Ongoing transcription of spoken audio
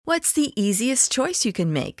What's the easiest choice you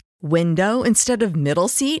can make? Window instead of middle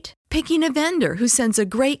seat? Picking a vendor who sends a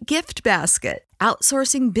great gift basket?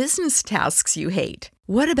 Outsourcing business tasks you hate?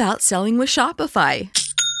 What about selling with Shopify?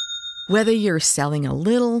 Whether you're selling a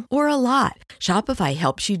little or a lot, Shopify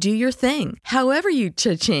helps you do your thing, however you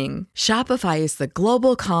cha-ching. Shopify is the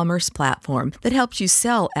global commerce platform that helps you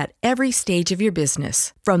sell at every stage of your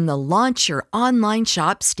business. From the launch your online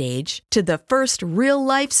shop stage to the first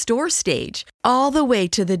real-life store stage, all the way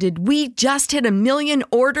to the did we just hit a million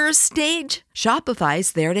orders stage.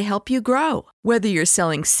 Shopify's there to help you grow. Whether you're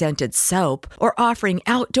selling scented soap or offering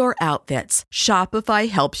outdoor outfits, Shopify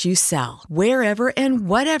helps you sell. Wherever and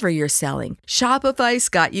whatever you're selling, Shopify's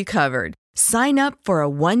got you covered. Sign up for a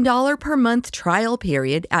 $1 per month trial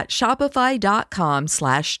period at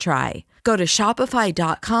shopify.com/try. Go to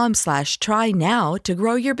shopify.com/try now to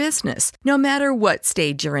grow your business, no matter what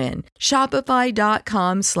stage you're in.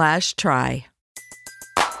 Shopify.com/try.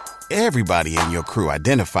 Everybody in your crew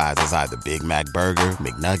identifies as either Big Mac Burger,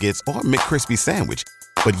 McNuggets, or McCrispy Sandwich.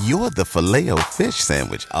 But you're the Filet-O-Fish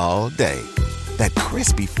Sandwich all day. That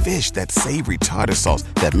crispy fish, that savory tartar sauce,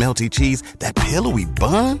 that melty cheese, that pillowy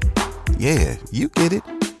bun. Yeah, you get it.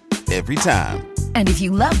 Every time. And if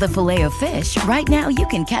you love the Filet-O-Fish, right now you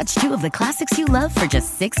can catch two of the classics you love for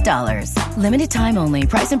just $6. Limited time only.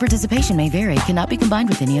 Price and participation may vary. Cannot be combined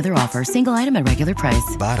with any other offer. Single item at regular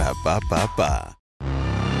price. Ba-da-ba-ba-ba.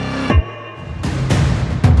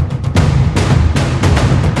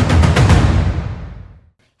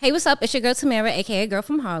 Hey, what's up? It's your girl Tamara, aka Girl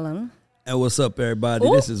from Harlem. And what's up, everybody?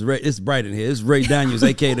 Ooh. This is Ray. It's bright in here. It's Ray Daniels,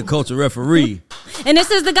 aka the Culture Referee. And this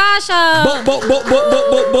is the God Show.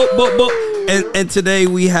 And today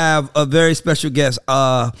we have a very special guest.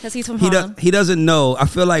 Because he's from Harlem. He doesn't know. I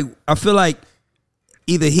feel like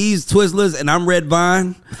either he's Twizzlers and I'm Red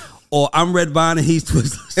Vine, or I'm Red Vine and he's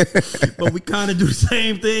Twizzlers. But we kind of do the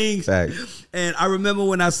same things. Facts. And I remember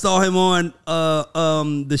when I saw him on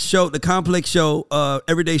the show, the Complex show,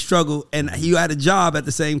 Everyday Struggle, and he had a job at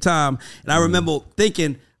the same time. And I remember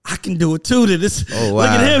thinking, I can do it too. Oh, wow. Look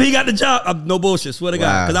at him, he got the job. No bullshit, swear to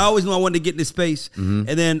God. Because I always knew I wanted to get in this space. And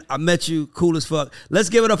then I met you, cool as fuck. Let's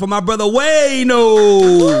give it up for my brother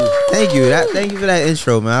Wayno. Thank you. Thank you for that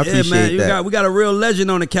intro, man. I appreciate that. We got a real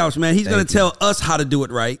legend on the couch, man. He's going to tell us how to do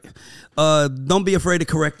it right. Don't be afraid to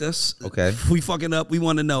correct us. Okay. If we fucking up, we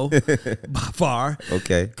want to know by far.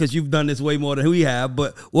 Okay. Because you've done this way more than we have.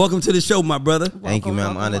 But welcome to the show, my brother. Thank you, man.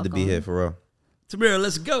 I'm honored to be here, for real. Tamira,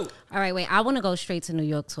 let's go. All right, wait. I want to go straight to New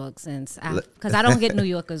York talk because I don't get New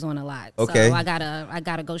Yorkers on a lot. Okay. So I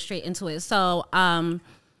gotta go straight into it. So,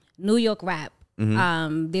 New York rap.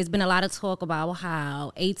 There's been a lot of talk about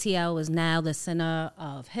how ATL is now the center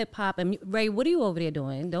of hip hop. And Ray, what are you over there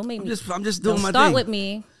doing? Don't make me. I'm just doing my thing. Start with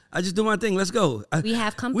me. I just do my thing. Let's go. We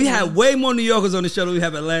have company. We have way more New Yorkers on the show than we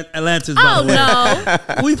have Atlantis, by the way. No.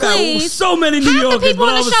 We've had so many New Yorkers. Half the people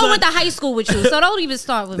on the show went to high school with you, so don't even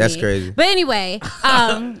start with That's me. That's crazy. But anyway,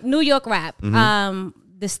 New York rap.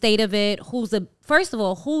 The state of it. First of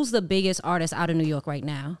all, who's the biggest artist out of New York right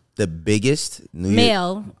now? The biggest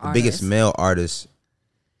male artist. The biggest male artist.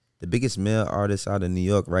 The biggest male artist out of New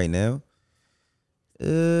York right now?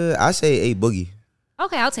 I say A Boogie.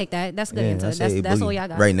 Okay, I'll take that. That's good. That's all y'all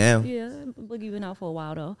got right now. Yeah, Boogie been out for a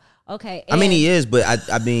while though. Okay, I mean he is, but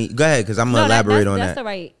I mean, go ahead because I'm gonna elaborate on that. That's the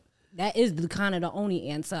right. That is kind of the only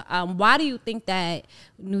answer. Why do you think that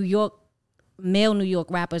male New York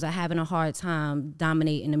rappers are having a hard time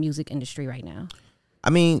dominating the music industry right now? I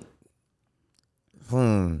mean,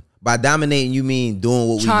 by dominating you mean doing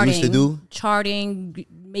what we used to do? Charting,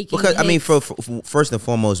 making because hits. I mean, for first and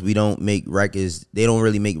foremost, we don't make records. They don't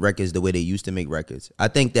really make records the way they used to make records. I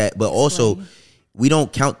think that, but also we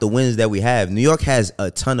don't count the wins that we have. New York has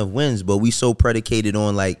a ton of wins, but we so predicated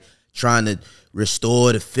on like trying to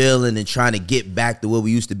restore the feeling and trying to get back to where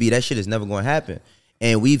we used to be. That shit is never going to happen.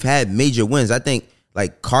 And we've had major wins. I think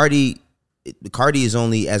like Cardi is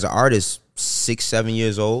only as an artist 6-7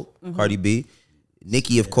 years old. Cardi B.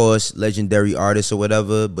 Nicki, of course, legendary artist or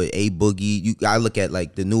whatever, but A Boogie. I look at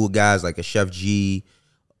like the newer guys like a Chef G.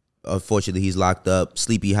 Unfortunately, he's locked up.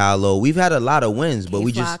 Sleepy Hollow. We've had a lot of wins, but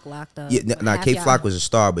we just locked up. Yeah, K-Flock was a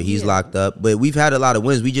star, but he's locked up. But we've had a lot of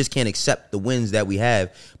wins. We just can't accept the wins that we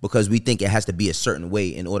have because we think it has to be a certain way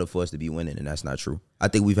in order for us to be winning, and that's not true. I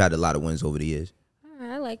think we've had a lot of wins over the years.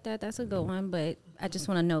 I like that. That's a good one, but I just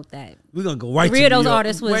want to note that we're gonna go right. Three to of those New York.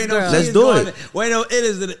 artists was Wayno, girls. Let's do it.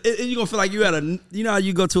 Wayno, you're gonna feel like you had you know how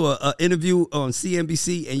you go to a interview on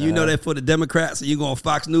CNBC and you know that for the Democrats and you go on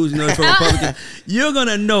Fox News, you know they're for Republicans. You're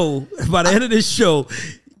gonna know by the end of this show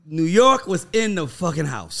New York was in the fucking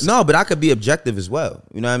house. No, but I could be objective as well.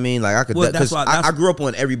 You know what I mean? Like I could, Well, because I grew up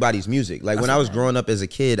on everybody's music. Like when I was growing up as a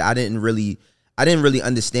kid, I didn't really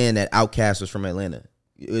understand that Outkast was from Atlanta.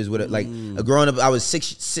 It was growing up. I was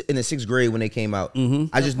in the 6th grade when they came out.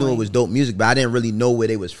 I just knew it was dope music, but I didn't really know where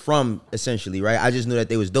they was from. Essentially, right? I just knew that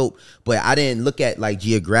they was dope, but I didn't look at like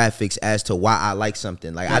geographics as to why I like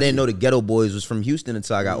something. Like I didn't know the Ghetto Boys was from Houston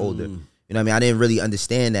until I got older. You know what I mean? I didn't really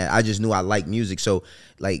understand that. I just knew I liked music. So,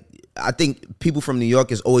 like, I think people from New York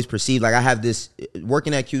is always perceived. Like, I have this,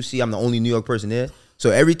 working at QC, I'm the only New York person there.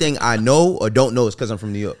 So, everything I know or don't know is because I'm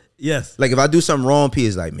from New York. Yes. Like, if I do something wrong, P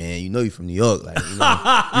is like, man, you from New York. Like, you from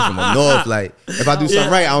up north. Like, if I do something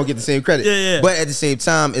right, I don't get the same credit. Yeah. But at the same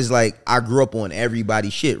time, it's like, I grew up on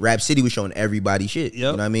everybody's shit. Rap City was showing everybody shit. Yep. You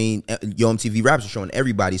know what I mean? Yo MTV Raps was showing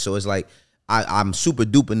everybody. So, it's like, I'm super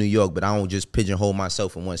duper New York, but I don't just pigeonhole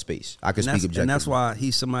myself in one space. I can speak objectively. And that's why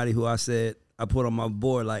he's somebody who I put on my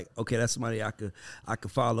board, like, okay, that's somebody I could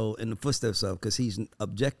follow in the footsteps of, because he's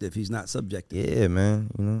objective. He's not subjective. Yeah,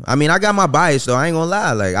 man. You know, I mean, I got my bias, though. I ain't gonna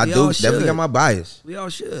lie. Like, I do definitely got my bias. We all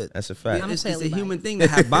should. That's a fact. It's a human thing to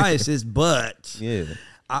have biases, but yeah.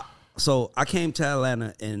 So I came to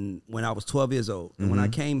Atlanta when I was 12 years old, and when I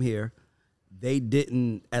came here,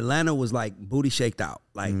 Atlanta was like booty shaked out.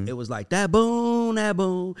 Like it was like that boom.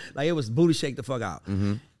 Like it was booty shake the fuck out.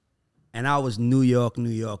 And I was New York.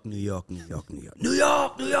 Right.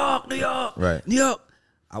 New York.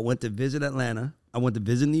 I went to visit Atlanta. I went to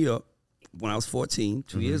visit New York when I was 14,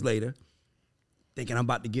 2 years later, thinking I'm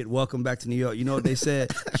about to get welcome back to New York. You know what they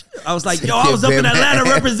said? I was like, yo, I was up in Atlanta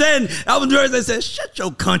representing. Alvin Jones, they said, shut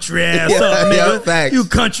your country ass up, nigga. Facts. You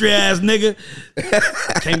country ass nigga.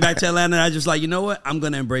 Came back to Atlanta, and I just like, you know what? I'm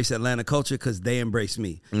going to embrace Atlanta culture because they embrace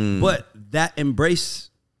me. But that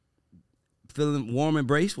embrace, feeling warm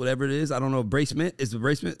embrace, whatever it is, I don't know, embracement, is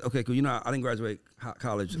embracement? Okay, cool. You know, I didn't graduate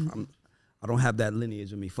college. I don't have that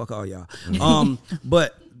lineage with me. Fuck all y'all.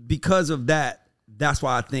 But because of that, that's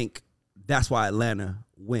why I think that's why Atlanta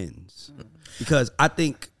wins. Because I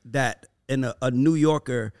think that in a New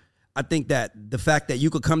Yorker, I think that the fact that you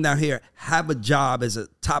could come down here, have a job as a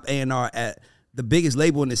top A&R at the biggest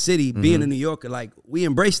label in the city, being a New Yorker, like, we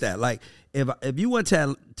embrace that. Like, if you went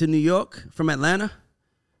to New York from Atlanta,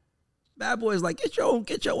 Bad Boy's like, get your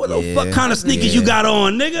what the fuck kind of sneakers you got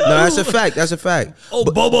on, nigga? No, that's a fact. That's a fact. Oh,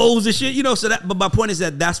 Bobos and shit, you know. So but my point is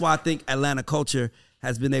that's why I think Atlanta culture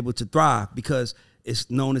has been able to thrive, because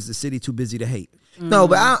it's known as the city too busy to hate. No,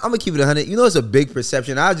 but I'm gonna keep it 100. You know, it's a big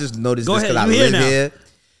perception. I just noticed this because I live here.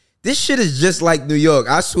 This shit is just like New York.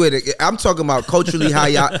 I swear to, I'm talking about culturally how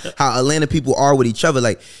Atlanta people are with each other.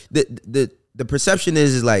 Like the perception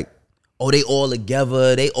is like, oh, they all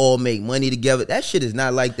together, they all make money together. That shit is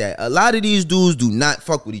not like that. A lot of these dudes do not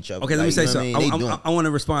fuck with each other. Okay, let me say something. I want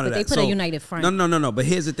to respond to that. They put a united front. No. But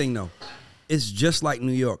here's the thing, though. It's just like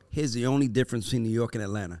New York. Here's the only difference between New York and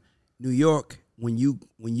Atlanta. New York, when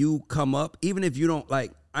you come up, even if you don't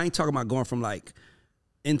like, I ain't talking about going from like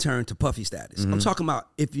intern to puffy status. I'm talking about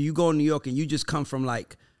if you go to New York and you just come from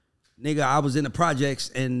like, nigga, I was in the projects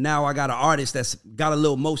and now I got an artist that's got a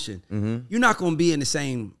little motion. You're not gonna be in the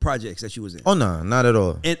same projects that you was in. Oh no, not at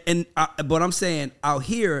all. But I'm saying out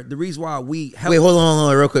here, the reason why we help. Wait, hold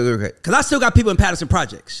on, real quick. Because I still got people in Patterson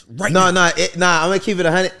projects right now. I'm gonna keep it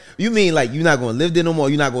 100. You mean like you're not gonna live there no more?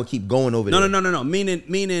 You're not gonna keep going over there? No.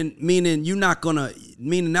 Meaning you're not gonna.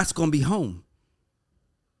 Meaning that's gonna be home.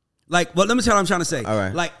 Like, well, let me tell you what I'm trying to say. All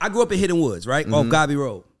right. Like, I grew up in Hidden Woods, right, off Gobby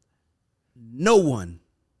Road. No one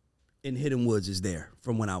in Hidden Woods is there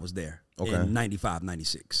from when I was there in 95,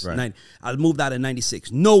 96. Right. I moved out in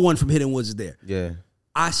 96. No one from Hidden Woods is there. Yeah.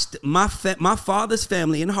 My father's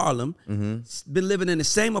family in Harlem been living in the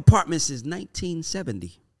same apartment since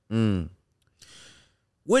 1970. And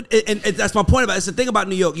that's my point about it. It's the thing about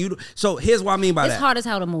New York. So here's what I mean by that. It's hard as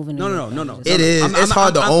hell to move in New York. No. It is. It's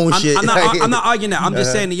hard to own shit. I'm not arguing that. I'm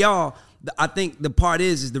just saying to y'all, I think the part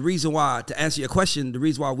is the reason why, to answer your question, the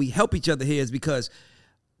reason why we help each other here is because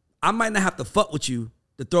I might not have to fuck with you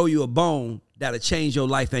to throw you a bone that'll change your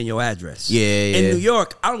life and your address. Yeah. In New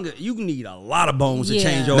York, you need a lot of bones to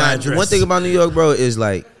change your address. One thing about New York, bro, is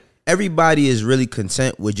like everybody is really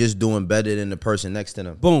content with just doing better than the person next to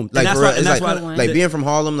them. Boom. Like, and that's why being from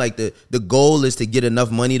Harlem, like the goal is to get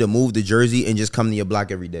enough money to move to Jersey and just come to your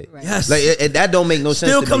block every day. Right. Yes. Like that don't make no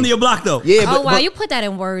sense. Still come to your block though. Yeah. Oh wow, you put that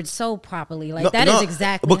in words so properly. Like that is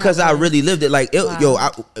exactly because I really lived it. Like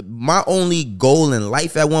my only goal in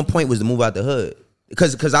life at one point was to move out the hood.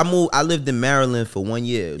 Because I lived in Maryland for 1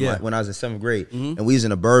 year when I was in 7th grade, and we was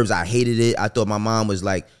in the burbs. I hated it. I thought my mom was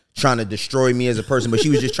like trying to destroy me as a person, but she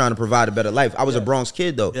was just trying to provide a better life. I was a Bronx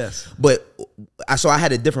kid though. Yes. But I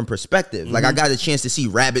had a different perspective. Like I got a chance to see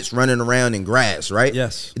rabbits running around in grass, right?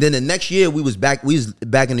 Yes. And then the next year we was back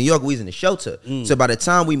in New York. We was in the shelter. So by the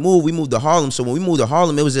time we moved to Harlem. So when we moved to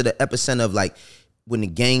Harlem, it was at the epicenter of like when the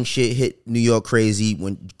gang shit hit New York crazy,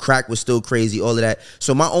 when crack was still crazy, all of that.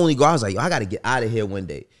 So my only goal, I was like, yo, I got to get out of here one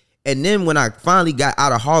day. And then when I finally got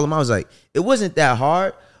out of Harlem, I was like, it wasn't that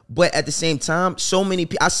hard. But at the same time, so many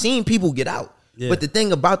people, I seen people get out. Yeah. But the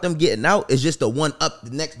thing about them getting out is just the one up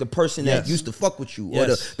the person that used to fuck with you or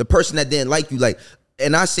the person that didn't like you. Like,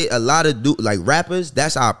 and I say a lot of like rappers,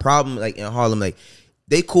 that's our problem. Like in Harlem, like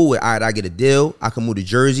they cool with, all right, I get a deal, I can move to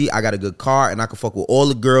Jersey, I got a good car, and I can fuck with all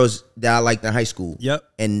the girls that I liked in high school. Yep.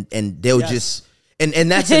 And they'll just.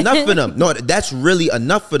 And that's enough for them. No, that's really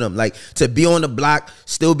enough for them. Like to be on the block,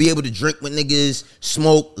 still be able to drink with niggas,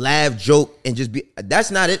 smoke, laugh, joke, and just be.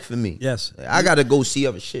 That's not it for me. Yes, I gotta go see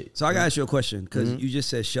other shit. So I gotta ask you a question because you just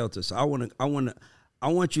said shelter. So I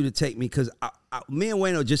want you to take me because me and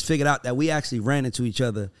Wayno just figured out that we actually ran into each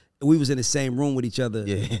other. We was in the same room with each other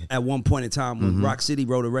at one point in time when Rock City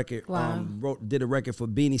wrote a record. Wow. Did a record for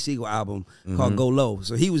Beanie Siegel album called Go Low.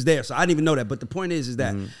 So he was there. So I didn't even know that. But the point is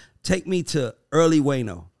that. Take me to early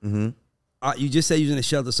Wayno. You just said you was in a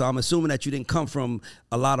shelter, so I'm assuming that you didn't come from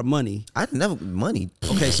a lot of money. I never money.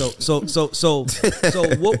 Okay, so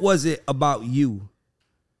what was it about you?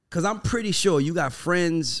 Because I'm pretty sure you got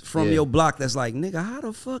friends from your block that's like, nigga, how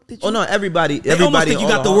the fuck did you? Oh no, everybody almost think you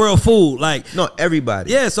got the world fooled. Like, no,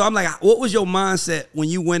 everybody. Yeah, so I'm like, what was your mindset when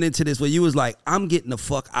you went into this? Where you was like, I'm getting the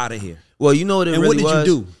fuck out of here. Well, you know what it and really was. What did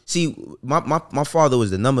you do? See, my father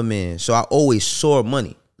was the number man, so I always saw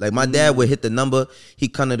money. Like my dad would hit the number,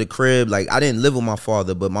 he'd come to the crib. Like I didn't live with my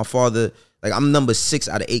father, but my father, like I'm number 6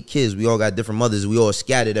 out of 8 kids. We all got different mothers. We all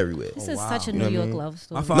scattered everywhere. This is such a New York love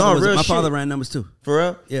story. My father ran numbers too. For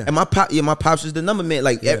real? Yeah. And my pops was the number man.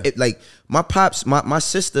 Like like my pops, my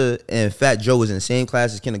sister and Fat Joe was in the same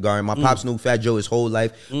class as kindergarten. My pops knew Fat Joe his whole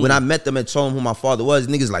life. When I met them and told him who my father was,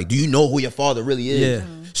 niggas like, do you know who your father really is? Yeah.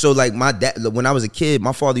 So like my dad, when I was a kid,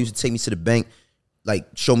 my father used to take me to the bank, like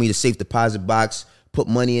show me the safe deposit box, put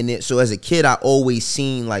money in it. So as a kid, I always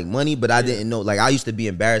seen like money, but I didn't know. Like I used to be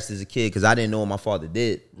embarrassed as a kid because I didn't know what my father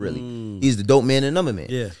did. Really, he's the dope man and number man.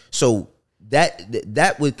 Yeah. So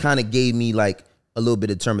that would kind of gave me like a little bit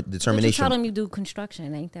of determination. But you told him you do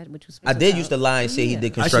construction, ain't that what you? I did used to lie and say he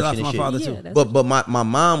did construction and my shit. father too. But my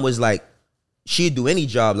mom was like, she'd do any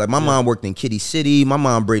job. Like my mom worked in Kitty City. My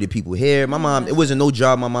mom braided people hair. My mom, it wasn't no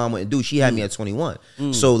job my mom wouldn't do. She had me at 21.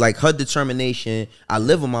 So like her determination, I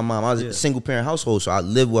live with my mom. I was a single parent household. So I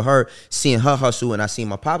lived with her, seeing her hustle and I seen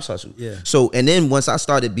my pops hustle. Yeah. So, and then once I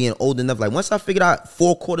started being old enough, like once I figured out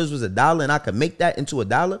 4 quarters was $1 and I could make that into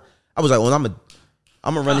 $1, I was like, well, I'm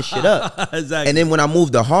gonna run this shit up. Exactly. And then when I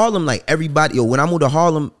moved to Harlem, like everybody, when I moved to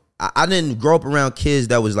Harlem, I didn't grow up around kids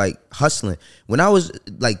that was like hustling. When I was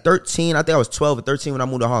like 13, I think I was 12 or 13 when I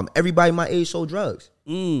moved to Harlem. Everybody my age sold drugs.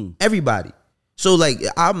 Everybody. So like,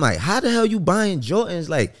 I'm like, how the hell you buying Jordans?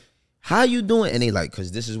 Like, how you doing? And they like,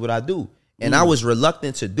 cause this is what I do. And I was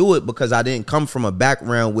reluctant to do it because I didn't come from a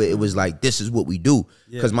background where it was like, this is what we do.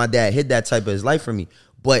 Cause my dad hid that type of his life for me.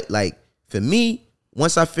 But like, for me,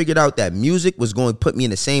 once I figured out that music was going to put me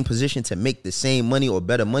in the same position to make the same money or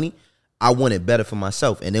better money, I wanted better for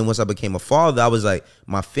myself. And then once I became a father, I was like,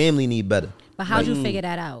 my family need better. But how did you figure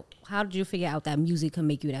that out? How did you figure out that music could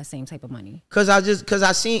make you that same type of money? Cause I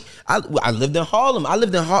lived in Harlem.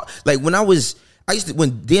 Like when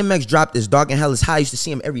when DMX dropped this Dark and Hell Is High, I used to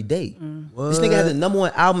see him every day. This nigga had the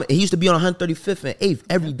 #1 album. He used to be on 135th and 8th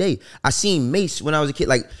every day. I seen Mace when I was a kid.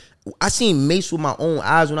 Like I seen Mace with my own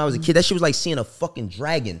eyes when I was a kid. That shit was like seeing a fucking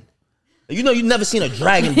dragon. You know, you've never seen a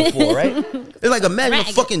dragon before, right? It's like, imagine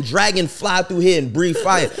a fucking dragon fly through here and breathe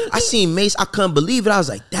fire. I seen Mace. I couldn't believe it. I was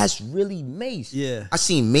like, that's really Mace. Yeah. I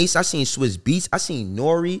seen Mace. I seen Swiss Beats. I seen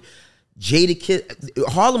Nori, Jadakiss.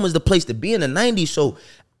 Harlem was the place to be in the 90s. So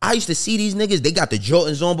I used to see these niggas. They got the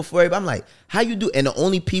Jordans on before everybody. I'm like, how you do? And the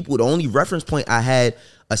only reference point I had,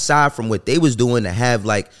 aside from what they was doing to have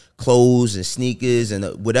like clothes and sneakers and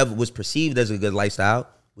whatever was perceived as a good lifestyle,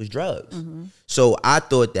 was drugs. So I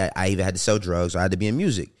thought that I either had to sell drugs or I had to be in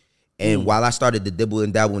music. And while I started to dibble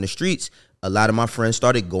and dabble in the streets, a lot of my friends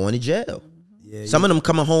started going to jail. Some of them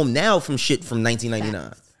coming home now from shit from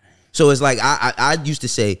 1999. So it's like I used to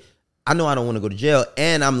say, I know I don't want to go to jail,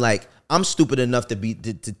 and I'm like, I'm stupid enough to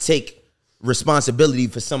take responsibility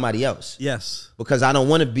for somebody else. Yes. Because I don't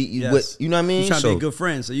want to be with, you know what I mean? You're trying to be a good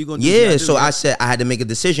friend, so you're going to do so I said I had to make a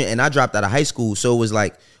decision, and I dropped out of high school. So it was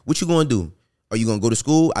like, what you going to do? Are you going to go to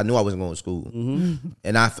school? I knew I wasn't going to school.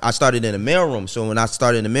 And I started in the mailroom. So when I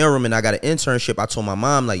started in the mailroom and I got an internship, I told my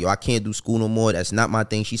mom, like, yo, I can't do school no more. That's not my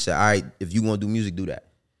thing. She said, all right, if you want to do music, do that.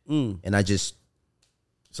 and I just.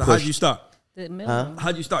 So how'd you start? Huh?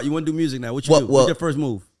 How'd you start? You want to do music now? What you do? What's your first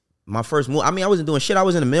move? My first move. I mean, I wasn't doing shit. I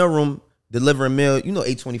was in the mailroom delivering mail. You know,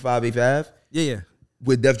 825, 855. Yeah.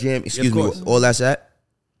 With Def Jam. Excuse me. All that's at.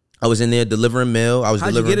 I was in there delivering mail.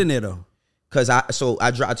 How'd you get in there though? Cause I tell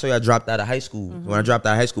you I dropped out of high school. When I dropped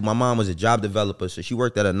out of high school, my mom was a job developer, so she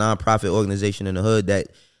worked at a nonprofit organization in the hood that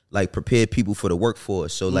like prepared people for the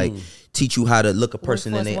workforce. So like teach you how to look a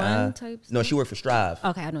person in their eye. No, she worked for Strive.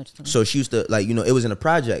 Okay, I know what you're talking about. So she used to like, you know, it was in the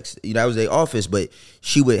projects. You know, that was their office, but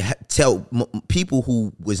she would tell people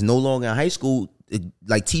who was no longer in high school,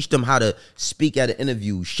 like teach them how to speak at an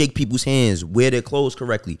interview, shake people's hands, wear their clothes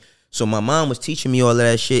correctly. So my mom was teaching me all of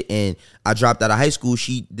that shit, and I dropped out of high school.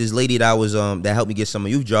 This lady that was that helped me get some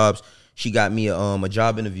of youth jobs, she got me a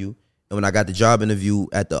job interview. And when I got the job interview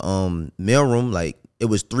at the mailroom, like it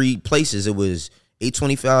was 3 places. It was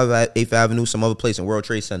 825 8th Avenue, some other place in World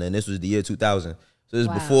Trade Center, and this was the year 2000. So this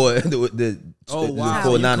was before before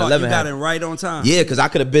 9/11. You got it right on time. Yeah, because I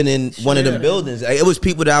could have been in one of them buildings. It was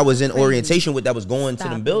people that I was in orientation with that was going to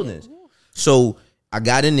them buildings. So I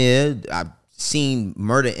got in there. I seen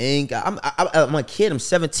Murder Inc. I'm a kid. I'm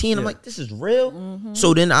 17. I'm like, this is real.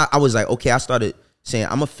 So then I was like, okay. I started saying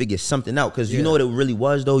I'm gonna figure something out because you know what it really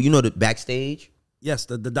was though. You know the Backstage. Yes,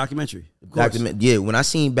 the documentary. Yeah, when I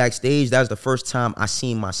seen Backstage, that was the first time I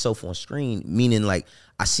seen myself on screen. Meaning like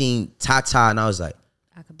I seen Tata and I was like,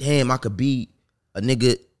 damn, I could be a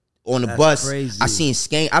nigga on the bus. Crazy. I seen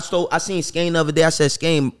Skane. I seen Skane the other day. I said,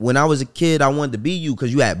 Skane, when I was a kid, I wanted to be you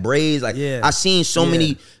because you had braids. Like I seen so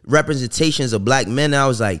many representations of black men. And I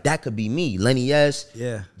was like, that could be me. Lenny S.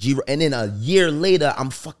 Yeah. And then a year later,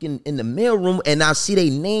 I'm fucking in the mailroom and I see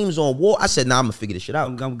their names on wall. I said, nah, I'm gonna figure this shit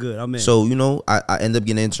out. I'm good. I'm in. So, you know, I ended up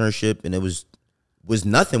getting an internship and it was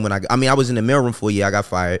nothing when I was in the mailroom for a year. I got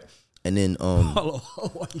fired. And then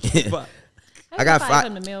I got fired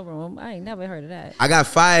from the mailroom. I ain't never heard of that. I got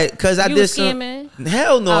fired because I did some. Scamming?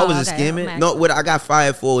 Hell no, I wasn't scamming. No, what I got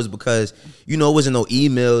fired for was because it wasn't no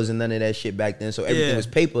emails and none of that shit back then. So everything was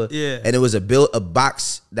paper. Yeah. And it was a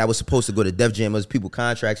box that was supposed to go to Def Jam. It was people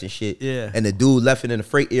contracts and shit. Yeah. And the dude left it in the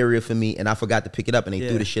freight area for me, and I forgot to pick it up, and they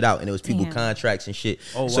threw the shit out, and it was people contracts and shit.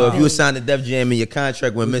 Oh, wow. So if you were signed to Def Jam and your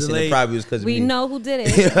contract went missing, it probably was because of me. We know who did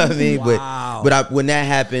it. You know what I mean? Wow. But when that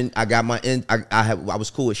happened, I got I was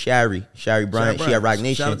cool with Shari Bryant. She had Rock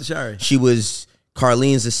Nation. Shout out to Shari. She was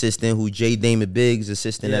Carlene's assistant, who J. Damon Biggs'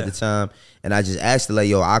 assistant at the time. And I just asked her, like,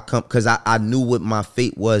 yo, I come, because I knew what my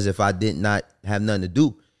fate was if I did not have nothing to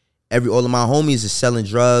do. All of my homies is selling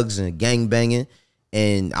drugs and gang banging.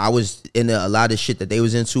 And I was into a lot of shit that they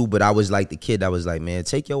was into, but I was like the kid that was like, man,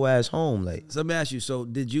 take your ass home. Like, so let me ask you, so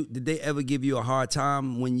did they ever give you a hard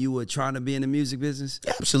time when you were trying to be in the music business?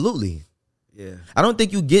 Absolutely. Yeah. I don't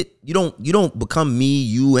think you don't become me,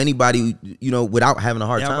 you, anybody, without having a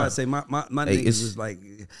hard time. I was about to say my niggas was like,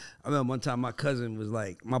 I remember one time my cousin was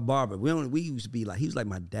like, my barber, we used to be like, he was like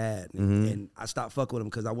my dad. And I stopped fucking with him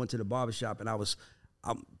because I went to the barbershop and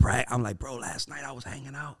I'm like, bro, last night I was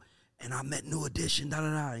hanging out and I met New Edition,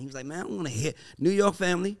 da-da-da. And he was like, man, I'm gonna hit New York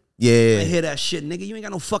family. Yeah. I hear that shit, nigga. You ain't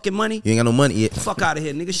got no fucking money. You ain't got no money yet. Fuck out of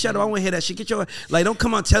here, nigga. Shut up. I want to hear that shit. Get your, like, don't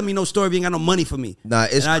come on tell me no story if you ain't got no money for me. Nah,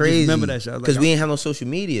 it's and crazy. I just remember that shit. Because we ain't have no social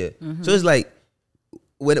media. So it's like,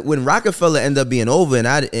 when Rockefeller ended up being over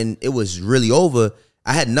and it was really over,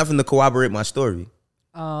 I had nothing to corroborate my story.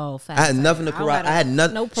 Oh, fast. I had nothing to corroborate. I had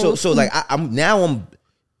nothing. No proof. So like, I'm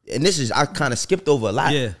and this is, I kind of skipped over a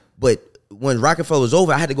lot. Yeah. But when Rockefeller was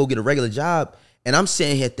over, I had to go get a regular job. And I'm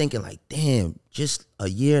sitting here thinking like, damn, just a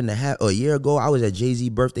year ago, I was at Jay-Z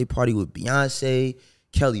birthday party with Beyonce,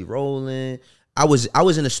 Kelly Rowland. I was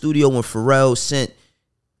in the studio when Pharrell sent,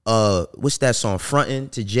 what's that song, Frontin'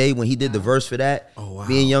 to Jay when he did the verse for that. Oh, wow.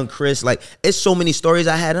 Being Young Chris. Like, it's so many stories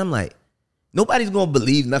I had. I'm like, nobody's gonna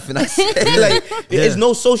believe nothing I say. Like, it's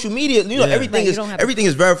no social media. Everything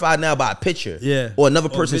is verified now by a picture. Yeah. Or another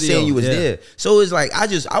person saying you was there. So it's like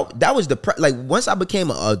that was like once I became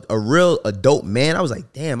a real adult man, I was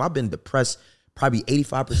like, damn, I've been depressed probably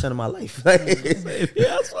 85% of my life. Like,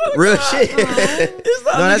 real shit. It's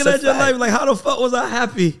not looking at your life like, how the fuck was I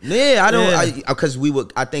happy? Yeah, because we were,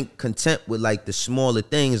 I think, content with like the smaller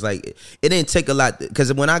things. Like, it didn't take a lot,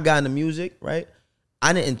 because when I got into music, right,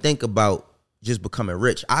 I didn't think about just becoming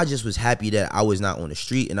rich. I just was happy that I was not on the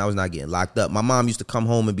street and I was not getting locked up. My mom used to come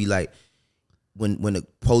home and be like, when the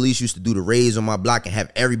police used to do the raids on my block and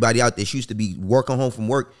have everybody out there, she used to be working home from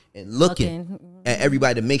work and looking. and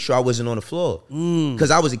everybody to make sure I wasn't on the floor.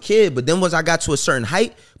 Because I was a kid, but then once I got to a certain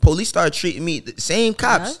height, police started treating me, the same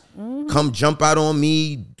cops, come jump out on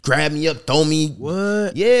me, grab me up, throw me.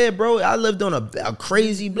 What? Yeah, bro, I lived on a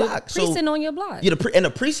crazy block. Precinct on your block. Yeah, and the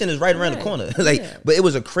precinct is right around the corner. But it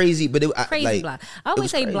was a crazy, crazy block. I always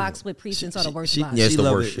say blocks with precincts are the worst blocks. Yeah, it's the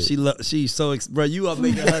worst shit. She's so, bro, you are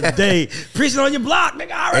making her day. Precinct on your block,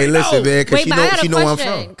 nigga, I already Hey, listen, know. man, because she know where I'm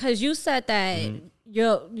from. Because you said that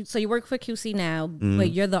so you work for QC now,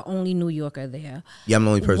 but you're the only New Yorker there. Yeah, I'm the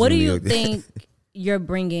only person What do in New you York. think you're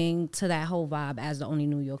bringing to that whole vibe as the only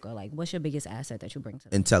New Yorker? Like, what's your biggest asset that you bring to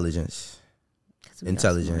them? Intelligence. He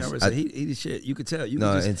the shit. You could tell.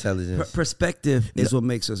 Intelligence. Perspective is what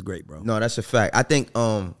makes us great, bro. No, that's a fact. I think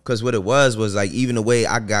because what it was like even the way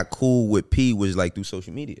I got cool with P was like through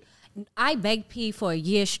social media. I begged P for a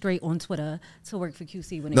year straight on Twitter to work for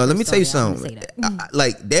QC. When let me tell you something.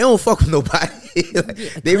 Like they don't fuck with nobody.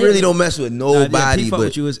 They really don't mess with nobody. P fuck but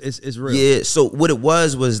with you is real. Yeah. So what it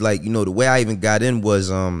was like the way I even got in was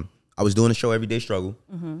I was doing a show Everyday Struggle,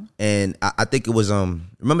 and I think it was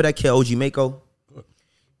remember that kid OG Mako.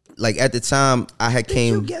 Like at the time I had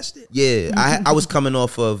came. You guessed it. Yeah, I was coming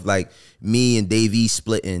off of like me and Dave E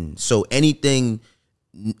splitting. So anything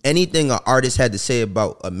an artist had to say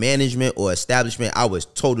about a management or establishment, I was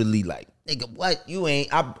totally like, nigga, what? You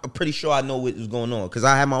ain't. I'm pretty sure I know what was going on because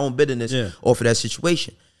I had my own bitterness off of that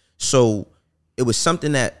situation. So it was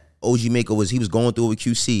something that OG Maker he was going through with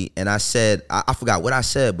QC, and I said, I forgot what I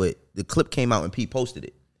said, but the clip came out and Pete posted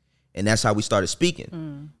it, and that's how we started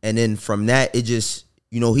speaking. And then from that, it just,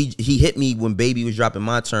 he hit me when Baby was dropping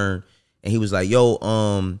My Turn, and he was like, yo,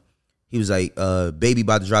 he was like, Baby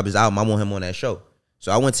about to drop his album, I want him on that show.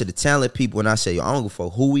 So I went to the talent people and I said, yo, I don't give a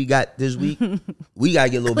fuck who we got this week. We got to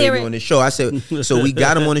get Lil Baby on this show. I said, so we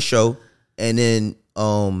got him on the show. And then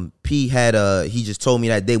P had, he just told me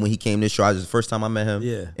that day when he came to this show, it was the first time I met him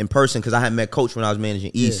in person because I had met Coach when I was managing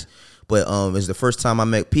East. But it was the first time I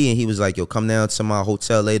met P and he was like, yo, come down to my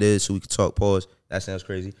hotel later so we could talk. Pause. That sounds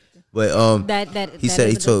crazy. But he said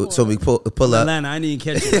he told me pull up. Atlanta, I didn't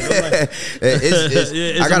catch it.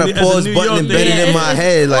 I got a pause button embedded in my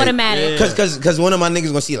head, like automatic. Because one of my niggas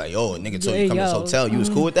gonna see like, yo, nigga told you come to this hotel. You was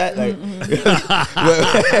cool with that, like.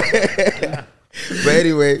 But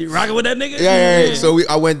anyway, you rocking with that nigga? Yeah. So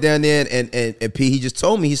I went down there and P, he just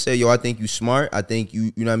told me, he said, yo, I think you smart. I think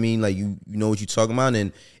you know what I mean, like you know what you talking about,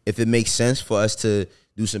 and if it makes sense for us to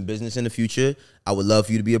do some business in the future, I would love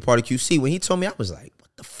for you to be a part of QC. When he told me, I was like,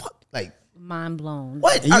 what the fuck? Like, mind blown.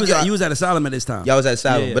 What? You was at Asylum at this time. Yeah, I was at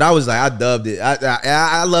Asylum, but I was like, I dubbed it.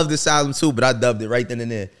 I love the Asylum too, but I dubbed it right then and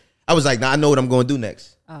there. I was like, nah, I know what I'm going to do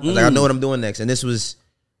next. I was like, I know what I'm doing next, and this was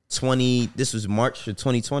March of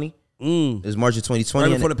 2020. It was March of 2020,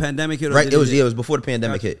 right before the pandemic hit. Right, it was before the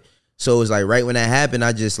pandemic hit. So it was like right when that happened,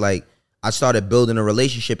 I started building a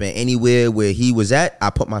relationship, and anywhere where he was at,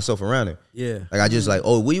 I put myself around him. Yeah. Like, I just like,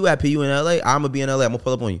 oh, where you at, P? You in LA? I'm going to be in LA. I'm going to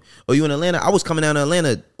pull up on you. Oh, you in Atlanta? I was coming down to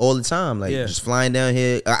Atlanta all the time. Like, just flying down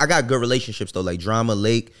here. I got good relationships, though. Like, Drama,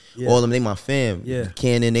 Lake, all of them, they my fam. Yeah.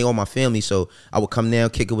 Cannon, they all my family. So I would come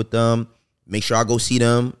down, kick it with them, make sure I go see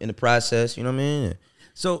them in the process. You know what I mean?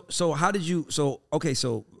 So how did you,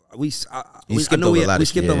 we skipped over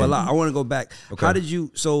a lot. I want to go back. Okay.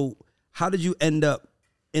 How did you end up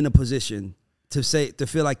in a position to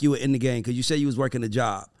feel like you were in the game? Because you said you was working a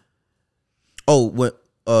job. Oh, what?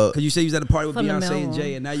 Because you said you was at a party with Beyonce and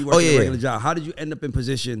Jay, and now you working a regular job. How did you end up in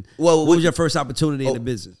position? Well, what was your first opportunity in the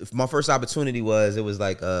business? My first opportunity was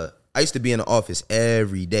like I used to be in the office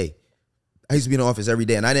every day.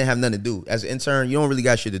 And I didn't have nothing to do. As an intern, you don't really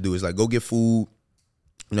got shit to do. It's like, go get food.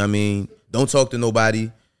 You know what I mean? Don't talk to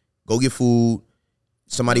nobody. Go get food.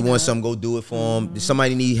 Somebody wants something, go do it for them.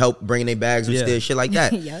 Somebody need help bringing their bags upstairs, shit like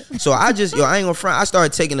that. So I just, I ain't gonna front. I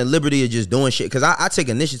started taking the liberty of just doing shit because I take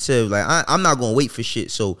initiative. Like, I'm not gonna wait for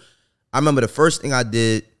shit. So I remember the first thing I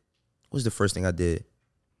did. What was the first thing I did?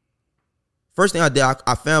 First thing I did,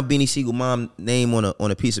 I found Beanie Siegel mom's name on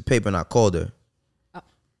a piece of paper and I called her.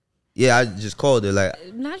 Yeah, I just called her.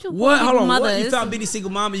 Like, not your what? Hold on. Mother. What? You found Beanie Siegel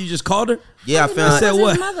mom and you just called her? Yeah, I found. I said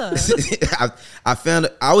what? Mother. I found.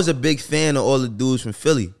 I was a big fan of all the dudes from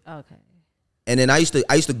Philly. Okay. And then I used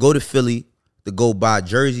to go to Philly to go buy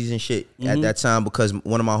jerseys and shit at that time because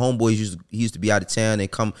one of my homeboys used to be out of town and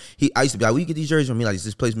come. I used to be like, where you get these jerseys from? He like,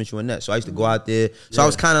 this place Mitchell and Ness. So I used to go out there. So I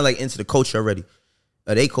was kind of like into the culture already,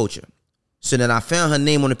 they culture. So then I found her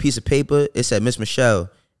name on a piece of paper. It said Miss Michelle.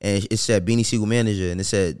 And it said Beanie Siegel manager, and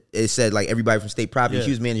it said like everybody from State Property. Yeah. She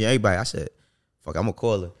was managing everybody. I said, fuck, I'm gonna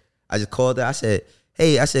call her. I just called her. I said,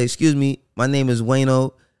 hey, excuse me, my name is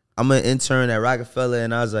Wayno. I'm an intern at Rockefeller,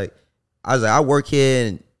 and I was like, I work here,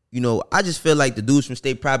 and I just feel like the dudes from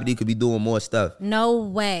State Property could be doing more stuff. No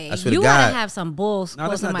way. I swear to You God. gotta have some balls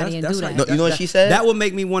for somebody and do that. No, you know what she said? That would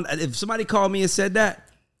make me want. If somebody called me and said that,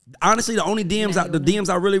 honestly, the only DMs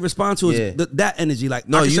I really respond to is that energy. Like,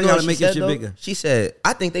 no, I can you show know you how what to make she your said, shit though? bigger. She said,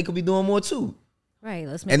 I think they could be doing more too. Right.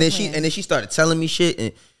 Let's make. And then she started telling me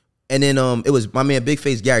shit, and then it was my man Big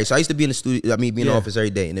Face Gary. So I used to be in the studio. Be in the office every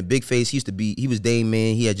day. And then Big Face, he was Dame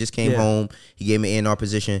man. He had just came home. He gave me an A&R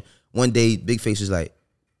position. One day, Big Face was like,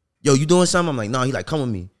 "Yo, you doing something?" I'm like, "No." He like, "Come with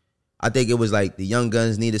me." I think it was like the Young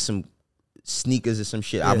Guns needed some sneakers or some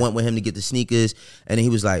shit. I went with him to get the sneakers, and then he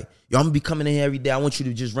was like, "Yo, I'm gonna be coming in here every day. I want you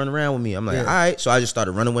to just run around with me." I'm like, "All right." So I just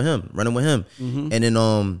started running with him, and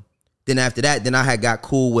then after that, then I had got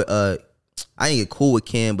cool with I didn't get cool with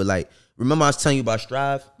Cam, but like, remember I was telling you about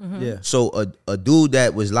Strive? Yeah. So a dude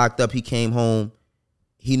that was locked up, he came home,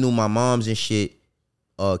 he knew my moms and shit.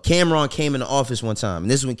 Cameron came in the office one time,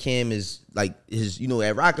 and this is when Cam is like his,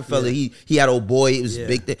 at Rockefeller, he had old boy, it was a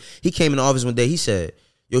big thing. He came in the office one day, he said,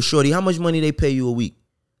 "Yo, shorty, how much money they pay you a week?"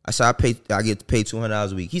 I said, I get paid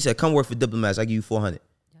 $200 a week. He said, "Come work for Diplomats, I give you $400."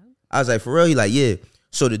 I was like, "For real?" He like, "Yeah."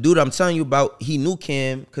 So the dude I'm telling you about, he knew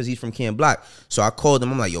Cam because he's from Cam Block. So I called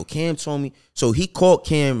him. I'm like, "Yo, Cam told me." So he called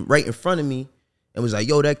Cam right in front of me and was like,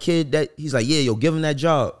 "Yo, that kid, he's like, yeah, yo, give him that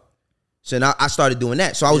job." So now I started doing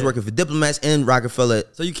that. So I was working for Diplomats and Rockefeller.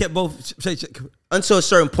 So you kept both until a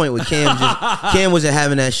certain point where Cam wasn't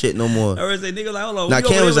having that shit no more. I was like, nigga, like, hold on. Now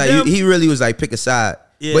Cam was like, he really was like, pick a side.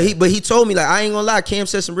 Yeah. But he told me, like, I ain't gonna lie, Cam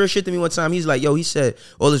said some real shit to me one time. He's like, "Yo," he said,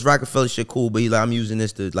 "all this Rockefeller shit cool, but he like, I'm using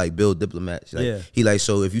this to like build Diplomats." Like, he like,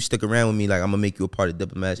 "So if you stick around with me, like, I'm gonna make you a part of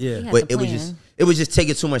Diplomats." Yeah. But it was just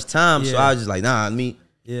taking too much time. So I was just like, nah,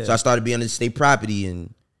 So I started being on the State Property,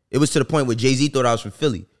 and it was to the point where Jay-Z thought I was from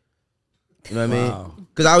Philly. You know what I mean?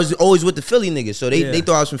 Because I was always with the Philly niggas. So they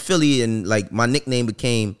thought I was from Philly, and like my nickname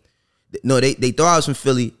became, they thought I was from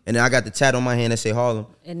Philly, and then I got the tat on my hand that say Harlem.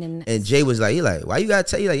 And Jay was like, "Why you gotta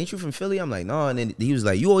tell you, like, ain't you from Philly?" I'm like, "No." And then he was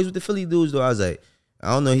like, "You always with the Philly dudes though?" I was like,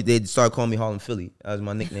 "I don't know." They started calling me Harlem Philly. That was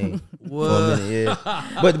my nickname for a minute,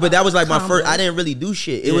 But that was like my first. I didn't really do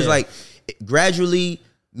shit. It was like gradually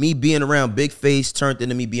me being around Big Face turned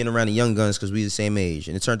into me being around the Young Guns because we the same age,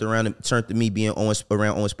 and it turned to me being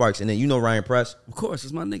around Owen Sparks. And then Ryan Press. Of course,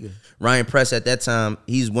 it's my nigga. Ryan Press at that time,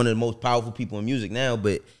 he's one of the most powerful people in music now,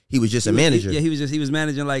 but he was just a manager. He was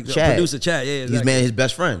managing like Chad. Producer Chad. Yeah, exactly. He's managing his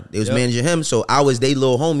best friend. They was managing him, so I was they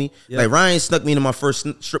little homie. Like Ryan snuck me into my first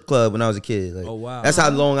strip club when I was a kid. Like, oh wow, that's how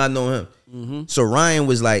long I know him. Mm-hmm. So Ryan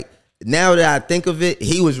was like, now that I think of it,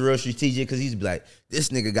 he was real strategic because he's like, this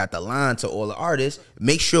nigga got the line to all the artists.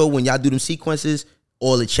 Make sure when y'all do them sequences,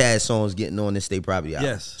 all the Chad songs getting on this State Property album.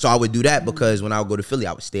 Yes. So I would do that because when I would go to Philly,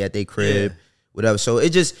 I would stay at their crib, whatever. So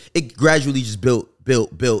it gradually just built,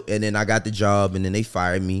 and then I got the job, and then they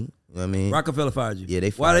fired me. You know what I mean? Rockefeller fired you. Yeah, they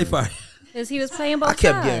fired Why me. they fired you? Because he was playing both sides.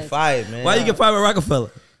 I kept getting fired, man. Why you get fired by Rockefeller?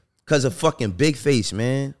 Because of fucking Big Face,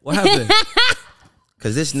 man. What happened?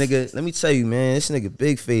 Because this nigga, let me tell you, man, this nigga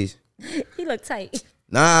Big Face. He looked tight.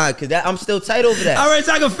 Nah, because I'm still tight over that. All right,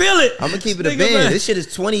 so I can feel it. I'm going to keep it a band. This shit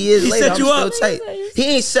is 20 years later. Set you I'm up. still tight.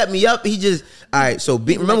 He ain't set me up. He just, all right, so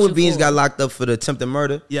remember when Beans got locked up for the attempted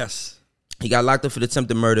murder? Yes. He got locked up for the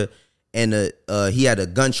attempted murder, and he had a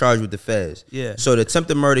gun charge with the feds. Yeah. So the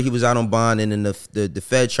attempted murder, he was out on bond, and then the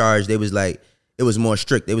Fed charge, they was like, it was more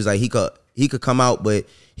strict. They was like, he could come out, but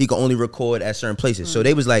he could only record at certain places. So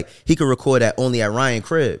they was like, he could record only at Ryan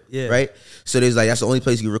crib, right? So they was like, that's the only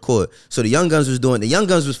place he could record. So the Young Guns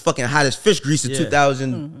was fucking hot as fish grease in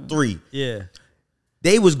 2003. Yeah.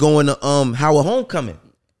 They was going to Howard Homecoming.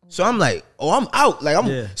 So I'm like, oh, I'm out.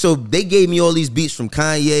 Like So they gave me all these beats from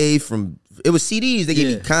Kanye, it was CDs. They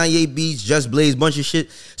gave me Kanye beats, Just Blaze, bunch of shit.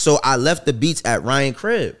 So I left the beats at Ryan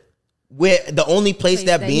crib, where the only place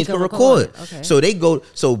that Beans could record. Okay. So they go,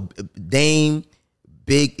 Dame,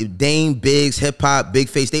 Biggs, Hip Hop, Big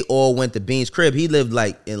Face, they all went to Beans' crib. He lived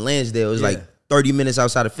like in Lansdale. It was like 30 minutes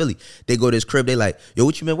outside of Philly. They go to his crib. They like, yo,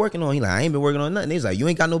 what you been working on? He like, I ain't been working on nothing. He's like, you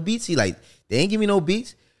ain't got no beats? He like, they ain't give me no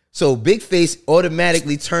beats. So Big Face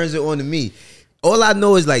automatically turns it on to me. All I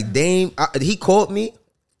know is like Dame, he called me,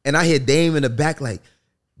 and I hear Dame in the back like,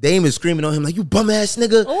 Dame is screaming on him like, you bum ass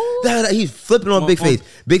nigga. He's flipping on Big Face.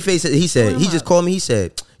 Big Face, he just called me. He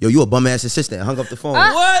said, yo, you a bum ass assistant. Hung up the phone.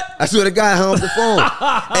 What? I swear to God, hung up the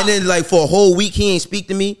phone. And then like for a whole week, he ain't speak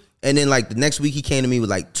to me. And then like the next week, he came to me with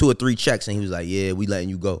like 2 or 3 checks, and he was like, yeah, we letting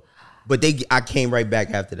you go. But I came right back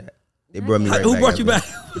after that. They brought me right back. Who brought you back?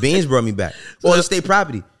 Beans brought me back. Or the State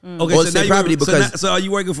Property. Okay, or so State Property because so are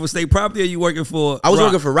you working for State Property or are you working for I was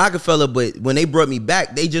working for Rockefeller, but when they brought me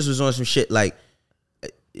back, they just was on some shit like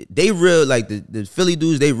they real like the Philly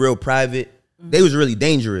dudes, they real private. they was really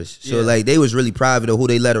dangerous. So like they was really private of who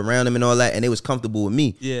they let around them and all that, and they was comfortable with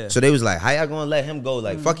me. Yeah. So they was like, how y'all gonna let him go?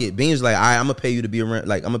 Like fuck it. Beans like, all right, I'm gonna pay you to be around.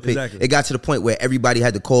 Like I'm gonna pay. Exactly. It got to the point where everybody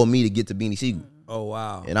had to call me to get to Beanie Siegel. Oh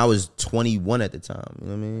wow. And I was 21 at the time. You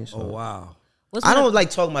know what I mean? So, Oh wow. I don't like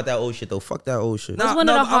talking about that old shit though. Fuck that old shit. What's one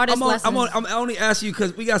of the hardest I'm only asking you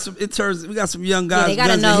because we got some interns. We got some young guys. they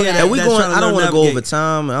gotta guns in know here that. we that's going. trying to I don't learn want to go navigate. over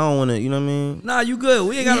time. I don't want to. You know what I mean? Nah, you good.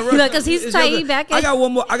 We ain't got to rush. Look, 'cause he's It's tight. your He back I in- got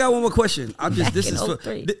one more. I got one more question. I'm just. This in is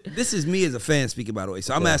 03. this is me as a fan speaking, by the way.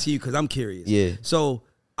 So I'm asking you because I'm curious. Yeah. So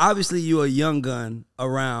obviously you're a young gun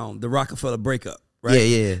around the Rockefeller breakup, right?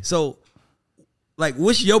 Yeah. So. Like,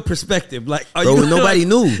 what's your perspective? Like, are Bro, you nobody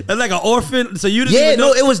knew. Like an orphan? So you didn't Yeah, even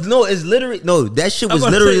know? it's literally that shit was I'm about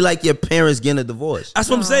to literally say- like your parents getting a divorce. That's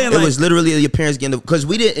what I'm saying. It Like, was literally your parents getting because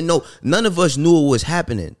we didn't know. None of us knew what was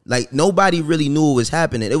happening. Like nobody really knew what was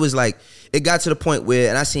happening. It was like it got to the point where,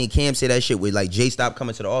 and I seen Cam say that shit where like Jay stopped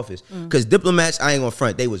coming to the office because diplomats. I ain't gonna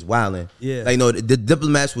front. They was wilding. Yeah. Like no, the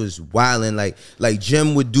diplomats was wilding. Like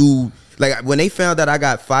Jim would do. Like when they found out I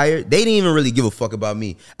got fired, they didn't even really give a fuck about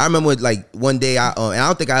me. I remember like one day and I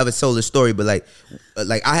don't think I ever told this story, but like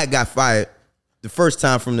I had got fired the first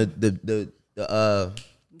time from not the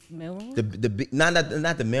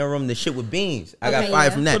mailroom, the shit with Beans. I got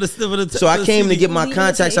fired from that. So I came to get my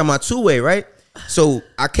contacts on my two-way, right? So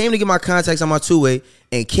I came to get my contacts on my two-way,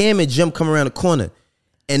 and Cam and Jim come around the corner,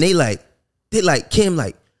 and they like Cam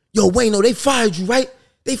like, yo Wayno, they fired you, right?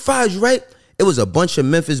 They fired you, right? It was a bunch of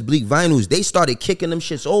Memphis Bleak vinyls. They started kicking them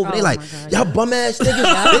shits over. They like, y'all bum ass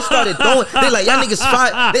niggas. They started throwing. They like, y'all niggas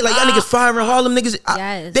fire. They like, y'all niggas firing Harlem niggas.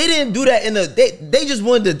 Yes. They didn't do that in the. They just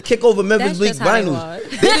wanted to kick over Memphis Bleak That's just how it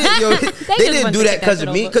vinyls. was. They didn't do that because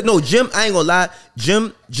of me. No, Jim. I ain't gonna lie.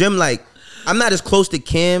 Jim. Like, I'm not as close to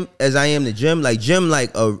Cam as I am to Jim. Like Jim,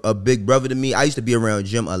 like a big brother to me. I used to be around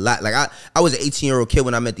Jim a lot. Like I was an 18-year-old kid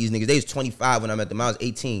when I met these niggas. They was 25 when I met them. I was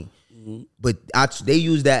 18. But they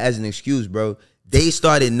used that as an excuse, bro. They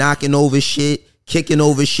started knocking over shit, kicking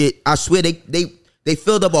over shit. I swear they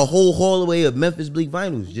filled up a whole hallway of Memphis Bleak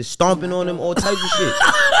vinyls, just stomping on them, all types of shit.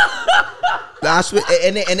 I swear,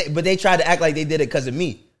 but they tried to act like they did it because of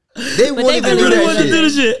me. They wanted to do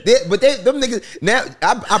that shit. Them niggas. Now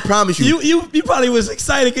I promise you, you probably was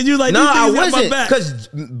excited because you like. No, I wasn't wasn't because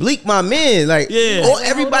Bleak my man. Like,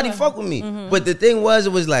 everybody fuck with me. But the thing was,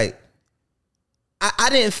 it was like. I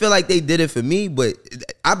didn't feel like they did it for me, but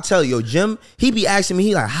I'm telling you, Jim, he be asking me,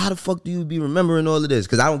 he like, how the fuck do you be remembering all of this?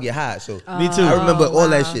 Because I don't get high, so me too. I remember all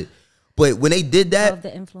that shit. But when they did that, Of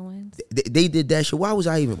the influence. they did that shit. Why did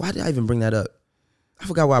I even bring that up? I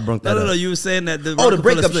forgot why I brought that up. No, you were saying that the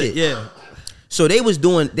breakup shit. Yeah. So they was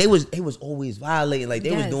always violating, like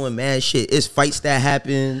they was doing mad shit. It's fights that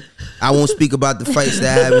happen. I won't speak about the fights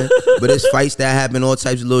that happen, but it's fights that happen, all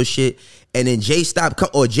types of little shit. And then Jay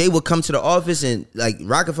Jay would come to the office and like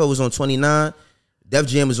Rockefeller was on 29, Def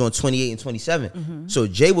Jam was on 28 and 27. So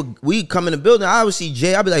we come in the building. I would see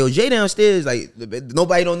Jay. I'd be like, yo, Jay downstairs. Like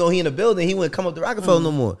nobody don't know he in the building. He wouldn't come up to Rockefeller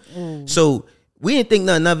no more. So we didn't think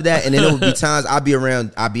nothing of that. And then there would be times I'd be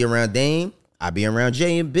around Dame. I'd be around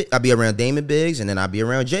Jay and I'd be around Dame and Biggs, and then I'd be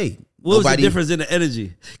around Jay. What was the difference in the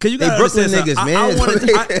energy? Because you got Brooklyn niggas, man.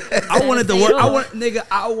 I wanted to work.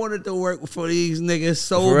 I wanted to work for these niggas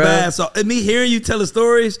so bad. So and me hearing you tell the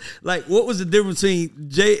stories, like what was the difference between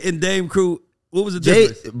Jay and Dame crew? What was the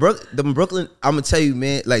difference? Brooklyn, I'm gonna tell you,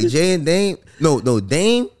 man. Like Jay and Dame, no,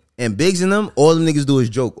 Dame and Biggs and them, all them niggas do is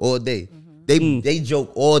joke all day. They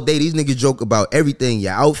joke all day. These niggas joke about everything: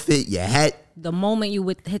 your outfit, your hat. The moment you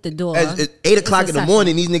would hit the door, at 8 o'clock in the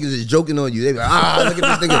morning, these niggas is joking on you. They be like, look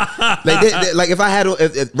at this nigga. Like if I had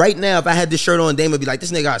right now, if I had this shirt on, Dame would be like,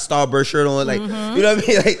 this nigga got a Starburst shirt on. Like, you know what I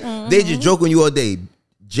mean? Like they just joke on you all day.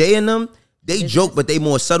 Jay and them, they joke, but they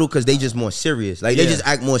more subtle because they just more serious. Like they just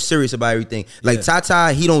act more serious about everything. Like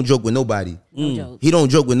Tata, he don't joke with nobody. He don't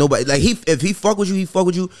joke with nobody. Like if he fuck with you, he fuck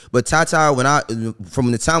with you. But Tata,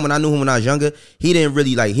 from the time when I knew him when I was younger, he didn't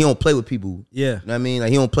really like. He don't play with people. Yeah, you know what I mean?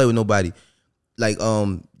 Like he don't play with nobody. Like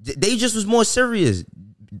they just was more serious.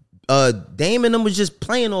 Dame and them was just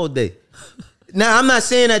playing all day. Now I'm not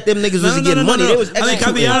saying that them niggas wasn't getting money. They was executing. Can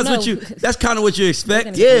I be honest with you? That's kind of what you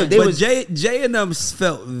expect. Yeah, but Jay and them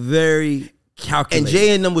felt very calculated. And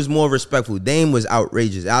Jay and them was more respectful. Dame was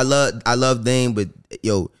outrageous. I love Dame, but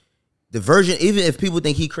yo, the version, even if people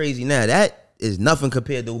think he crazy now, that is nothing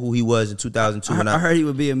compared to who he was in 2002. I heard he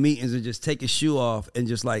would be in meetings and just take his shoe off and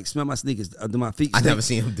just like smell my sneakers, do my feet. I never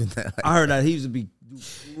seen him do that. I heard that he used to be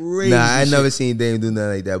crazy. Nah, I never seen Dame do nothing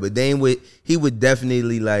like that. But Dame would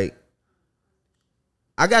definitely like.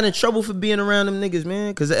 I got in trouble for being around them niggas,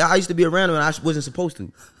 man, because I used to be around them and I wasn't supposed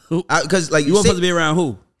to. Because like you weren't supposed to be around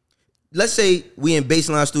who? let's say we in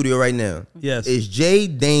Baseline Studio right now. Yes. It's Jay,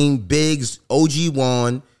 Dame, Biggs, OG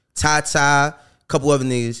Juan, Ty, couple other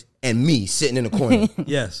niggas, and me sitting in the corner.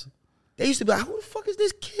 Yes. They used to be like, who the fuck is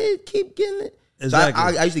this kid? Keep getting it.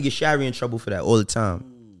 Exactly. So I used to get Shari in trouble for that all the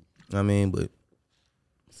time. I mean, but.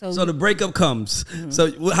 So the breakup comes.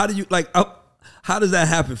 So how do you, like, how does that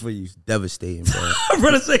happen for you? Devastating, bro. I'm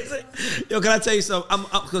gonna say, yo, can I tell you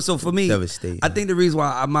something? So for me, Devastating. I think the reason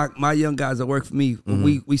why my young guys that work for me,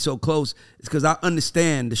 when we so close, is because I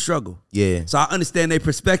understand the struggle. Yeah. So I understand their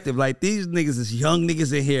perspective. Like, these niggas is young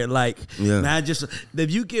niggas in here. Like, man, just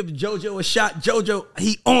if you give JoJo a shot, JoJo,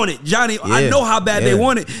 he on it. Johnny, I know how bad they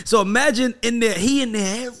want it. So imagine he in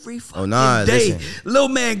there every fucking day. Listen. Little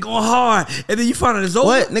man going hard, and then you find out it's over.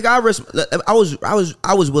 What, nigga?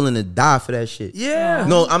 I was willing to die for that shit. Yeah.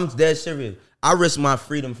 No, I'm dead serious. I risk my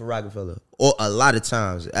freedom for Rockefeller, or a lot of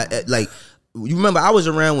times. Like, you remember I was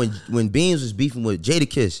around when Beans was beefing with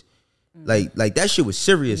Jadakiss. Like that shit was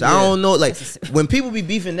serious. Yeah. I don't know. Like, when people be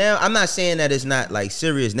beefing now, I'm not saying that it's not like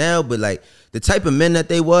serious now, but like the type of men that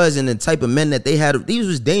they was and the type of men that they had, these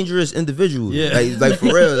was dangerous individuals. Yeah. Like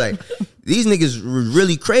for real. Like, these niggas were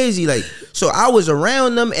really crazy. Like, so I was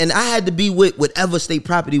around them and I had to be with whatever state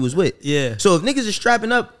property was with. Yeah. So if niggas is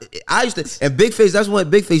strapping up, I used to, and Big Face, that's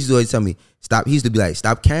what Big Face used to always tell me. Stop. He used to be like,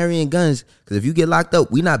 stop carrying guns, because if you get locked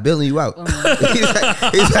up, we not bailing you out. He's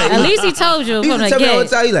like, at least he told you. He used to tell me all the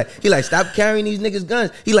time. He like, stop carrying these niggas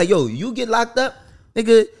guns. He like, yo, you get locked up,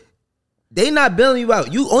 nigga, they not bailing you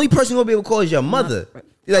out. You only person gonna be able to call is your mother.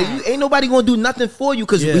 Like, you ain't nobody gonna do nothing for you,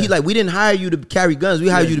 because we didn't hire you to carry guns. We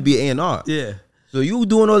hired you to be A&R. Yeah. So you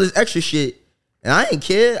doing all this extra shit, and I ain't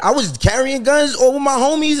care. I was carrying guns over my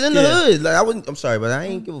homies in the hood. Like, I'm sorry, but I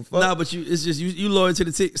ain't give a fuck. Nah, but it's just you loyal to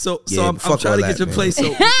the team. So I'm fuck trying to all get your that, place.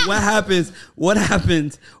 So what happens?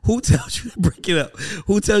 Who tells you to break it up?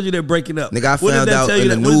 Who tells you they're breaking up? Nigga, I found out in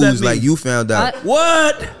the news like you found out.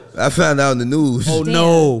 What? I found out in the news. Oh,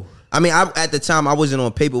 no. I mean, at the time, I wasn't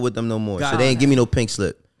on paper with them no more. So they ain't give me no pink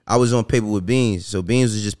slip. I was on paper with Beans. So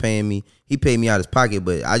Beans was just paying me. He paid me out his pocket,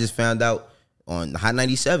 but I just found out on Hot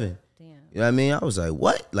 97. Damn. You know what I mean? I was like,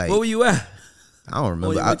 what? Like, where were you at? I don't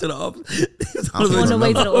remember. You went to the office? On the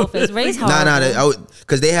way to the office. Ray's hard. Nah,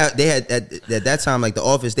 because they had at that time, like, the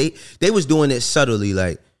office, they was doing it subtly,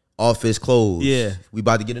 like, office closed. Yeah. We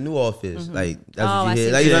about to get a new office. Like, that's what you I hear.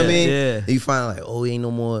 see. Like, you know what I mean? Yeah. And you find like, oh, ain't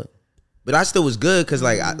no more. But I still was good, because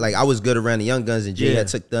I was good around the young guns, and Jay had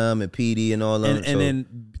took them, and PD and all of them. And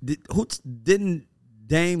then didn't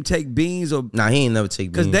Dame take Beans? Or nah, he ain't never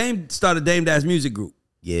take Beans. Because Dame started Dame Dash Music Group.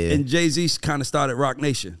 Yeah. And Jay-Z kind of started Rock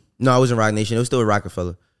Nation. No, I wasn't Rock Nation. It was still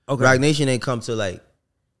Rockefeller. Okay. Rock Nation ain't come to like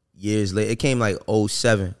years later. It came like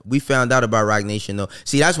 07. We found out about Rock Nation though.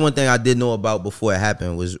 See, that's one thing I did know about before it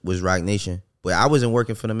happened was Rock Nation. But I wasn't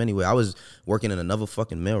working for them anyway. I was working in another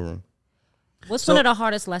fucking mailroom. What's one of the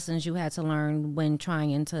hardest lessons you had to learn when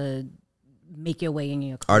trying to make your way in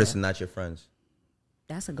your career? Artists are not your friends.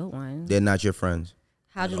 That's a good one. They're not your friends.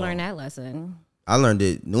 How'd you learn that lesson? I learned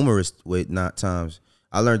it numerous times.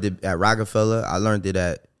 I learned it at Rockefeller. I learned it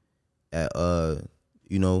at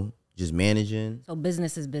just managing. So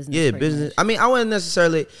business is business. Yeah, business. Much. I mean, I wouldn't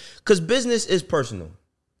necessarily, because business is personal.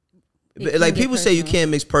 Like, people say you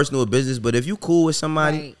can't mix personal with business, but if you cool with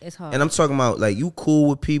somebody, right, it's hard. and I'm talking about like you cool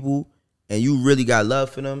with people and you really got love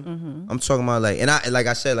for them. I'm talking about like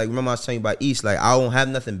I said, like, remember I was telling you about East. Like, I don't have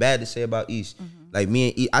nothing bad to say about East. Like, me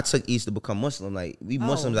and East, I took East to become Muslim. Like, we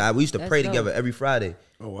Muslims, we used to pray together every Friday.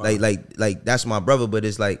 Oh, wow. Like that's my brother. But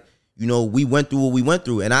it's like, we went through what we went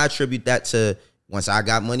through, and I attribute that to once I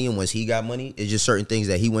got money and once he got money. It's just certain things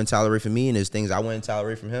that he wouldn't tolerate from me, and there's things I wouldn't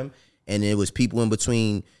tolerate from him. And it was people in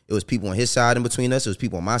between. It was people on his side in between us. It was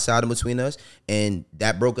people on my side in between us, and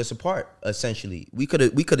that broke us apart. Essentially, we could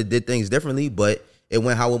have did things differently, but it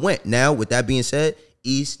went how it went. Now, with that being said,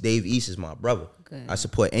 Dave East is my brother. Good. I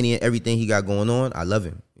support any and everything he got going on. I love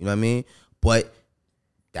him. You know what I mean? But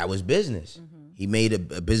that was business. He made a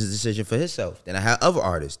business decision for himself. Then I had other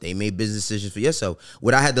artists. They made business decisions for yourself.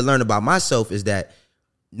 What I had to learn about myself is that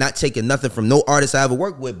not taking nothing from no artist I ever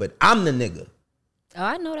worked with, but I'm the nigga. Oh,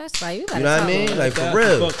 I know that's right. You know what I mean? Like, for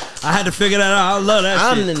real. I had to figure that out. I love that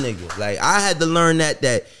I'm shit. the nigga. Like, I had to learn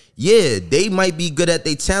that yeah, they might be good at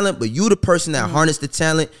their talent, but you the person that harness the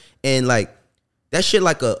talent, and like that shit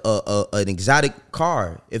like an exotic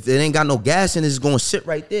car. If it ain't got no gas in it, it's gonna sit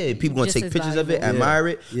right there. People gonna take pictures of it, admire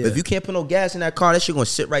it. Yeah. But if you can't put no gas in that car, that shit gonna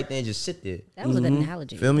sit right there and just sit there. That was a good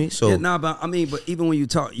analogy. Feel me? So but even when you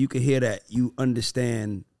talk, you can hear that you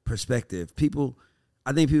understand perspective.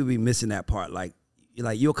 I think people be missing that part. Like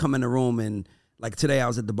you'll come in the room and like today I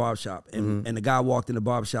was at the barbershop and the guy walked in the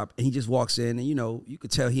barbershop and he just walks in and you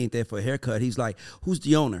could tell he ain't there for a haircut. He's like, who's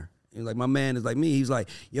the owner? And like, my man is like me. He's like,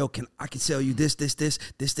 yo, I can sell you this,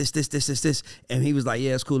 and he was like,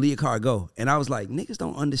 yeah, it's cool. Leave your car, go. And I was like, niggas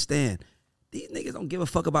don't understand. These niggas don't give a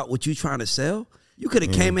fuck about what you trying to sell. You could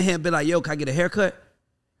have came in here and been like, yo, can I get a haircut?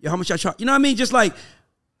 Yo, how much I charge? You know what I mean? Just like,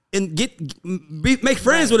 and make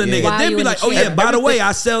friends with a nigga. Why Then be like, oh yeah, by the way,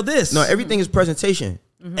 I sell this. No, everything is presentation.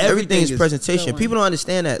 Everything is presentation. People don't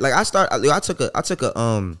understand that. Like I took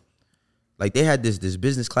a like they had this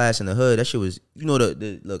business class in the hood. That shit was, you know,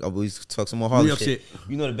 look, I always talk some more Harlem shit.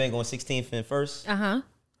 You know the bank on 16th and 1st?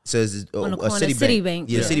 Says on the corner, Citibank.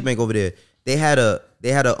 Yeah, Citibank over there. They had a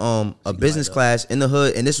business class in the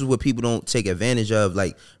hood, and this is what people don't take advantage of,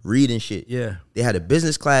 like reading shit. Yeah. They had a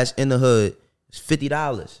business class in the hood. It's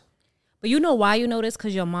 $50. But you know why you know this?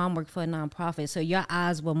 Because your mom worked for a nonprofit, so your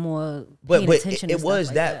eyes were more paying attention. It was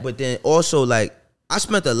like that. But then also, like, I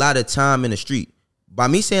spent a lot of time in the street. By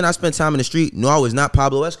me saying I spent time in the street, no, I was not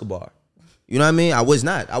Pablo Escobar. You know what I mean? I was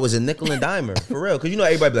not. I was a nickel and dimer, for real. Because you know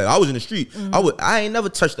everybody be like, I was in the street. I ain't never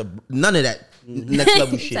touched none of that next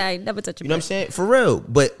level shit. Sorry, never touched. You know what I'm saying? For real.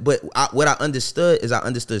 But what I understood is I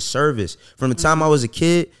understood service. From the time I was a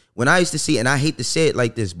kid, when I used to see, and I hate to say it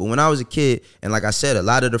like this, but when I was a kid, and like I said, a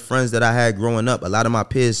lot of the friends that I had growing up, a lot of my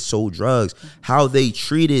peers sold drugs. How they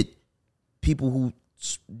treated people who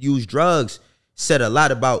use drugs said a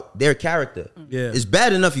lot about their character. Yeah. It's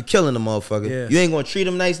bad enough you killing a motherfucker. Yeah. You ain't gonna treat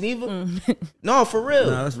them nice neither. No, for real.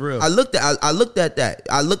 No, that's real. I looked at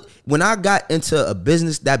that. When I got into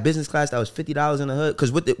that business class that was $50 in the hood,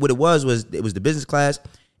 because what it was the business class,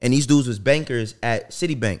 and these dudes was bankers at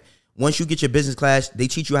Citibank. Once you get your business class, they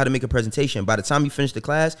teach you how to make a presentation. By the time you finish the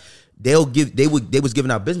class, they was giving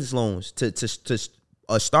out business loans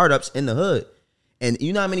to startups in the hood. And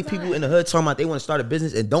you know how many people in the hood talking about they want to start a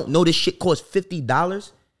business and don't know this shit costs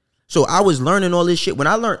 $50? So I was learning all this shit. When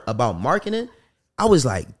I learned about marketing, I was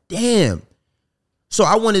like, damn. So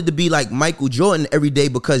I wanted to be like Michael Jordan every day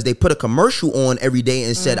because they put a commercial on every day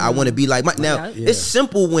and said, I want to be like Mike. Now, it's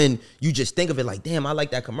simple when you just think of it like, damn, I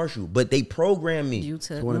like that commercial. But they programmed me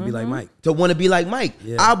to want to be like Mike. To want to be like Mike.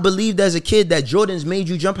 Yeah. I believed as a kid that Jordans made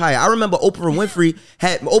you jump higher. I remember Oprah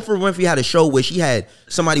Winfrey had a show where she had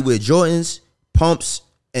somebody with Jordans, pumps,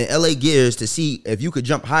 and LA Gears to see if you could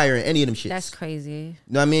jump higher in any of them shits. That's crazy.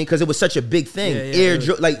 You know what I mean? Because it was such a big thing.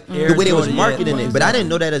 The way they was marketing it. But I didn't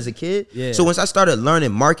know that as a kid. Yeah. So once I started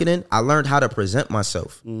learning marketing, I learned how to present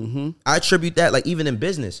myself. I attribute that, like, even in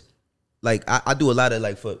business. Like, I do a lot of,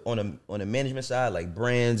 like, on the management side, like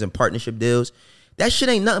brands and partnership deals. That shit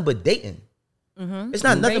ain't nothing but dating. It's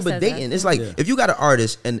not nothing but dating. It's like, if you got an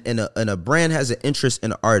artist and a brand has an interest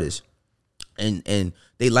in an artist and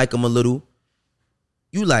they like them a little,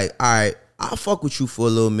 you like, all right, I'll fuck with you for a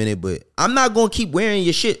little minute, but I'm not gonna keep wearing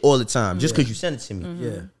your shit all the time just because you sent it to me.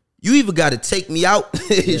 Yeah, you either got to take me out,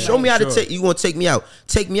 show me how to take. You gonna take me out?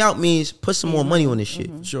 Take me out means put some more money on this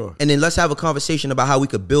shit. Sure, and then let's have a conversation about how we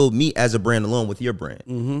could build me as a brand along with your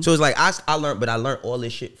brand. So it's like I learned all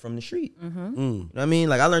this shit from the street. You know what I mean?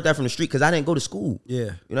 Like I learned that from the street because I didn't go to school. Yeah,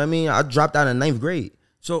 you know what I mean? I dropped out in 9th grade.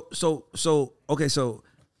 So okay, so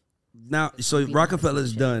now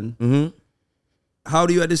Rockefeller's done. How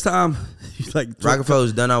old are you at this time? Like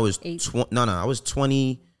Rockefeller's done. I was I was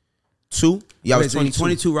 22. Yeah, I was 22.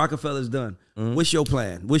 22. Rockefeller's done. What's your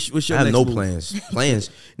plan? What's your? I have next no move?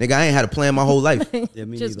 Plans. Nigga, I ain't had a plan my whole life. Yeah,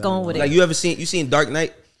 me just neither. going with it. Like you seen Dark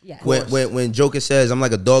Knight? Yeah. When Joker says I'm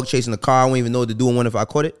like a dog chasing a car, I won't even know what to do in one if I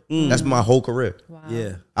caught it. That's my whole career. Wow.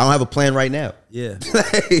 Yeah. I don't have a plan right now. Yeah.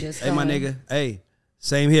 Hey, my nigga. Hey.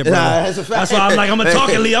 Same here, bro. That's why I'm like, I'm gonna talk,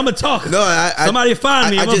 Lee. I'm gonna talk. No, somebody find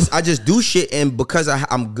me. I just do shit, and because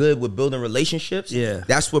I'm good with building relationships. Yeah,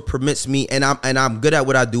 that's what permits me, and I'm good at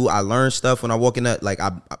what I do. I learn stuff when I walk in that. Like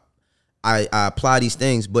I apply these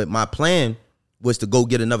things, but my plan was to go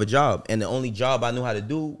get another job, and the only job I knew how to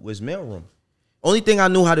do was mailroom. Only thing I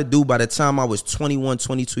knew how to do by the time I was 21,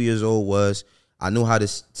 22 years old was I knew how to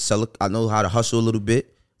sell. I know how to hustle a little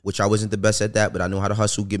bit, which I wasn't the best at that, but I knew how to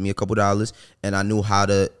hustle, give me a couple dollars, and I knew how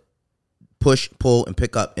to push, pull, and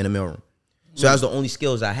pick up in a mailroom. So that was the only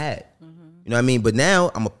skills I had. You know what I mean? But now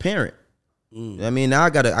I'm a parent. You know what I mean? Now I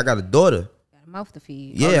got a daughter. Got a mouth to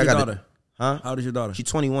feed. Yeah, I got a daughter. Huh? How old is your daughter? She's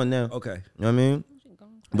 21 now. Okay. You know what I mean?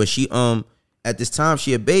 But she at this time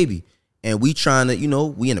she a baby. And we trying to,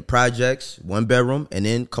 we in the projects, 1 bedroom, and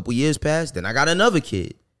then a couple years passed, then I got another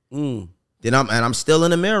kid. Then I'm still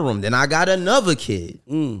in the mailroom. Then I got another kid.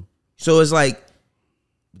 So it's like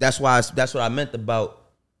that's what I meant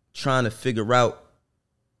about trying to figure out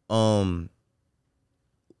what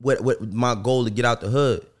my goal to get out the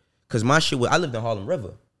hood. Cause my shit I lived in Harlem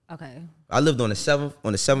River. Okay. I lived on the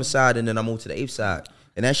 7th side, and then I moved to the 8th side.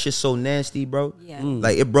 And that shit's so nasty, bro. Yeah.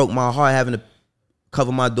 Like it broke my heart having to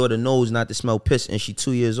cover my daughter's nose not to smell piss, and she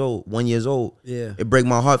 1 years old. Yeah. It break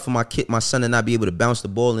my heart for my son to not be able to bounce the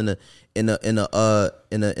ball in the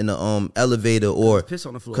elevator, or piss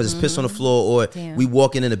on the floor. because it's piss on the floor, or we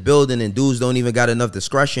walking in a building and dudes don't even got enough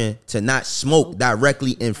discretion to not smoke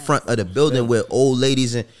directly in front of the building with old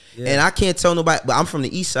ladies and I can't tell nobody. But I'm from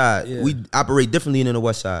the east side. Yeah. We operate differently than the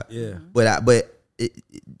west side. Yeah. But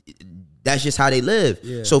that's just how they live.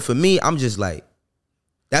 Yeah. So for me, I'm just like,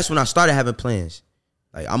 that's when I started having plans.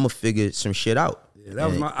 Like, I'm gonna figure some shit out. Yeah, that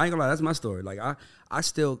was my. I ain't gonna lie. That's my story. Like I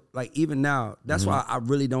still, like, even now. That's why I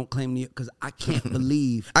really don't claim New York, because I can't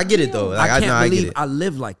believe. I get it though. Like, I can't believe I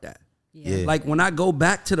live like that. Yeah. Like when I go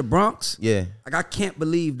back to the Bronx. Yeah. Like I can't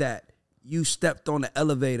believe that you stepped on the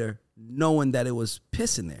elevator knowing that it was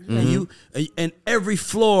piss in there, and every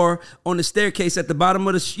floor on the staircase at the bottom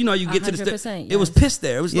of the, you get to the stair, it was piss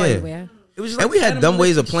there. It was like. It was just and we had dumb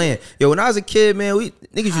ways of playing. Yo, when I was a kid, man,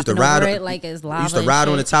 niggas used to ride. Like it's lava. Used to ride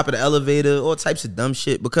on the top of the elevator, all types of dumb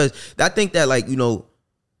shit. Because I think that, like,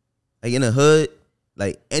 like in the hood,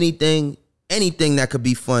 like anything that could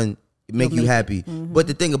be fun make you happy. But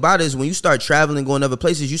the thing about it is, when you start traveling, going other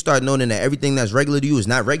places, you start knowing that everything that's regular to you is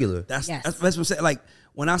not regular. That's what I'm saying. Like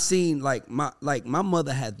when I seen my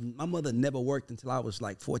mother never worked until I was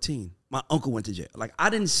like 14. My uncle went to jail. Like I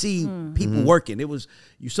didn't see people working. It was,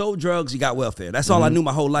 you sold drugs, you got welfare. That's all I knew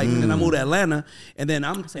my whole life. And then I moved to Atlanta, and then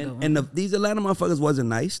these Atlanta motherfuckers wasn't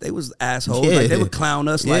nice. They was assholes. Yeah. Like they would clown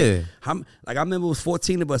us. Yeah. Like I remember it was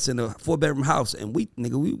 14 of us in a 4-bedroom house, and we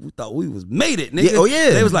thought we was made it. Nigga. Yeah. Oh yeah.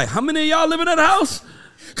 They was like, how many of y'all living in the house?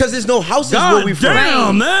 Because there's no houses where we from.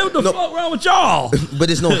 Damn, man, what the fuck wrong with y'all? But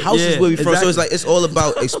there's no houses where we from. So it's like, it's all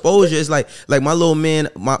about exposure. It's like my little man,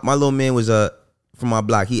 my little man was from my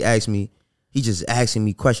block. He just asking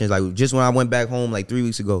me questions. Like just when I went back home like 3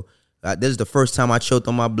 weeks ago, this is the first time I choked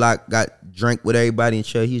on my block, got drank with everybody and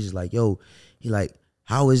chill. He's just like, yo, he like,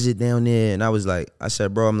 how is it down there? And I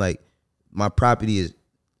said, bro, I'm like, my property is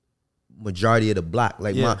majority of the block.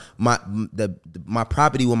 Like my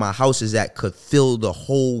property where my house is at could fill the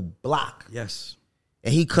whole block. Yes.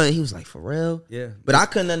 And he couldn't. He was like, for real? Yeah. But I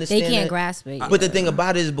couldn't understand. They can't that. grasp it. But the thing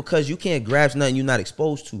about it is, because you can't grasp nothing you're not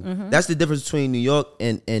exposed to. That's the difference between New York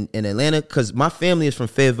and Atlanta. Because my family is from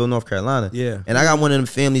Fayetteville, North Carolina. Yeah. And I got one of them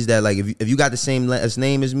families that, like, if you got the same last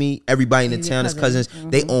name as me, everybody in the town is cousins.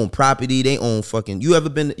 They own property. They own fucking. You ever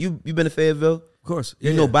been? You been to Fayetteville? Of course.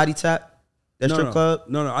 You know Body Tap? That strip club?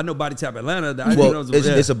 No. I know Body Tap Atlanta.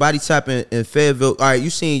 It's a Body Tap in Fayetteville. All right,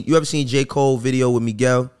 you ever seen J. Cole video with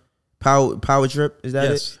Miguel? Power Trip, is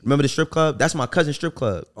that it? Remember the strip club? That's my cousin's strip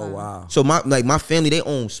club. Oh wow. So my family, they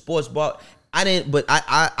own sports bar. I didn't, but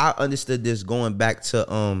I understood this going back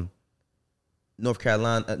to North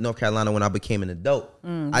Carolina when I became an adult.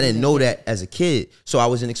 I didn't know that as a kid, so I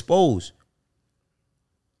wasn't exposed.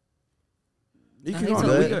 You can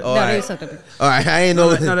All right, I ain't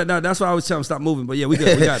know. No, that's why I always tell them stop moving. But yeah, we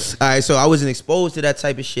good. We got it. All right, so I wasn't exposed to that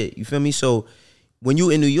type of shit. You feel me? So when you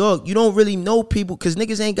in New York, you don't really know people because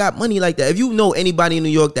niggas ain't got money like that. If you know anybody in New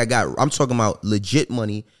York that got, I'm talking about legit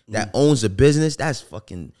money that owns a business, that's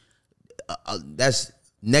fucking, that's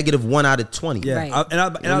 -1 out of 20. Yeah, Right. I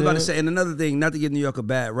was about to say, and another thing, not to give New York a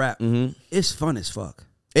bad rap, it's fun as fuck.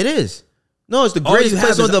 It is. No, it's the greatest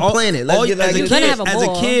place on the planet. As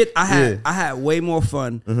a kid, I had way more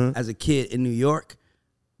fun as a kid in New York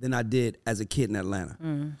than I did as a kid in Atlanta.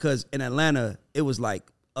 Because in Atlanta, it was like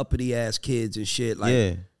uppity ass kids and shit.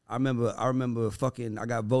 Like I remember fucking, I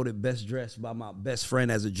got voted best dressed by my best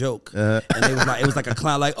friend as a joke. And it was like a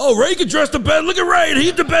clown, like, oh, Ray can dress the best. Look at Ray,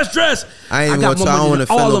 he's the best dressed. I ain't gonna tell, I don't want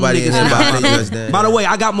to offend nobody in here. By the way,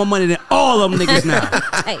 I got more money than all of them niggas now.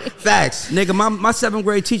 Facts. Nigga, my 7th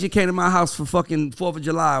grade teacher came to my house for fucking 4th of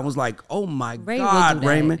July and was like, oh my God,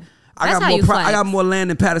 Raymond. I got more land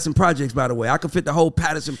than Patterson Projects, by the way. I could fit the whole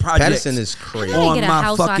Patterson Projects. Patterson is crazy. On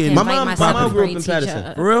my fucking. My mom grew up in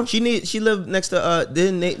Patterson. For real? She lived next to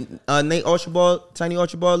Nate Archibald. Tiny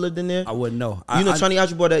Archibald lived in there. I wouldn't know. You know Tiny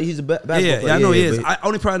Archibald? He's a basketball player. Yeah, I know he is. I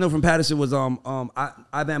only probably know from Patterson was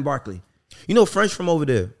Ivan Barkley. You know French from over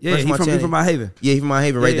there. Yeah, he from Mount Haven. Yeah, he from Mount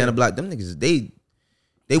Haven, right down the block. Them niggas, they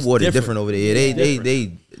water different over there.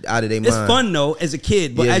 They out of their mind. It's fun though as a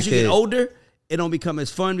kid, but as you get older, it don't become as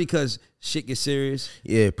fun because shit gets serious.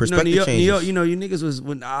 Yeah, perspective changes. New York, you niggas was,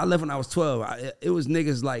 when I left when I was 12, it was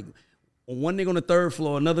niggas like one nigga on the 3rd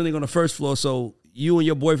floor, another nigga on the 1st floor, so you and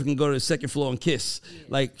your boyfriend can go to the 2nd floor and kiss.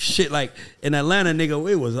 Like shit, like in Atlanta, nigga,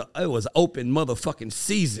 it was open motherfucking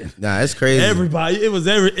season. Nah, that's crazy. Everybody,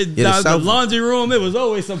 the laundry room, it was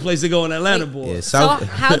always someplace to go in Atlanta, boy. Yeah, so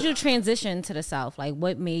how'd you transition to the South? Like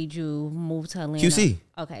what made you move to Atlanta?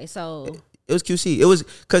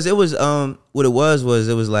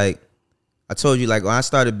 I told you, like, when I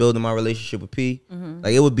started building my relationship with P,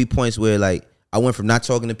 like, it would be points where, like, I went from not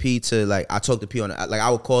talking to P to, like, I talked to P like, I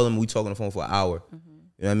would call him, we talk on the phone for an hour. You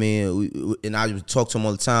know what I mean? And I would talk to him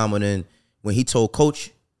all the time. And then when he told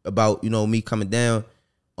Coach about, you know, me coming down,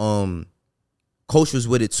 Coach was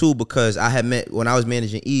with it too, because I had met, when I was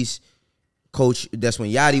managing East, Coach, that's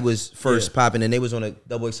when Yachty was first popping, and they was on a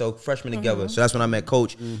XXL freshman together. So that's when I met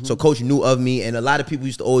Coach. So Coach knew of me, and a lot of people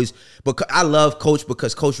used to always, but I love Coach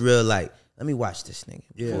because Coach real like, let me watch this nigga.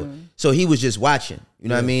 Yeah. So he was just watching, you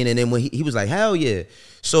know what I mean? And then when he was like, hell yeah.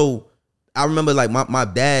 So I remember like my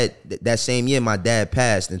dad, that same year, my dad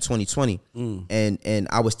passed in 2020. And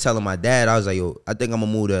I was telling my dad, I was like, yo, I think I'm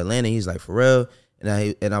gonna move to Atlanta. He's like, for real?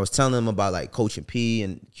 And I was telling him about like coaching P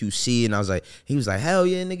and QC, and I was like, he was like, hell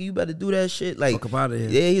yeah, nigga, you better do that shit. Like, fuck up out of here.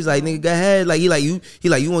 Yeah, he's like, nigga, go ahead. Like, you want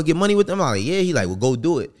to get money with them? I'm like, yeah. He like, well, go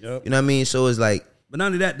do it. Yep. You know what I mean? So it's like, but not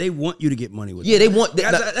only that, they want you to get money with them. Yeah, they want.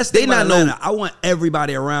 That's they not know. I want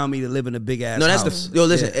everybody around me to live in a big ass house. That's yo.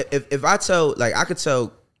 Listen, if I tell, like, I could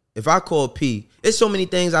tell, if I call P, it's so many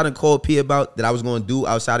things I done called P about that I was going to do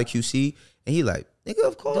outside of QC, and he like, nigga,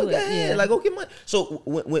 of course, go ahead. Like, go get money. So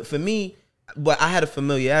when for me. But I had a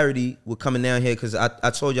familiarity with coming down here because I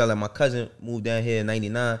told y'all that my cousin moved down here in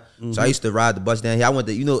 99. So I used to ride the bus down here. I went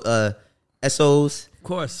to, SOs. Of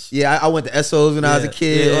course. Yeah, I went to SOs when I was a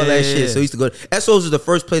kid, all that shit. So I used to go. SOs is the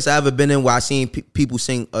first place I ever been in where I seen people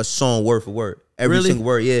sing a song word for word. Every single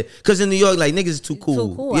word, yeah. Because in New York, like, niggas is too cool.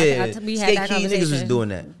 Too cool. Yeah. We had that Skate Key, niggas was doing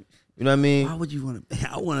that. You know what I mean? Why would you want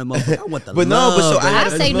to? I want the but love. No, but so I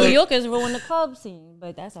say New Yorkers ruin the club scene,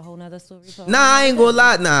 but that's a whole nother story. Nah, I ain't gonna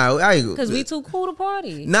lie. Nah, I ain't. Because we too cool to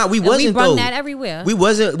party. Nah, we wasn't. We brung though. that everywhere. We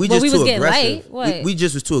wasn't. We just too aggressive. Light. We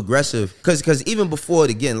just was too aggressive. Because even before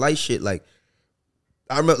the getting light shit, like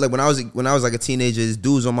I remember, like when I was like a teenager, these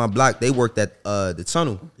dudes on my block, they worked at the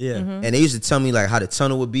tunnel. Yeah, and they used to tell me like how the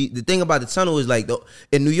tunnel would be. The thing about the tunnel is like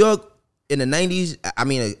in New York. In the 90s, I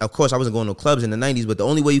mean, of course, I wasn't going to clubs in the 90s, but the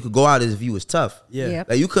only way you could go out is if you was tough. Yeah. Yep.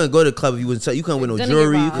 Like, you couldn't go to the club if you wasn't tough. You couldn't wear no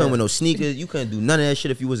jewelry. You couldn't wear no sneakers. You couldn't do none of that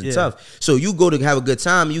shit if you wasn't tough. So you go to have a good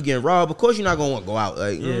time and you getting robbed. Of course, you're not going to want to go out.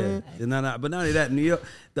 Like, but not only that, New York,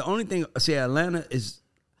 the only thing, see, Atlanta is,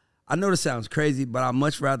 I know this sounds crazy, but I'd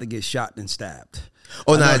much rather get shot than stabbed.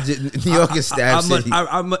 Oh, no, New York is stabbed city. No,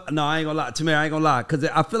 I ain't gonna lie. To me, I ain't gonna lie. Because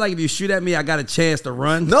I feel like if you shoot at me, I got a chance to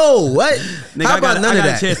run. No, what? Nigga, How about none of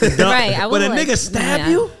that? A chance to dump. Right, but a nigga stab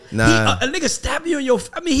you? Nah. A nigga stab you in your,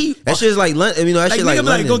 I mean, he. That shit's like, that shit like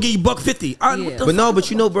London. Go get you $150. But no, but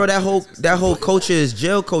you know, bro, that whole culture is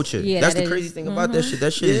jail culture. Yeah, that's the crazy thing about that shit.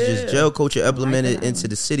 That shit is just jail culture implemented into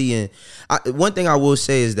the city. And one thing I will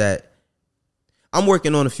say is that I'm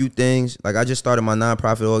working on a few things. Like, I just started my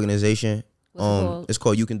nonprofit organization. It's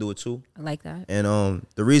called You Can Do It Too. I like that. And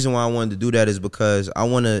the reason why I wanted to do that is because I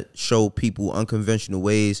want to show people unconventional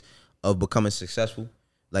ways of becoming successful.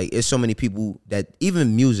 Like, it's so many people that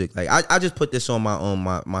even music. Like, I just put this on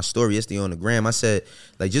my story yesterday on the gram. I said,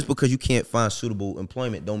 like, just because you can't find suitable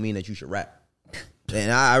employment don't mean that you should rap.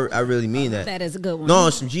 And I really mean that. That is a good one. No,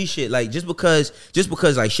 some G shit. Like, just because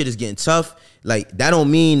like shit is getting tough, like that don't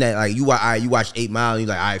mean that like you watch 8 Mile and you're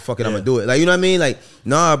like, all right, fuck it, I'm gonna do it. Like, you know what I mean? Like,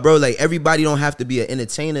 nah, bro. Like, everybody don't have to be an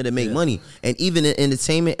entertainer to make money, and even in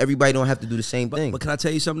entertainment, everybody don't have to do the same thing. But can I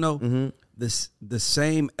tell you something though? The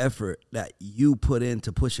same effort that you put in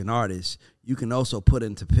to push an artist, you can also put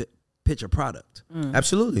into pitch a product.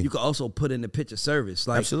 Absolutely. You can also put in to pitch a service.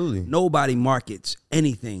 Like, absolutely. Nobody markets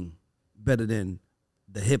anything better than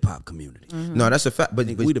the hip hop community. No, that's a fact. But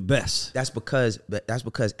we the best. That's because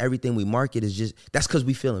everything we market is just, that's because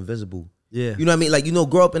we feel invisible. Yeah. You know what I mean? Like, you know,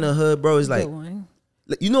 grow up in the hood, bro. It's like,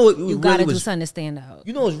 you know what? You gotta do something to stand out.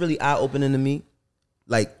 You know what's really eye opening to me?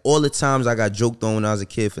 Like, all the times I got joked on when I was a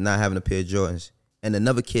kid for not having a pair of Jordans, and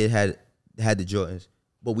another kid had the Jordans,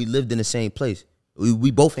 but we lived in the same place.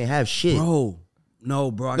 We both ain't have shit, bro.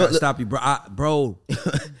 No, bro, I gotta stop you, bro.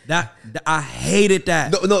 That I hated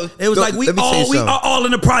that. No, it was like we are all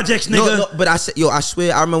in the projects, nigga. No, but I said, I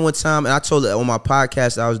swear, I remember one time, and I told it on my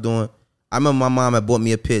podcast that I was doing. I remember my mom had bought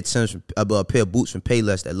me a pair of Timbs, a pair of boots from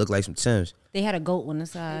Payless that looked like some Timbs. They had a goat on the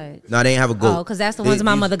side. No, they didn't have a goat. Oh, because that's the ones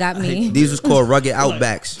my mother got me. These was called Rugged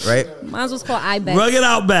Outbacks, right? Mine was called Ibex. Rugged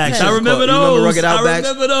Outbacks. I remember those. You remember Rugged Outbacks? I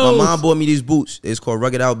remember those. My mom bought me these boots. It's called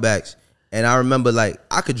Rugged Outbacks. And I remember, like,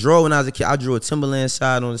 I could draw when I was a kid. I drew a Timberland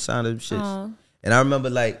side on the side of them shits. And I remember,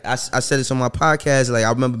 like, I said this on my podcast. Like, I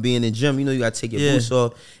remember being in the gym. You know, you got to take your boots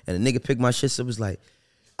off. And a nigga picked my shit up. It was like,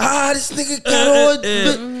 this nigga got on.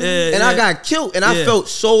 And I got killed. And I felt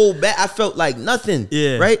so bad. I felt like nothing.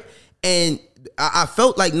 Yeah. Right? And I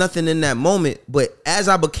felt like nothing in that moment. But as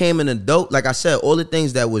I became an adult, like I said, all the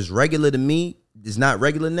things that was regular to me is not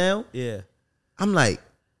regular now. Yeah. I'm like,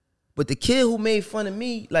 But the kid who made fun of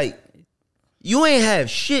me, like, you ain't have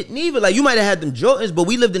shit neither. Like, you might have had them Jordans, but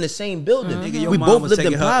we lived in the same building. Nigga, We both lived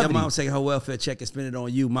in your poverty. mom was taking her welfare check and spending it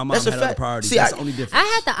on you. My mom That's a had other fact. priorities. See, That's the only difference. I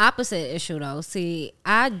had the opposite issue though. See,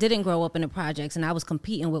 I didn't grow up in the projects, and I was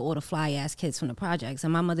competing with all the fly ass kids from the projects.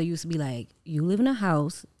 And my mother used to be like, "You live in a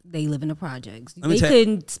house, they live in the projects. They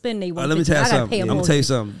couldn't spend their Let me tell you something. I'm gonna tell you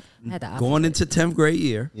something. Going into 10th grade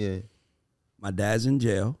year, Yeah. my dad's in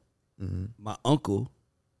jail. Mm-hmm. My uncle,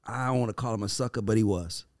 I don't want to call him a sucker, but he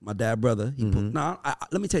was. My dad brother. He Mm-hmm.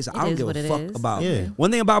 let me tell you something. It I don't is give what a it fuck is. about. Yeah. One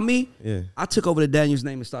thing about me, Yeah. I took over the Daniels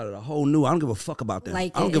name and started a whole new. I don't give a fuck about them.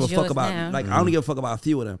 Like, I don't give a it's fuck yours about now. like I don't give a fuck about a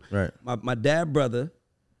few of them. Right. My dad brother,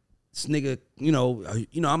 this nigga,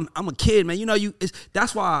 I'm a kid, man.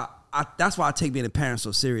 That's why I take being a parent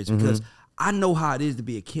so serious because I know how it is to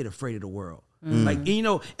be a kid afraid of the world. Like,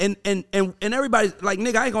 and everybody's like,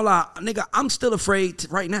 nigga, I ain't gonna lie, nigga, I'm still afraid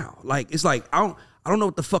right now. Like, it's like I don't know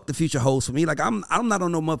what the fuck the future holds for me. Like, I'm not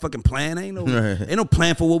on no motherfucking plan. Ain't no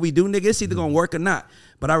plan for what we do, nigga. It's either gonna work or not.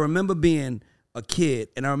 But I remember being a kid,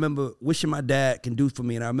 and I remember wishing my dad can do for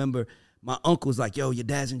me, and I remember my uncle's like, yo, your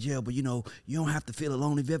dad's in jail, but you don't have to feel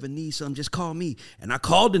alone. If you ever need something, just call me. And I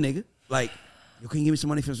called the nigga, like, yo, can you give me some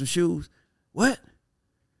money for some shoes? What?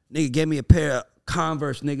 Nigga gave me a pair of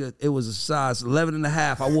Converse, nigga. It was a size 11 and a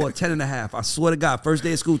half. I wore a 10 and a half. I swear to God, first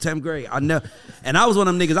day of school, 10th grade. And I was one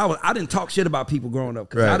of them niggas. I didn't talk shit about people growing up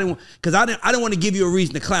because I didn't want to give you a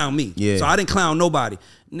reason to clown me. Yeah. So I didn't clown nobody.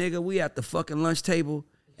 Nigga, we at the fucking lunch table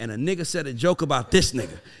and a nigga said a joke about this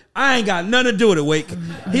nigga. I ain't got nothing to do with it, Wake.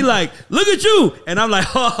 He like, look at you. And I'm like,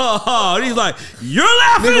 ha, ha, ha. And he's like, you're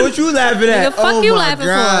laughing. Nigga, what you laughing at? Nigga, fuck you laughing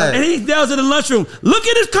for. And he yells in the lunchroom, look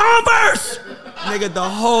at his Converse. Nigga, the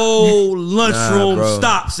whole lunchroom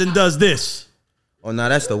stops and does this. Oh, no,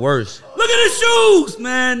 that's the worst. Look at his shoes,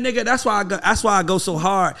 man, nigga. That's why I go so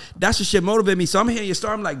hard. That's the shit motivate me. So I'm hearing your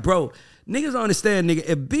story. I'm like, bro, niggas don't understand, nigga.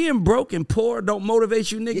 If being broke and poor don't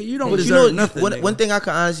motivate you, nigga, you don't deserve nothing. One thing I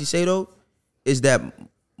can honestly say though is that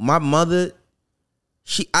my mother,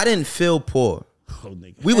 I didn't feel poor. Oh,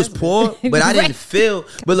 nigga. We was poor, but I didn't feel.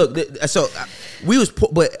 But look, we was poor,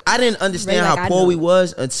 but I didn't understand how poor we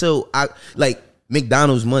was until I like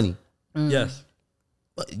McDonald's money. Yes.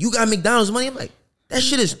 You got McDonald's money? I'm like, that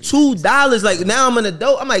shit is $2. Like, now I'm an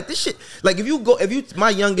adult. I'm like, this shit. Like, my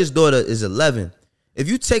youngest daughter is 11. If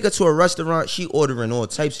you take her to a restaurant, she ordering all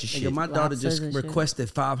types of shit. Nigga, my daughter just requested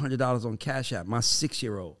 $500 on Cash App. My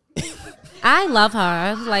 6-year-old. I love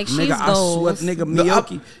her. Like, she's Nigga, gold. I swear, nigga,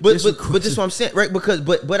 Miyoki. But this is what I'm saying, right?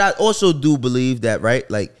 But I also do believe that, right?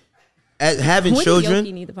 Like, having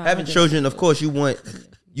children, of course, you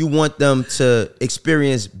want them to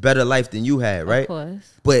experience better life than you had, right? Of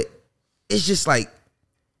course. But it's just like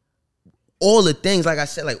all the things, like I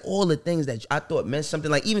said, like all the things that I thought meant something.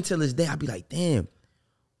 Like even till this day, I'd be like, damn,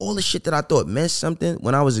 all the shit that I thought meant something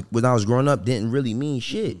when I was growing up didn't really mean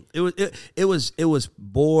shit. It was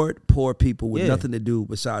bored, poor people with nothing to do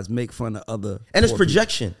besides make fun of other. And it's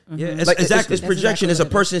projection. People. Yeah, exactly. It's projection. It's a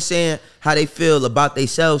person saying how they feel about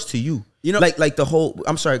themselves to you. You know, like the whole.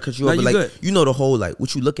 I'm sorry, cause you over, like good. You know the whole like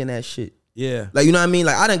what you looking at shit. Yeah, like you know what I mean.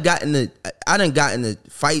 Like I done got into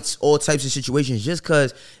fights, all types of situations, just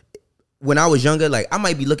cause when I was younger, like I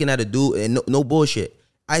might be looking at a dude and no bullshit.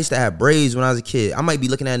 I used to have braids when I was a kid. I might be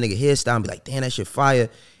looking at a nigga hairstyle and be like, damn, that shit fire.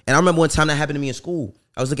 And I remember one time that happened to me in school.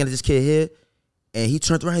 I was looking at this kid here, and he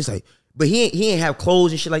turned around. He's like, but he ain't have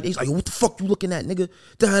clothes and shit like that. He's like, what the fuck you looking at, nigga?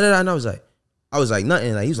 And I was like,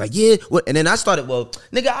 nothing. Like he was like, yeah. What? And then I started, well,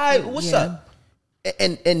 nigga, what's up?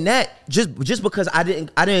 And that just because I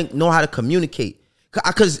didn't know how to communicate,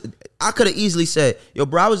 cause I could have easily said, yo,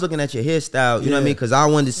 bro, I was looking at your hairstyle, you know what I mean? Cause I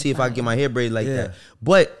wanted to see if I could get my hair braided like that.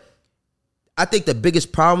 But I think the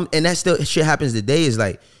biggest problem, and that still shit happens today, is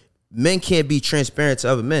like men can't be transparent to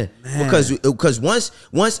other men. Because once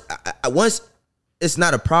it's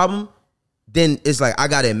not a problem, then it's like I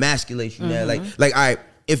gotta emasculate you now. Like all right,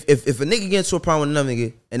 if a nigga get into a problem with another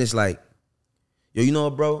nigga and it's like, yo, you know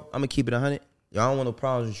what, bro? I'm gonna keep it 100. Yo, I don't want no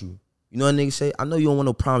problems with you. You know what niggas say? I know you don't want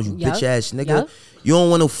no problems, you bitch ass nigga. Yep. You don't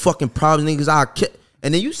want no fucking problems, niggas.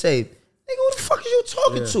 And then you say, nigga, who the fuck is you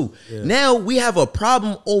talking to? Yeah. Now we have a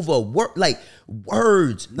problem over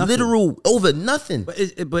words, literal over nothing. But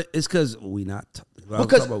it's because we not.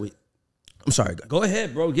 I'm sorry. Go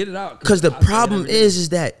ahead, bro. Get it out. Because the problem is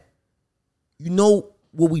that you know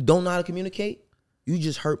what we don't know how to communicate. You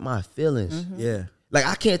just hurt my feelings. Mm-hmm. Yeah. Like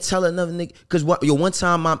I can't tell another nigga because one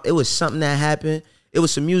time it was something that happened. It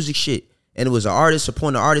was some music shit, and it was an artist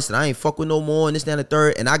supporting an artist that I ain't fuck with no more, and this, that, and the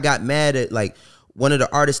third. And I got mad at like one of the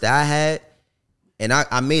artists that I had, and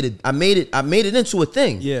I made it into a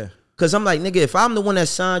thing. Yeah. Cause I'm like, nigga, if I'm the one that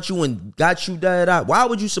signed you and got you da, why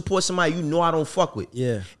would you support somebody you know I don't fuck with?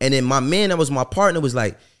 Yeah. And then my man that was my partner was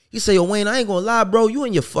like, he said, yo, Wayne, I ain't gonna lie, bro. You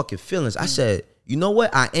in your fucking feelings. I said, you know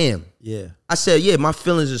what? I am. Yeah. I said, yeah, my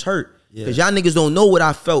feelings is hurt. Yeah. Cause y'all niggas don't know what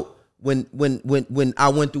I felt when I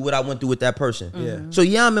went through what I went through with that person. Yeah. So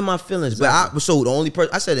yeah, I'm in my feelings. Exactly. But so the only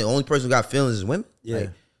person who got feelings is women. Yeah. Like,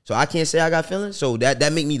 so I can't say I got feelings. So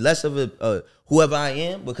that make me less of a whoever I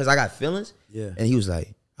am because I got feelings. Yeah. And he was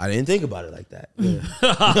like, I didn't think about it like that. Yeah. You know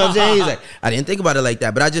what I'm saying? He's like, I didn't think about it like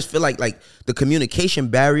that. But I just feel like the communication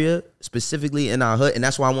barrier specifically in our hood, and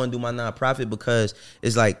that's why I want to do my nonprofit, because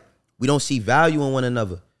it's like we don't see value in one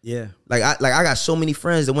another. Yeah. Like I got so many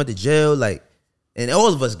friends that went to jail, like, and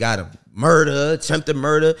all of us got them. Murder, attempted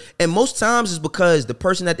murder. And most times it's because the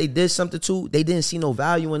person that they did something to, they didn't see no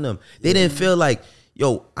value in them. They didn't feel like,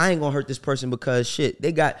 yo, I ain't gonna hurt this person because shit.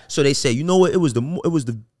 So they say, you know what? It was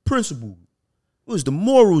the principle. It was the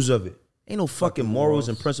morals of it. Ain't no fucking morals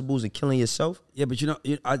and principles in killing yourself. Yeah, but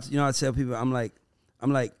I tell people, I'm like,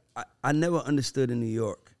 I never understood in New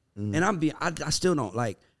York, and I still don't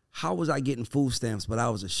like. How was I getting food stamps, but I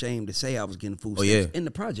was ashamed to say I was getting food stamps in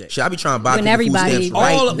the project? Shit, I be trying to buy When people food everybody- stamps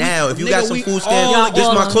right now. If you got some food stamps,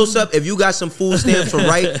 just my close up. If you got some food stamps from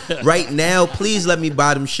right now, please let me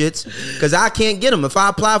buy them shits, because I can't get them. If I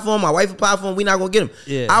apply for them, my wife apply for them, we not gonna get them.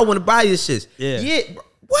 Yeah. I want to buy this shit. Yeah.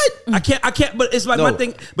 What? I can't. But it's like my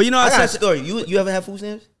thing. But I got a story. You ever have food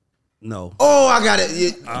stamps? No. Oh, I got it.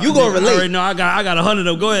 You gonna relate? I already know. I got 100 of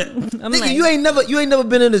them. Go ahead. Nigga, like, you ain't never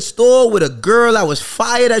been in the store with a girl that was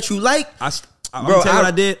fire that you like. I'm tell you what I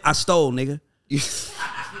did. I stole, nigga.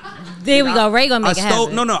 There we go. Ray gonna make it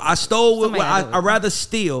happen. No. I stole. I'd rather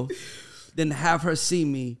steal than have her see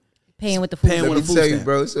me paying with the food. Let me tell you,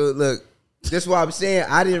 bro. So look, this is what I'm saying.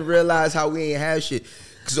 I didn't realize how we ain't have shit.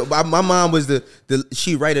 So my mom was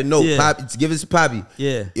she write a note, Poppy, give it to Poppy.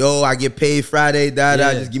 Yeah. Yo, I get paid Friday,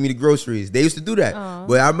 just give me the groceries. They used to do that. Aww.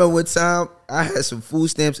 But I remember one time I had some food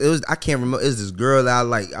stamps. I can't remember. It was this girl that I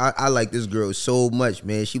like. I like this girl so much,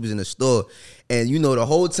 man. She was in the store. And you know, the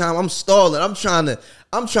whole time I'm stalling. I'm trying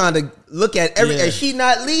to look at and she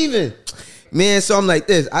not leaving. Man, so I'm like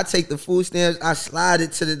this. I take the food stamps, I slide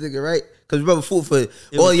it to the nigga, right? Because remember, food for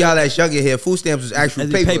all y'all that's younger here, food stamps was actual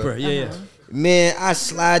paper. Yeah. Man, I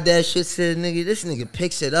slide that shit to the nigga. This nigga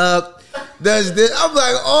picks it up, does this. I'm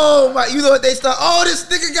like, oh my, you know what they start? Oh, this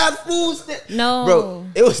nigga got food stamps. No. Bro,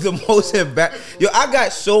 it was the most embarrassing. Yo, I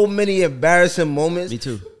got so many embarrassing moments. Me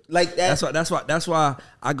too. Like that. That's why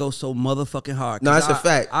I go so motherfucking hard. No, that's a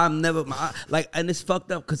fact. I'm never and it's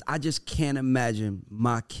fucked up because I just can't imagine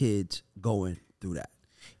my kids going through that.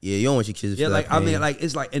 Yeah, you don't want your kids to feel like that pain. I mean, like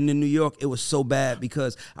it's like, and in New York it was so bad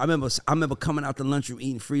because I remember coming out the lunchroom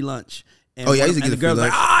eating free lunch. And I used to get the a free girl's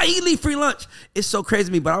lunch. like, he leave free lunch. It's so crazy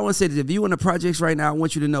to me, but I want to say this: if you in the projects right now, I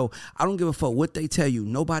want you to know, I don't give a fuck what they tell you.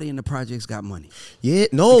 Nobody in the projects got money. Yeah,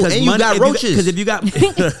 no, because and you got roaches. Because if you got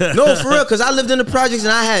no, for real, because I lived in the projects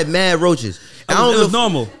and I had mad roaches. It was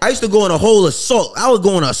normal. I used to go on a whole assault. I would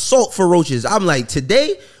go on an assault for roaches. I'm like,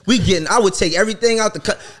 today I would take everything out the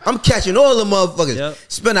cut. I'm catching all the motherfuckers. Yep.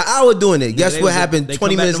 Spend an hour doing it. Guess what happened?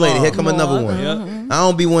 20 minutes later, here come another one. Yep. I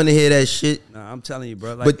don't be wanting to hear that shit. Nah, I'm telling you,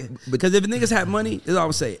 bro. Like, because if niggas had money, this is all I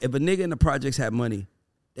would say. If a nigga in the projects had money,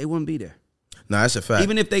 they wouldn't be there. Nah, that's a fact.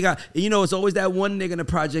 Even if they got, it's always that one nigga in the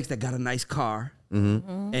projects that got a nice car.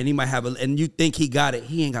 Mm-hmm. And he might have and you think he got it,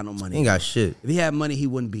 he ain't got no money. He ain't got shit. If he had money, he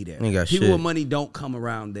wouldn't be there. He ain't got People shit. with money don't come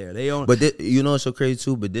around there. They don't. But it's so crazy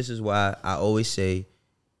too. But this is why I always say,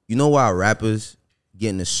 you know why rappers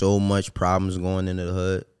getting into so much problems going into the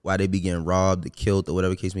hood, why they be getting robbed or killed or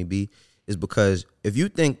whatever the case may be, is because if you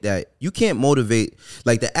think that you can't motivate,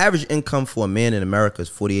 like the average income for a man in America is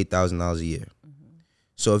 $48,000 a year. Mm-hmm.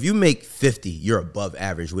 So if you make 50, you're above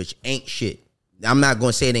average, which ain't shit. I'm not going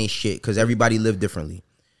to say it ain't shit because everybody live differently.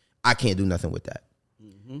 I can't do nothing with that.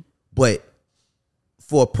 Mm-hmm. But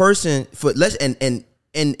for a person,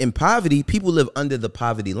 and in poverty, people live under the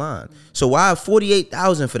poverty line. Mm-hmm. So why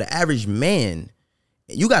 $48,000 for the average man?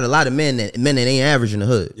 You got a lot of men that ain't average in the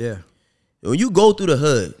hood. Yeah. When you go through the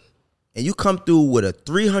hood and you come through with a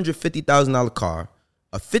 $350,000 car,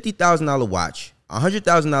 a $50,000 watch, a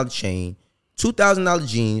 $100,000 chain, $2,000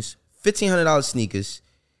 jeans, $1,500 sneakers,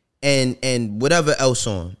 and whatever else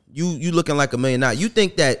on, you looking like $1 million. You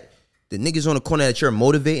think that the niggas on the corner that you're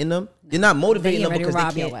motivating them? You're not motivating them because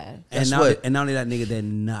they can't. And not only that, nigga,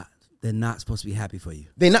 they're not supposed to be happy for you.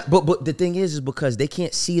 They not. But the thing is because they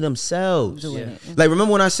can't see themselves. Yeah. Like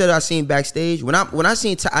remember when I said I seen backstage when I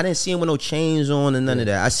seen I didn't see him with no chains on and none of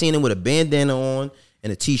that. I seen him with a bandana on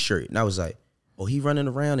and a t-shirt, and I was like, oh, he running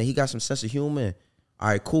around and he got some sense of humor. All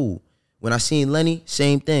right, cool. When I seen Lenny,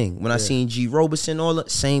 same thing. When I seen G. Roberson, all that,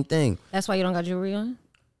 same thing. That's why you don't got jewelry on?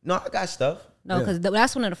 No, I got stuff. No, because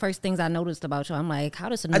that's one of the first things I noticed about you. I'm like, how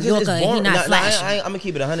does a New It's Yorker and he boring. not flashing? I'm gonna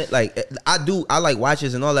keep it 100. Like I like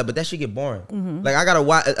watches and all that, but that shit get boring. Like I gotta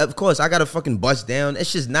watch. Of course, I gotta fucking bust down.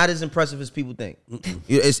 It's just not as impressive as people think.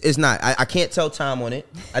 It's not. I can't tell time on it.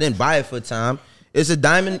 I didn't buy it for time. It's a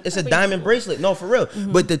diamond. It's a diamond bracelet. No, for real.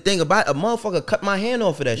 But the thing about a motherfucker cut my hand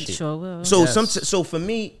off of that shit. Sure will. So so for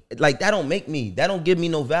me, like that don't make me. That don't give me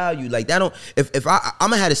no value. Like that don't. If I'm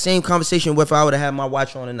gonna have the same conversation with if I would have had my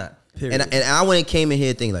watch on or not. And I went and came in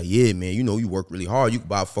here thinking like, yeah, man, you know, you work really hard. You can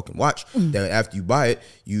buy a fucking watch. Then after you buy it,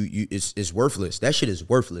 it's worthless. That shit is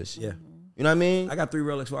worthless. Yeah. You know what I mean? I got 3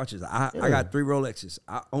 Rolex watches. I got 3 Rolexes.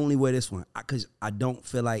 I only wear this one because I don't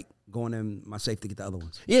feel like going in my safe to get the other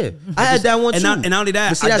ones. Yeah, I had that one too. And not only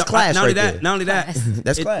that, but see, that's class not only right that, there. not only that,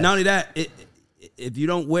 That's class. Not only that, if you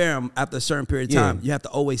don't wear them after a certain period of time, you have to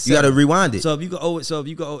always. You got to rewind it. So if you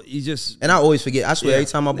go, you just. And I always forget. I swear, every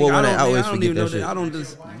time I bought one, I always forget that shit. I don't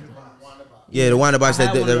just. Yeah, the wind up box. I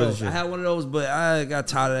had one of those, but I got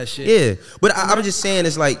tired of that shit. Yeah, but I'm just saying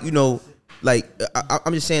it's like, you know, like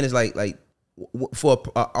I'm just saying it's like for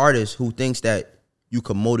an artist who thinks that you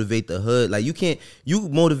can motivate the hood, like you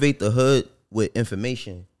motivate the hood with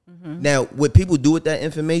information. Now, what people do with that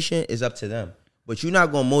information is up to them, but you're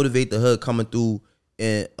not gonna motivate the hood coming through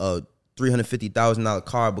in a $350,000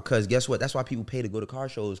 car, because guess what? That's why people pay to go to car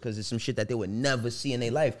shows, because it's some shit that they would never see in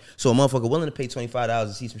their life. So a motherfucker willing to pay $25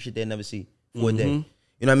 to see some shit they'll never see for a day. You know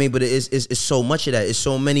what I mean? But it's so much of that. It's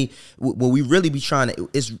so many. When we really be trying to,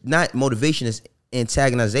 it's not motivation. It's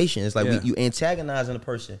antagonization. It's like you antagonizing a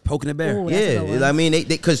person, poking the bear. Yeah, I mean, they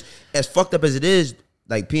because as fucked up as it is,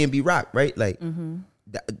 like P&B Rock, right? Like,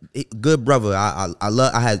 good brother.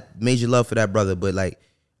 I had major love for that brother, but like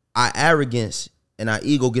our arrogance and our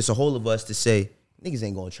ego gets a hold of us to say niggas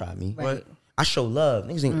ain't gonna try me. Right. I show love.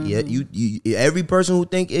 Niggas ain't. Yeah, you. Every person who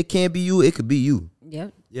think it can't be you, it could be you.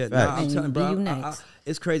 Yep. Yeah, no, I'm telling you, bro.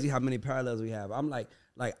 It's crazy how many parallels we have. I'm like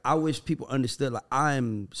I wish people understood. Like I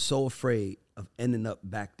am so afraid of ending up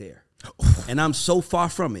back there, and I'm so far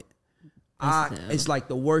from it. It's like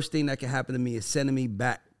the worst thing that can happen to me is sending me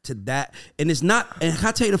back to that. And it's not. And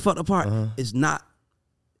I tell you the fucked apart. It's not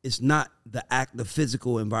the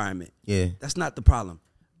physical environment. Yeah, that's not the problem.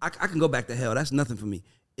 I can go back to hell. That's nothing for me.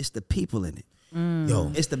 It's the people in it. Yo,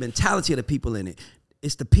 it's the mentality of the people in it.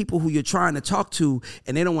 It's the people who you're trying to talk to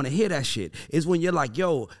and they don't want to hear that shit. It's when you're like,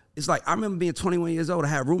 yo, it's like, I remember being 21 years old. I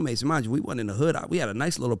had roommates. And mind you, we wasn't in the hood. We had a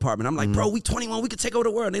nice little apartment. I'm like, bro, we 21. We could take over the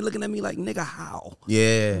world. And they looking at me like, nigga, how?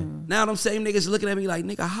 Yeah. Now them same niggas looking at me like,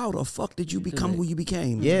 nigga, how the fuck did you become who you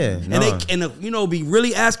became? Yeah. And you know, be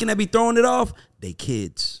really asking that, be throwing it off. They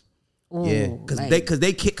kids. Ooh, Yeah,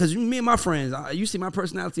 because me and my friends, you see my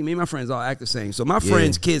personality, me and my friends all act the same. So my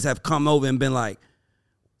friends' kids have come over and been like,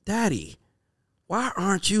 Daddy, why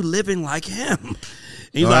aren't you living like him? And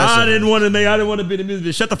he's like, I didn't want to be in the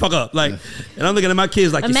music. Shut the fuck up. Like, and I'm looking at my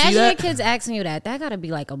kids like, imagine you see that? your kids asking you that. That gotta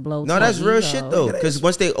be like a blow. No, that's real shit though. Because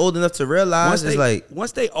once they old enough to realize,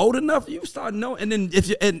 once they old enough, you start knowing. And then if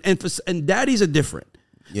you and daddies are different.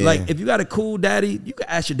 Yeah. Like if you got a cool daddy, you can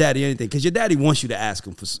ask your daddy anything because your daddy wants you to ask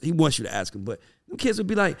him. He wants you to ask him. But them kids would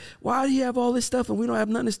be like, why do you have all this stuff and we don't have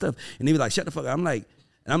none of this stuff? And they be like, shut the fuck up.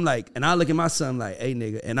 And I look at my son like, hey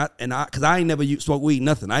nigga, and I because I ain't never smoke weed,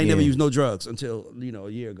 nothing. I ain't never used no drugs until a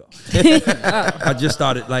year ago. I just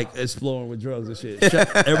started like exploring with drugs and shit.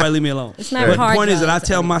 Everybody leave me alone. It's not but hard. The point is that I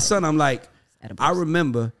tell my son, I'm like, I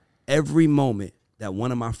remember every moment that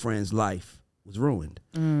one of my friends' life was ruined.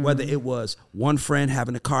 Whether it was one friend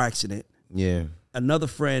having a car accident, another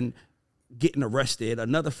friend getting arrested,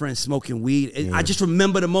 another friend smoking weed. I just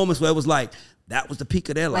remember the moments where it was like, that was the peak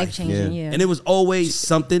of their life. Life-changing, yeah. And it was always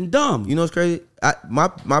something dumb. You know what's crazy?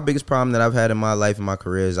 My biggest problem that I've had in my life and my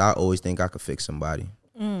career is I always think I could fix somebody.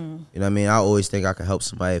 You know what I mean? I always think I could help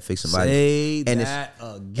somebody fix somebody. Say and that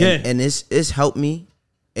again. And it's helped me.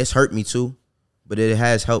 It's hurt me too, but it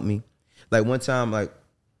has helped me. Like one time, like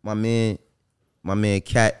my man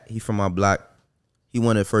Cat, he from my block. He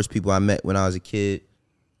one of the first people I met when I was a kid.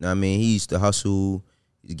 You know what I mean? He used to hustle.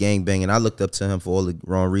 He's gangbanging. I looked up to him for all the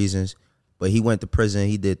wrong reasons. But he went to prison.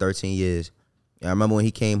 He did 13 years. And I remember when he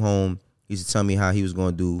came home, he used to tell me how he was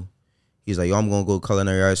going to do. He was like, yo, I'm going to go to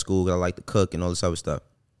culinary arts school because I like to cook and all this other stuff.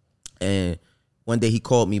 And one day he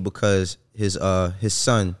called me because his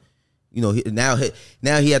son, you know, now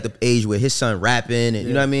he at the age where his son rapping and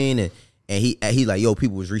you know what I mean? And he like, yo,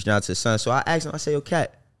 people was reaching out to his son. So I asked him, I said, yo,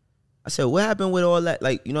 Cat, I said, what happened with all that?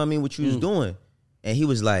 Like, you know what I mean? What you was doing? And he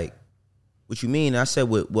was like, what you mean? And I said,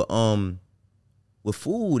 with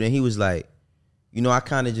food. And he was like, you know, I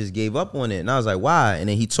kind of just gave up on it. And I was like, why? And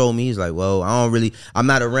then he told me, he's like, well, I'm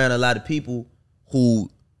not around a lot of people who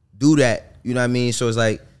do that. You know what I mean? So it's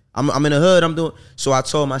like, I'm in the hood, so I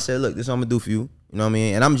told him, I said, look, this is what I'm gonna do for you. You know what I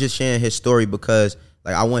mean? And I'm just sharing his story because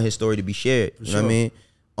like I want his story to be shared. You know what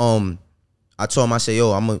I mean? I told him, I said,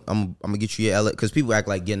 yo, I'm gonna get you your LLC, because people act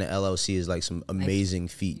like getting an LLC is like some amazing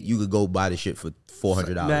feat. You could go buy the shit for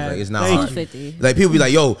 $400. Like it's not hard. Like people be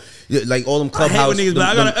like, yo, like all them clubhouse. I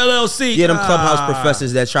got an LLC. Yeah, them clubhouse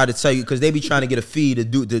professors that try to tell you, because they be trying to get a fee to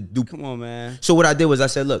do. Come on, man. So what I did was I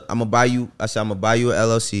said, look, I'm gonna buy you an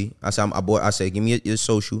LLC. I said, give me your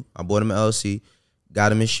social. I bought him an LLC,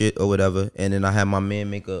 got him his shit or whatever, and then I had my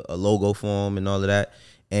man make a logo for him and all of that.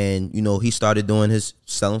 And, you know, he started doing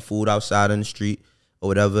selling food outside on the street or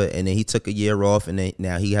whatever. And then he took a year off, and then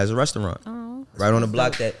now he has a restaurant right on the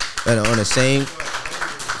block on the same, you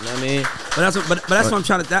know what I mean? But that's what I'm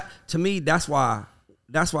trying to, to me, that's why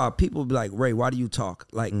people be like, Ray, why do you talk?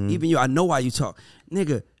 Like, even you, I know why you talk.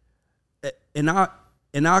 Nigga, in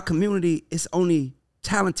our community, it's only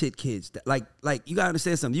talented kids. Like you gotta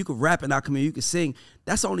understand something. You could rap in our community, you could sing.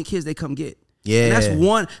 That's the only kids they come get. Yeah,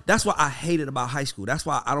 and that's what I hated about high school. That's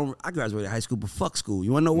why I graduated high school, but fuck school.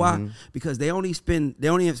 You wanna know why? Because they only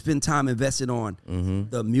have spend time invested on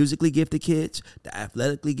the musically gifted kids, the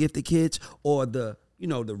athletically gifted kids, or the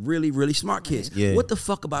really, really smart kids. Yeah. What the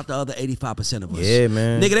fuck about the other 85% of us? Yeah,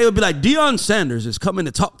 man. Nigga, they would be like, Deion Sanders is coming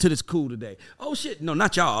to talk to this school today. Oh shit, no,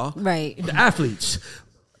 not y'all. Right. The athletes.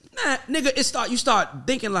 Nah, nigga, you start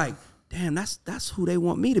thinking like, damn, that's who they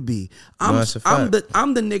want me to be. I'm the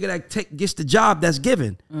nigga that gets the job that's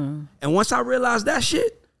given. And once I realized that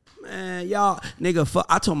shit, man, y'all, nigga, fuck.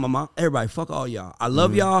 I told my mom, everybody, fuck all y'all. I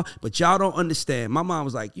love y'all, but y'all don't understand. My mom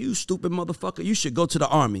was like, you stupid motherfucker, you should go to the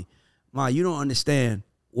army. Ma, you don't understand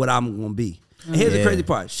what I'm gonna be. And here's the crazy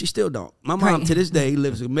part, she still don't. My mom to this day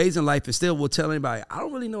lives an amazing life and still will tell anybody, I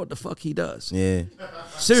don't really know what the fuck he does. Yeah.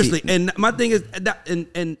 Seriously. And my thing is that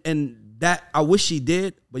and that I wish she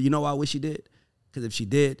did, but you know why I wish she did? Because if she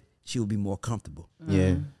did, she would be more comfortable.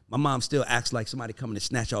 Yeah. My mom still acts like somebody coming to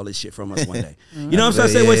snatch all this shit from us one day. You know what I'm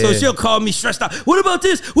saying? So she'll call me stressed out. What about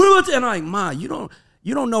this? What about that? And I'm like, Ma, you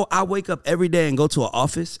don't know I wake up every day and go to an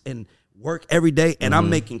office and work every day, and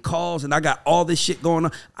I'm making calls, and I got all this shit going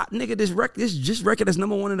on. Nigga, this record that's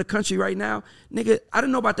number one in the country right now. Nigga, I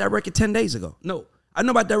didn't know about that record 10 days ago. No, I didn't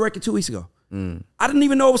know about that record 2 weeks ago. I didn't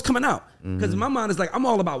even know it was coming out, because my mind is like, I'm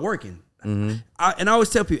all about working. And I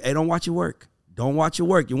always tell people, hey, don't watch your work. Don't watch your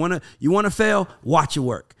work. You wanna fail? Watch your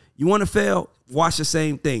work. You wanna fail? Watch the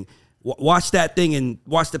same thing. Watch that thing and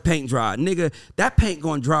watch the paint dry. Nigga, that paint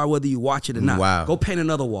gonna dry whether you watch it or not. Wow. Go paint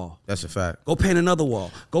another wall. That's a fact. Go paint another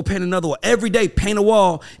wall. Go paint another wall. Every day, paint a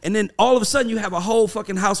wall. And then all of a sudden, you have a whole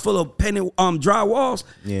fucking house full of painted dry walls.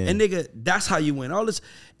 Yeah. And nigga, that's how you win. All this,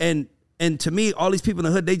 and to me, all these people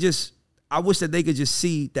in the hood, I wish that they could just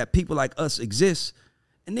see that people like us exist.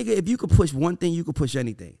 And nigga, if you could push one thing, you could push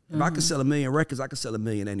anything. If I could sell 1 million records, I could sell 1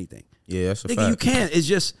 million anything. Yeah, that's a nigga, fact. you can. It's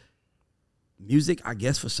just music, I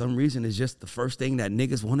guess, for some reason, is just the first thing that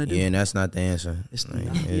niggas want to do. Yeah, and that's not the answer. It's like,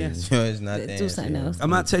 not. It's not the Do answer. something else.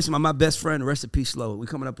 I'm not tasting my best friend, rest in peace, Slow. We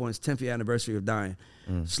coming up on his 10th year anniversary of dying.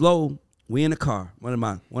 Slow, we in the car.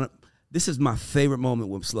 This is my favorite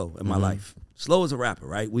moment with Slow in my life. Slow is a rapper,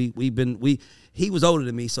 right? He was older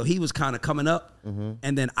than me, so he was kind of coming up,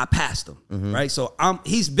 and then I passed him, right? So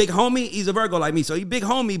he's big homie. He's a Virgo like me, so he big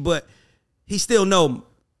homie, but he still know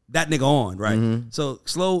that nigga on, right? So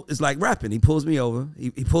Slow is like rapping. He pulls me over.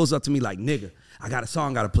 He pulls up to me like, nigga, I got a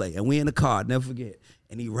song I got to play. And we in the car, never forget.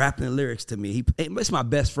 And he rapping the lyrics to me. It's my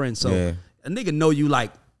best friend, so a nigga know you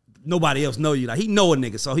like nobody else know you. Like, he know a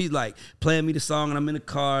nigga. So he's like playing me the song, and I'm in the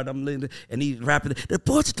car, and he's rapping, the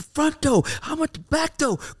boys at the front door, I'm at the back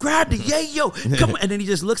door, grab the yayo, come on. And then he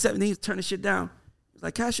just looks at me, and he's turning the shit down. He's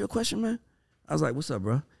like, can I ask you a question, man? I was like, what's up,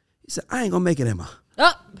 bro? He said, I ain't gonna make it, am I?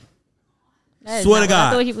 Oh. Swear to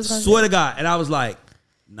God. Swear to God. And I was like,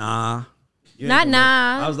 nah.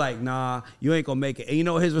 Nah. I was like, nah, you ain't gonna make it. And you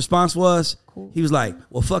know what his response was? Cool. He was like,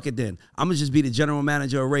 well, fuck it then. I'm gonna just be the general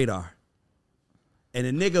manager of Radar. And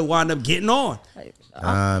the nigga wound up getting on.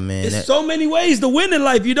 Man. There's so many ways to win in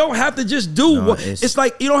life. You don't have to just do what it's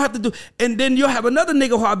like. You don't have to do. And then you'll have another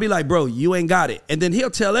nigga who I'll be like, bro, you ain't got it. And then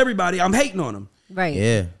he'll tell everybody I'm hating on him. Right.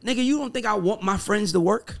 Yeah. Nigga, you don't think I want my friends to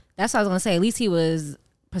work? That's what I was gonna say. At least he was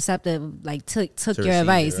perceptive, like took your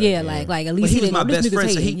advice. Right, yeah, like at least he was my best friend.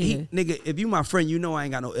 So he nigga, if you my friend, you know I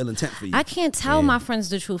ain't got no ill intent for you. I can't tell my friends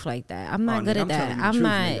the truth like that. I'm not good at that. I'm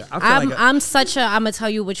not. I'm such a I'm gonna tell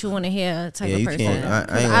you what you want to hear type of person. Can't.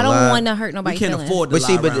 I don't want to hurt nobody's feelings. Afford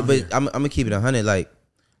to but I'm gonna keep it 100. Like,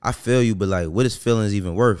 I feel you, but like, what is feelings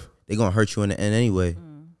even worth? They gonna hurt you in the end anyway.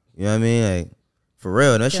 You know what I mean? Like, For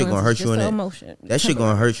real, that shit Feelings gonna hurt is you just in an the emotion. That shit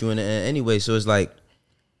gonna hurt you in the end anyway. So it's like,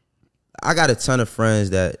 I got a ton of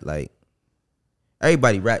friends that like,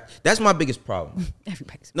 everybody rap. That's my biggest problem.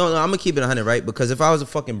 Everybody's No, I'm gonna keep it 100, right? Because if I was a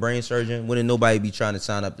fucking brain surgeon, wouldn't nobody be trying to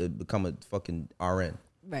sign up to become a fucking RN?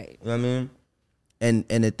 right. You know what I mean?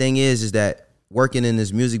 And the thing is that working in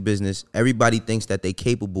this music business, everybody thinks that they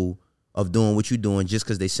capable of doing what you're doing just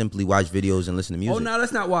because they simply watch videos and listen to music. Oh no,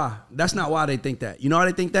 that's not why. That's not why they think that. You know why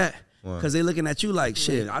they think that? Because they looking at you like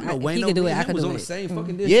shit. I know If he Wayno could do it, I him could was do on it. the same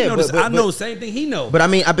fucking dish. Yeah, You know but I know the same thing he know. But I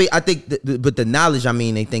mean, I think, but the knowledge, I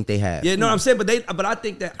mean, they think they have. Yeah, no, I'm saying, but I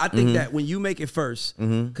think that when you make it first,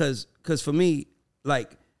 because for me,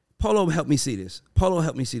 like Polo helped me see this. Polo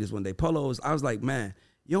helped me see this one day. I was like, man,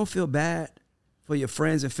 you don't feel bad for your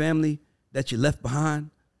friends and family that you left behind,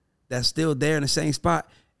 that's still there in the same spot.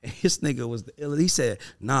 And his nigga was the ill. He said,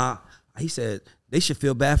 nah. He said they should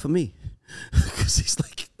feel bad for me, because he's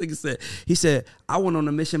like I said. He said I went on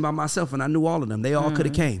a mission by myself and I knew all of them. They all could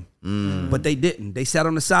have came, but they didn't. They sat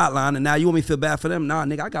on the sideline, and now you want me to feel bad for them? Nah,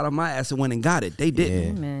 nigga, I got on my ass and went and got it. They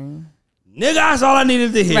didn't. Man. Nigga, that's all I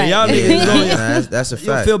needed to hear. Right. Y'all niggas go. That's a You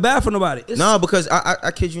don't fact. feel bad for nobody. No, because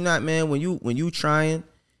I kid you not, man. When you trying,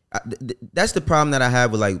 that's the problem that I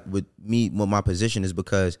have with my position is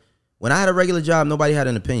because when I had a regular job, nobody had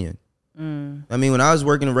an opinion. I mean, when I was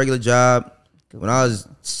working a regular job, when I was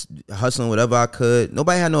hustling whatever I could,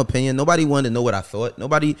 nobody had no opinion. Nobody wanted to know what I thought.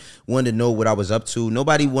 Nobody wanted to know what I was up to.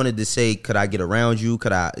 Nobody wanted to say, could I get around you?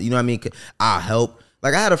 Could I, you know what I mean? I'll help.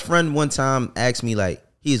 Like, I had a friend one time ask me, like,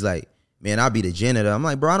 he's like, man, I'll be the janitor. I'm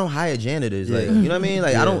like, bro, I don't hire janitors. Like, you know what I mean?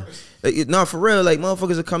 Like, I don't. No, for real. Like,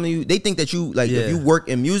 motherfuckers are coming to you. They think that you, like, if you work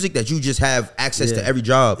in music, that you just have access to every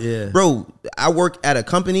job. Yeah. Bro, I work at a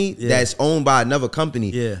company that's owned by another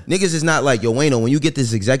company. Yeah. Niggas is not like, yo, Wayno, when you get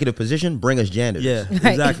this executive position, bring us janitors. Yeah,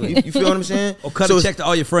 exactly. You feel what I'm saying? Or cut So a check to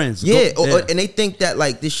all your friends. yeah, Go- and they think that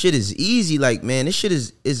like this shit is easy. Like, man, this shit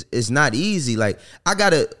is not easy. Like, I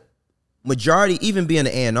got a majority, even being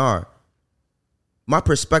an A&R, my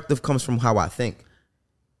perspective comes from how I think.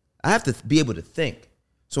 I have to be able to think.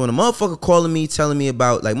 So when a motherfucker calling me, telling me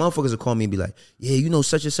about, like, motherfuckers will call me and be like, yeah, you know,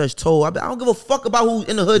 such and such told. I don't give a fuck about who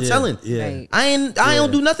in the hood telling. Yeah. Right. I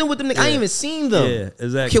don't do nothing with them niggas. I ain't even seen them. Yeah,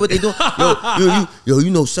 exactly. Care what they doing. Yo, you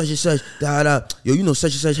know such and such, yo, you know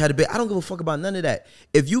such and such had a bit. I don't give a fuck about none of that.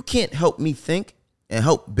 If you can't help me think and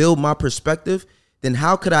help build my perspective, then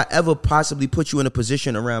how could I ever possibly put you in a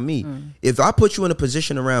position around me? If I put you in a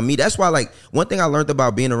position around me, that's why, like, one thing I learned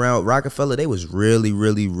about being around Rockefeller, they was really,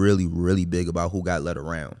 really, really, really big about who got let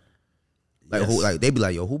around. Like, who, like, they be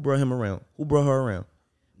like, yo, who brought him around? Who brought her around?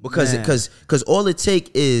 Because all it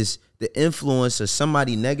take is the influence of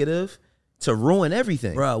somebody negative to ruin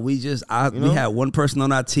everything. Bro, we had one person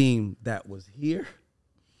on our team that was here,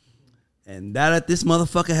 and that this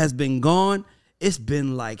motherfucker has been gone. It's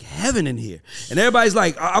been like heaven in here. And everybody's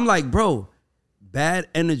like, I'm like, bro, bad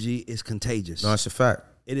energy is contagious. No, it's a fact.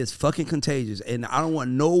 It is fucking contagious. And I don't want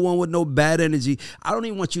no one with no bad energy. I don't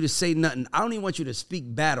even want you to say nothing. I don't even want you to speak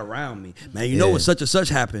bad around me. Man, you know what such and such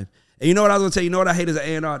happened. And you know what I was going to tell you? You know what I hate as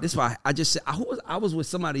an A&R? This is why I just said, I was with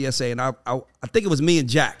somebody yesterday, and I think it was me and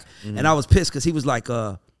Jack. And I was pissed because he was like,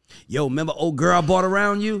 yo, remember old girl I bought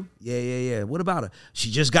around you? Yeah. What about her? She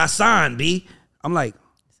just got signed, B. I'm like,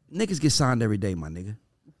 niggas get signed every day, my nigga.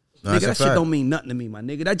 No, Nigga, that shit don't mean nothing to me, my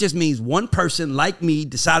nigga. That just means one person like me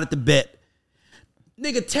decided to bet.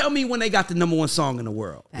 Nigga, tell me when they got the #1 song in the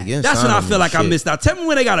world. That's when I feel like I missed out. Tell me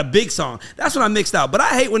when they got a big song. That's when I mixed out. But I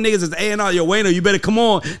hate when niggas is A&R, yo, Wayno, you better come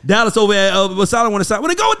on. Dallas over at Wasada want to sign. Well,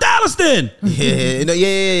 then go with Dallas then.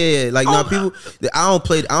 Yeah. Like, no, people, I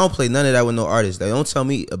don't play none of that with no artists. They don't tell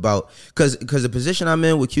me about, because the position I'm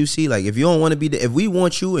in with QC, like, if you don't want to be there, if we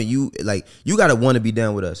want you and you, like, you got to want to be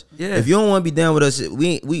down with us. Yeah. If you don't want to be down with us, I'm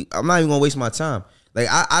not even going to waste my time. Like,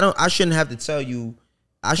 I shouldn't have to tell you,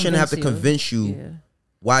 I shouldn't have to convince you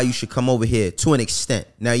why you should come over here to an extent.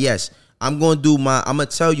 Now, yes, I'm gonna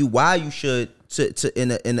tell you why you should in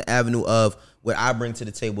the avenue of what I bring to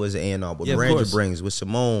the table as an A&R, what Brandon brings with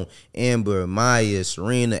Simone, Amber, Maya,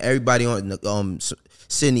 Serena, everybody on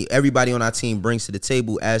Sydney, everybody on our team brings to the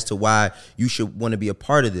table as to why you should want to be a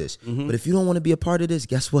part of this. But if you don't want to be a part of this,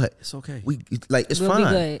 guess what? It's okay. It's We'll fine. be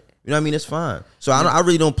good. You know what I mean? It's fine. So I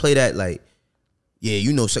really don't play that like, yeah,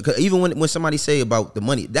 you know, so, even when somebody say about the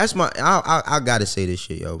money, that's I gotta say this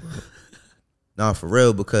shit, yo, bro. Nah, for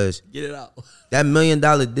real, because Get it out. that $1 million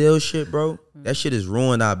deal shit, bro, that shit has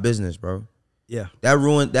ruined our business, bro. Yeah. That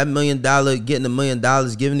 $1 million, getting $1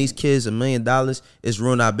 million, giving these kids $1 million is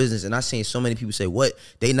ruined our business. And I seen so many people say, what?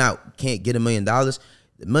 They can't get $1 million? The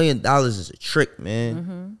 $1 million is a trick,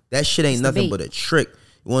 man. That shit ain't nothing but a trick.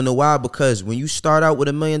 You want to know why? Because when you start out with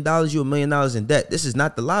 $1 million, you're $1 million in debt. This is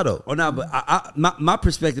not the lotto. Oh no, but my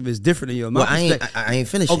perspective is different than yours. I ain't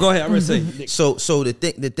finished. Oh, go ahead. I'm gonna say. So the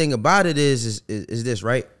thing about it is this,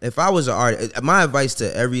 right? If I was an artist, my advice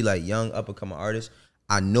to every like young up and coming artist,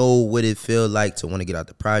 I know what it feels like to want to get out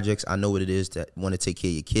the projects. I know what it is to want to take care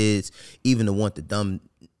of your kids, even to want the dumb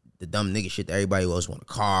nigga shit that everybody else want, a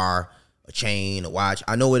car, a chain, a watch.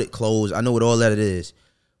 I know what it clothes. I know what all that it is.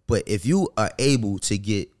 But if you are able to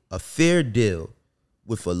get a fair deal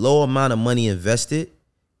with a low amount of money invested,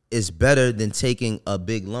 it's better than taking a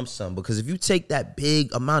big lump sum. Because if you take that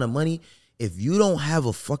big amount of money, if you don't have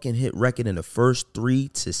a fucking hit record in the first 3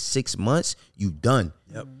 to 6 months, you done.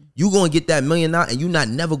 Yep. You gonna get that $1 million and you not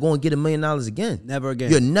never gonna get $1 million again. Never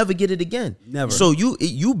again. You'll never get it again. Never. So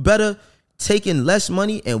you better taking less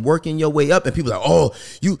money and working your way up. And people are like, oh,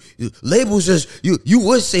 you labels just you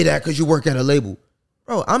would say that because you work at a label.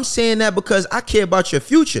 Bro, I'm saying that because I care about your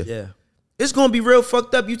future. Yeah. It's gonna be real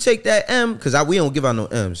fucked up. You take that M, because we don't give out no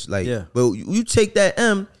M's. Like, yeah. But you take that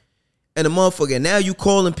M and the motherfucker, now you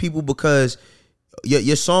calling people because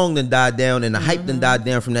your song done died down and the hype done died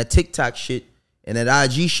down from that TikTok shit and that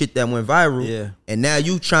IG shit that went viral. Yeah. And now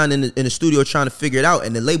you trying in the studio trying to figure it out,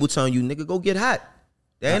 and the label telling you, nigga, go get hot.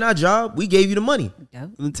 That ain't our job. We gave you the money.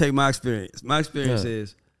 Let me tell you my experience. My experience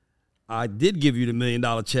is I did give you the $1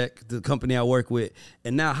 million check, the company I work with,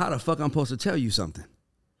 and now how the fuck I'm supposed to tell you something?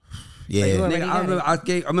 Yeah. Like, nigga,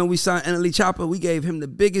 I remember we signed NLE Chopper. We gave him the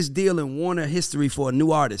biggest deal in Warner history for a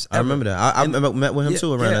new artist ever. I remember that. I met with him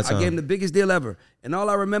too around that time. I gave him the biggest deal ever. And all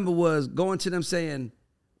I remember was going to them saying,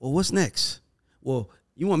 well, what's next? Well,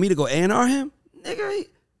 you want me to go A&R him?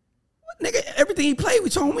 Nigga, everything he played,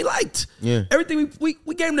 we told him we liked. Yeah. Everything we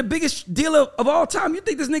gave him the biggest deal of all time. You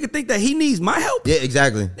think this nigga think that he needs my help? Yeah,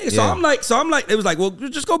 exactly. Nigga, so I'm like, it was like, well,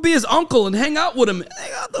 just go be his uncle and hang out with him.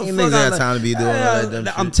 Niggas ain't time to be doing all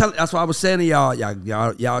that I'm telling. That's why I was saying to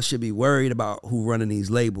y'all should be worried about who running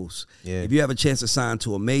these labels. Yeah. If you have a chance to sign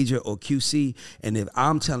to a major or QC, and if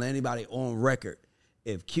I'm telling anybody on record,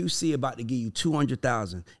 if QC about to give you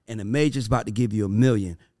 $200,000 and the major's about to give you $1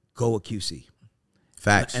 million, go with QC.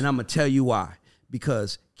 Facts. And I'm gonna tell you why.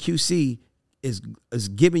 Because QC is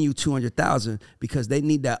giving you $200,000 because they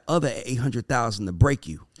need that other $800,000 to break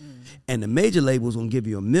you. And the major label's gonna give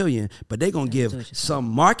you $1 million, but they gonna give some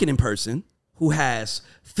marketing person who has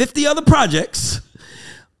 50 other projects,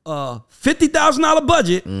 $50,000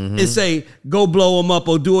 budget, and say go blow them up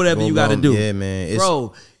or do whatever you gotta do. Yeah, man.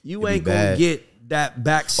 Bro, you ain't gonna get that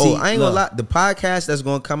backseat. Oh, I ain't gonna lie. The podcast that's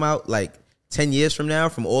gonna come out like 10 years from now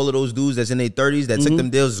from all of those dudes that's in their 30s that took them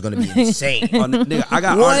deals is gonna be insane. Nigga,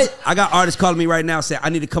 I got artists calling me right now saying I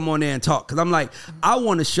need to come on there and talk, because I'm like, I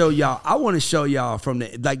want to show y'all from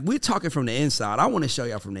the, like, we're talking from the inside. I want to show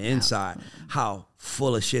y'all from the inside how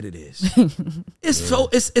full of shit it is.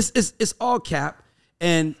 It's all cap,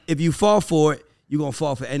 and if you fall for it, you're gonna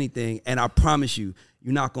fall for anything, and I promise you,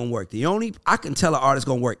 you're not gonna work. I can tell an artist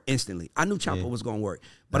gonna work instantly. I knew Chopper was gonna work,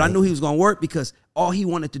 but I knew he was gonna work because all he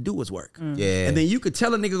wanted to do was work. Yeah. And then you could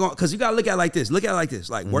tell a nigga because you gotta look at it like this.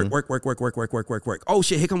 Like work. Oh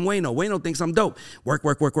shit, here come Wayno. Wayno thinks I'm dope. Work.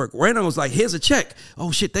 Wayno was like, here's a check.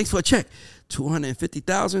 Oh shit, thanks for a check.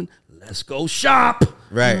 $250,000. Let's go shop.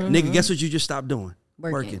 Right. Nigga, guess what you just stopped doing?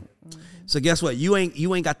 Working. So guess what? You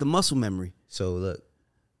ain't got the muscle memory. So look,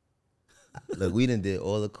 we done did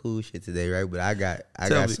all the cool shit today, right? But I got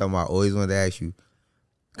something I always wanted to ask you.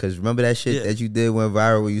 Cause remember that shit that you did went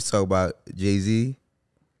viral when you talk about Jay-Z?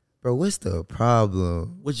 Bro, what's the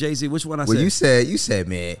problem? What Jay-Z? Which one I said? Well, you said,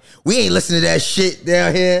 man, we ain't listening to that shit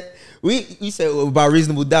down here. You said about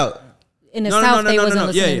Reasonable Doubt. In the South, they wasn't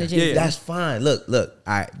listening to Jay-Z. That's fine. Look. All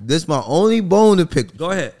right, this is my only bone to pick.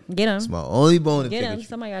 Go ahead. Get him. It's my only bone to pick. Get him.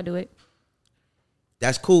 Somebody gotta do it.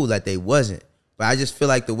 That's cool that they wasn't. But I just feel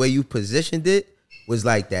like the way you positioned it was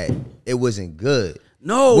like that. It wasn't good.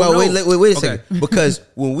 No. Well, wait a second. Because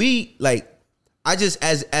when we I just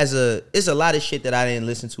it's a lot of shit that I didn't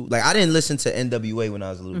listen to. Like, I didn't listen to NWA when I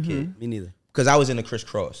was a little kid. Me neither. Because I was in the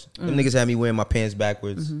crisscross. Them niggas had me wearing my pants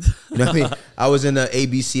backwards. You know what I mean? I was in the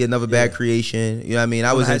ABC, Another Bad Creation. You know what I mean?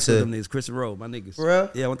 I was into them niggas, Chris and Rowe, my niggas. For real?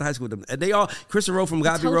 Yeah, I went to high school with them. And they all Chris and Rowe from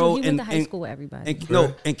Godby He Road. went to high school with everybody.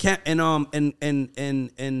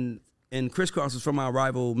 And Chris Cross was from my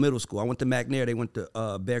rival middle school. I went to McNair. They went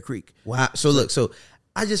to Bear Creek. Wow. So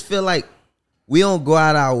I just feel like we don't go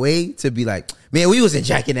out our way to be like, man, we wasn't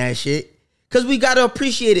jacking that shit. Because we got to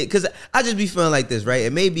appreciate it. Because I just be feeling like this, right?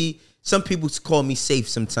 And maybe some people call me safe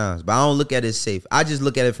sometimes, but I don't look at it as safe. I just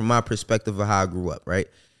look at it from my perspective of how I grew up, right?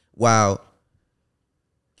 While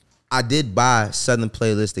I did buy Southern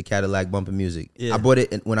Playlist, the Cadillac Bumpin' Music. Yeah. I bought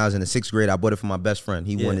it when I was in the 6th grade. I bought it for my best friend.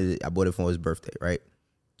 He wanted it. I bought it for his birthday, right?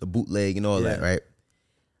 the bootleg and all that, right?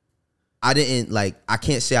 I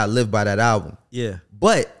can't say I lived by that album. Yeah.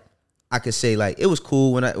 But I could say like it was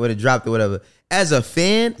cool when it dropped or whatever. As a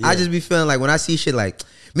fan, I just be feeling like when I see shit like,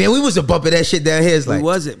 man, we was a bumping that shit down here. It's like, who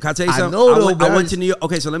was it? Can I tell you something? I went to New York.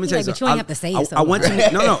 Okay, so let me tell you But something. you ain't have to say it. I went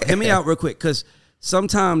to no. Hear me out real quick, because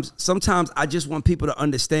sometimes I just want people to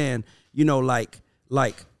understand. You know, like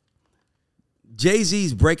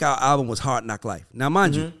Jay-Z's breakout album was Hard Knock Life. Now,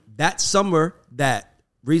 mind you, that summer that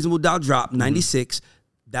Reasonable Doubt dropped, 96.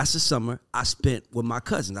 That's the summer I spent with my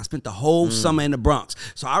cousins. I spent the whole summer in the Bronx.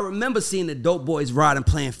 So I remember seeing the Dope Boys riding,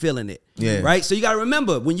 playing, feeling it. Yeah. Right? So you got to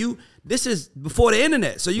remember, this is before the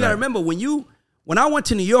internet. So you got to remember, when I went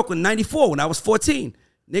to New York in 94, when I was 14,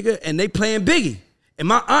 nigga, and they playing Biggie. And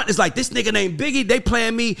my aunt is like, this nigga named Biggie, they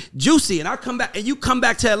playing me Juicy. And I come back, and you come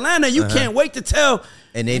back to Atlanta, and you can't wait to tell,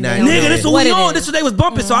 and they not nigga, this is what we on. Is. This is what they was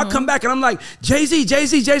bumping. So I come back, and I'm like, Jay-Z.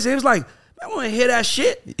 It was like, I want to hear that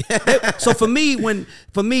shit. So for me,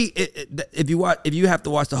 if you have to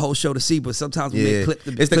watch the whole show to see, but sometimes we make clip.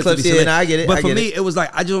 It's the clips, and I get it. But for me, it was like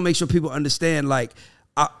I just want to make sure people understand. Like,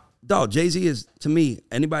 dog, Jay-Z is, to me.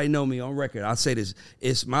 Anybody know me on record? I'll say this: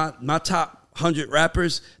 it's my top 100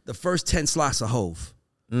 rappers. The first 10 slots are Hove.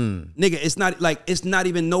 Nigga, it's not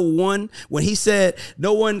even no one. When he said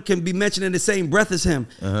no one can be mentioned in the same breath as him,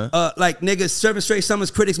 like nigga, 7 Straight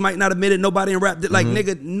Summers critics might not admit it. Nobody in rap, like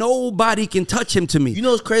nigga, nobody can touch him to me. You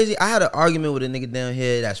know what's crazy? I had an argument with a nigga down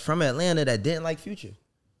here that's from Atlanta that didn't like Future.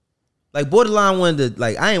 Like borderline wanted to,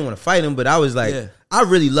 like, I didn't want to fight him, but I was like, I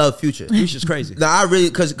really love Future. Future's crazy. No, I really,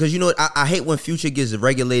 cause you know what, I hate when Future gets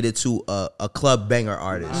regulated to a club banger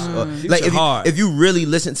artist. Like if you really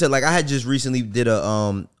listen to, like I had just recently did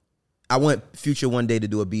I went Future one day to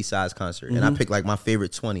do a B-sides concert, and I picked like my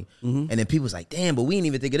favorite 20. And then people was like, damn, but we didn't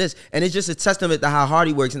even think of this. And it's just a testament to how hard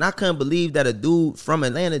he works. And I couldn't believe that a dude from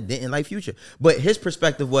Atlanta didn't like Future. But his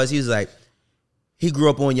perspective was, he was like, he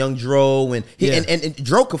grew up on Young Dro, and and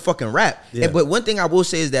Dro could fucking rap. But one thing I will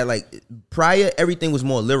say is that, like, prior, everything was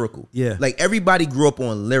more lyrical. Yeah. Like, everybody grew up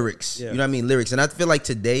on lyrics. You know what I mean? Lyrics. And I feel like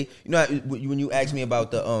today, you know, when you asked me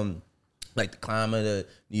about the, like, the climate of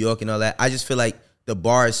New York and all that, I just feel like the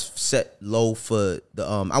bar is set low for the,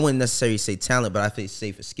 I wouldn't necessarily say talent, but I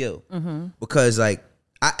say for skill. Because, like,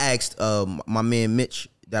 I asked my man Mitch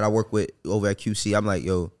that I work with over at QC, I'm like,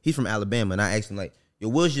 yo, he's from Alabama, and I asked him, like, yo,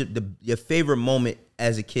 what was your favorite moment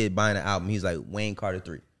as a kid buying an album? He's like, Wayne Carter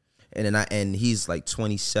 3. And he's like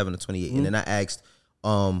 27 or 28. And then I asked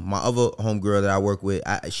my other homegirl that I work with,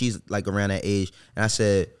 she's like around that age, and I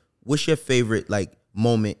said, what's your favorite like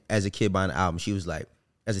moment as a kid buying an album? She was like,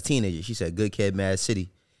 as a teenager, she said, Good Kid, Mad City.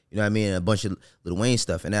 You know what I mean? And a bunch of Lil Wayne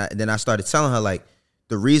stuff. And then I started telling her, like,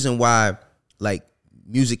 the reason why like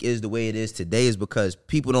music is the way it is today is because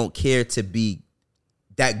people don't care to be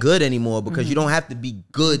that good anymore, because you don't have to be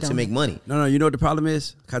good to make money. No, you know what the problem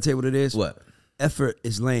is? Can I tell you what it is? What? Effort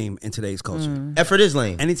is lame in today's culture. Effort is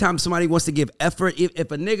lame. Anytime somebody wants to give effort,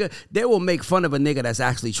 if a nigga, they will make fun of a nigga that's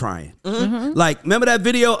actually trying. Like, remember that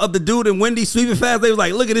video of the dude in Wendy's sweeping fast? They was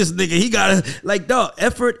like, look at this nigga. He got to, like, dog,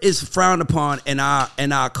 effort is frowned upon in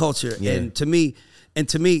our culture. Yeah. And to me,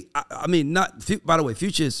 I mean, by the way,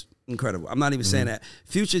 Future is incredible. I'm not even saying that.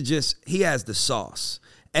 Future he has the sauce.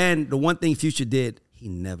 And the one thing Future did, he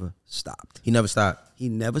never stopped. He never stopped. Yeah, he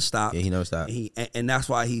never stopped. And that's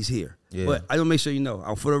why he's here. Yeah. But I don't make sure you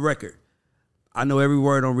know. For the record, I know every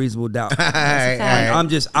word on Reasonable Doubt. I'm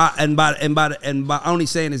only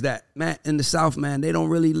saying is that, man, in the South, man, they don't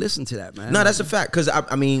really listen to that, man. No, that's a fact. Because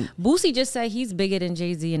I mean, Boosie just said he's bigger than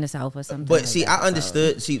Jay-Z in the South or something. But like see, that, I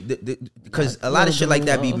understood. So. Because a lot of shit like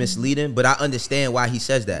that be misleading. But I understand why he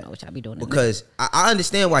says that. Which I be doing. Because I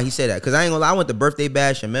understand why he said that. Because I ain't gonna lie, I went to Birthday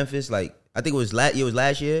Bash in Memphis. Like, I think it was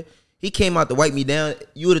last year. He came out to Wipe Me Down.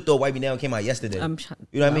 You would have thought Wipe Me Down came out yesterday. You know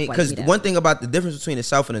what I mean? Because one thing about the difference between the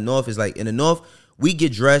South and the North is, like, in the North, we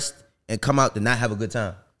get dressed and come out to not have a good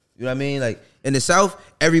time. You know what I mean? Like, in the South,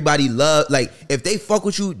 everybody like, if they fuck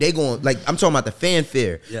with you, they going, like, I'm talking about the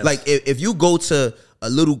fanfare. Yes. Like, if you go to a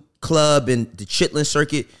little club in the Chitlin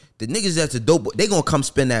circuit, the niggas that's a dope, they gonna come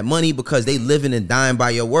spend that money because they living and dying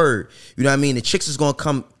by your word. You know what I mean? The chicks is gonna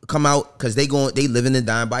come out because they living and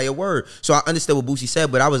dying by your word. So I understand what Boosie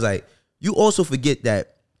said, but I was like, you also forget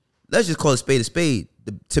that, let's just call a spade a spade.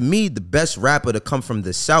 To me, the best rapper to come from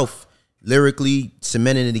the South, lyrically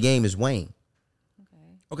cemented in the game, is Wayne.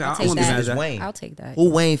 Okay, I'll take that. Wayne. I'll take that. Who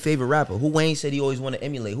Wayne favorite rapper? Who Wayne said he always want to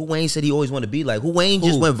emulate? Who Wayne said he always want to be like? Who Wayne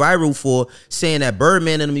just went viral for saying that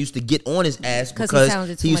Birdman and him used to get on his ass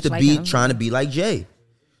because he used to be trying to be like Jay.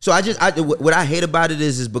 So what I hate about it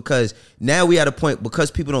is because now we at a point, because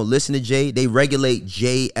people don't listen to Jay, they regulate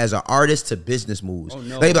Jay as an artist to business moves. Oh,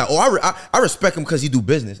 no. They be like, I respect him because he do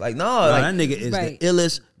business. Like, no, like, that nigga is the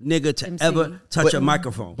illest nigga to ever touch a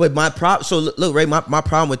microphone. But my problem, so look, Ray, my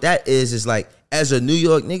problem with that is like, as a New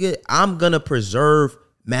York nigga, I'm gonna preserve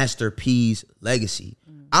Master P's legacy.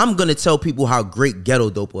 I'm gonna tell people how great Ghetto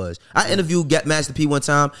Dope was. I interviewed Master P one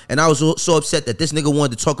time, and I was so upset that this nigga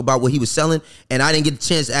wanted to talk about what he was selling, and I didn't get the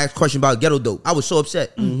chance to ask a question about Ghetto Dope. I was so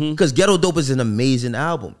upset because Ghetto Dope is an amazing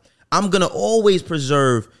album. I'm gonna always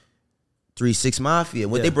preserve 3 6 Mafia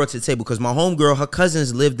and what they brought to the table, because my homegirl, her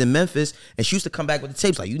cousins lived in Memphis, and she used to come back with the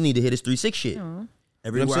tapes like, you need to hear this 3 6 shit.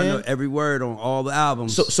 Every word, I know every word on all the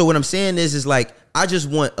albums. So what I'm saying is like, I just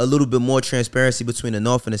want a little bit more transparency between the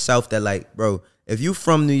North and the South. That like, bro, if you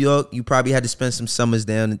from New York, you probably had to spend some summers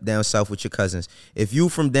down south with your cousins. If you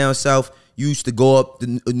from down south, you used to go up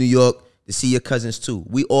to New York to see your cousins too.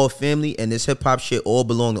 We all family, and this hip hop shit all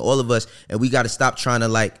belong to all of us, and we got to stop trying to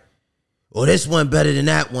like, oh, this one better than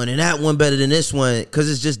that one, and that one better than this one, because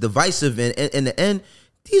it's just divisive. And in the end,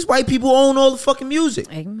 these white people own all the fucking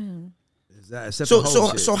music. Amen.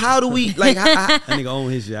 So how do we like? That nigga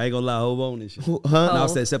own his shit. I ain't gonna lie, Hov own his shit. No, I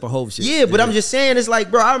said except for Hov shit. Yeah, but I'm just saying, it's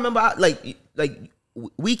like, bro, I remember like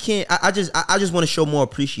we can't. I just want to show more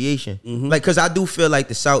appreciation, like, because I do feel like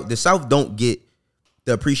the South don't get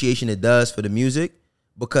the appreciation it does for the music,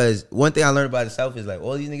 because one thing I learned about the South is like,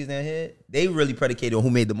 all these niggas down here, they really predicated on who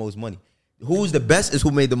made the most money. Who's the best is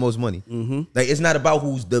who made the most money. Like, it's not about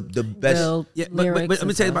who's the best. Yeah, but let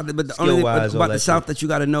me tell you about the only thing about the South that you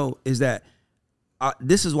got to know is that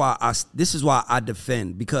this is why I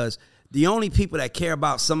defend, because the only people that care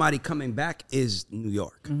about somebody coming back is New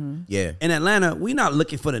York. Yeah. In Atlanta, we not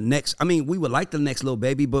looking for the next. I mean, we would like the next Lil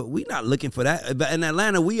Baby, but we not looking for that. But in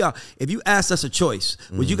Atlanta, we are. If you asked us a choice,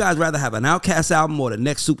 would you guys rather have an Outkast album or the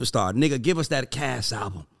next superstar? Nigga, give us that Cass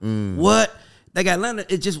album. What? Like, Atlanta,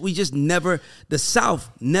 we just never. The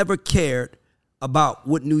South never cared about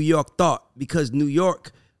what New York thought, because New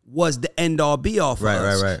York was the end all be all for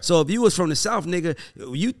us. Right. So if you was from the South, nigga,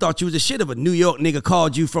 you thought you was the shit. If a New York nigga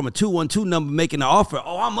called you from a 212 number making an offer,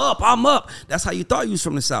 oh, I'm up. That's how you thought you was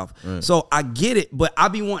from the South. So I get it, but I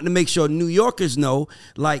be wanting to make sure New Yorkers know,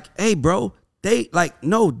 like, hey, bro, they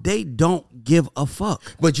don't give a fuck.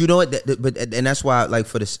 But you know what? And that's why, like,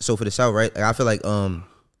 for the South, right? Like, I feel like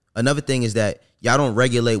another thing is that y'all don't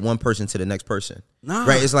regulate one person to the next person. Nah.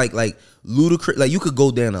 Right? It's like Ludacris, like, you could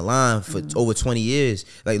go down the line for over 20 years.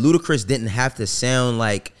 Like, Ludacris didn't have to sound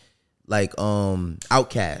like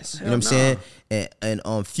Outkast. You know what I'm saying?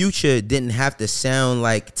 And Future didn't have to sound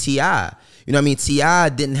like T.I. You know what I mean? T.I.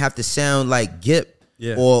 didn't have to sound like Gip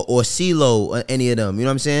or CeeLo or any of them. You know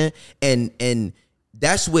what I'm saying? And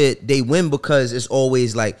that's where they win, because it's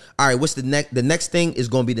always like, all right, what's the next? The next thing is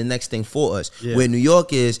going to be the next thing for us. Yeah. Where New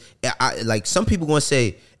York is, like, some people going to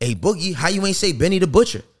say, hey, Boogie, how you ain't say Benny the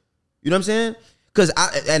Butcher? You know what I'm saying? Because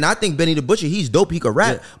I think Benny the Butcher, he's dope, he can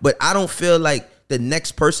rap, but I don't feel like the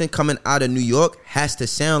next person coming out of New York has to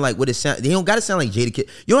sound like what it sounds. They don't got to sound like Jadakiss.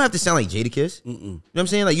 You don't have to sound like Jadakiss. You know what I'm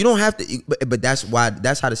saying? Like, you don't have to. But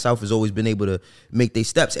that's how the South has always been able to make their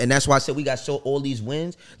steps, and that's why I said we got all these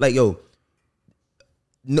wins. Like, yo.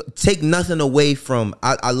 No, take nothing away from.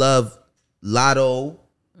 I love Lotto.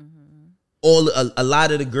 A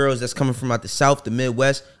lot of the girls that's coming from out the South, the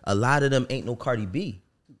Midwest, a lot of them ain't no Cardi B.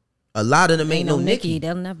 A lot of them ain't no Nicki.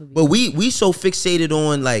 They'll never be. But we so fixated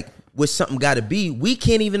on like what something got to be. We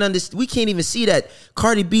can't even understand. We can't even see that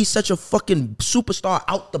Cardi B such a fucking superstar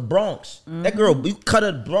out the Bronx. That girl, you cut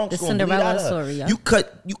her Bronx, the gonna bleed out of her. Story, yeah.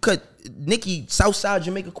 You cut Nicki, Southside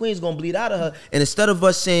Jamaica Queens gonna bleed out of her. And instead of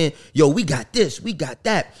us saying, yo, we got this, we got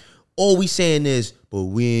that, all we saying is, but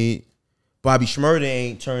we ain't. Bobby Shmurda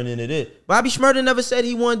ain't turning into this. Bobby Shmurda never said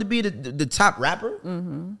he wanted to be the top rapper. You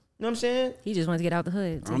know what I'm saying? He just wanted to get out the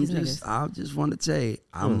hood. I just want to say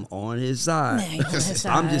I'm on his side.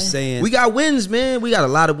 I'm just saying we got wins, man. We got a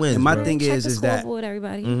lot of wins. And my bro. thing is that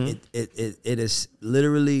everybody. It is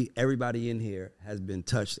literally everybody in here has been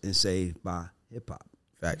touched and saved by hip hop.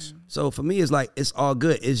 Facts. So for me, it's like it's all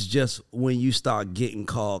good. It's just when you start getting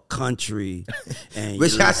called country, and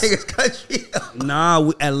which I think is country.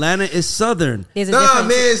 Nah, Atlanta is Southern. Nah,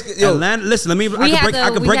 man, Atlanta. Listen, let me.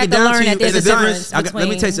 I can break it down to you. There's a difference. Let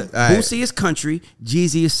me tell you something. Boosie is country.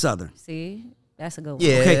 Jeezy is Southern. See, that's a good one.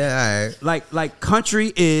 Yeah, okay. All right. Like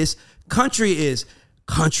country is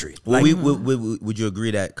country. Well, would you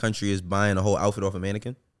agree that country is buying a whole outfit off a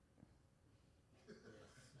mannequin?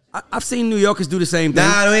 I've seen New Yorkers do the same thing.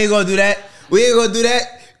 Nah, we ain't gonna do that.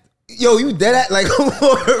 Yo, you dead at like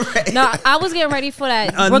right? No, I was getting ready for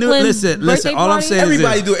that Brooklyn listen. birthday All I'm party. saying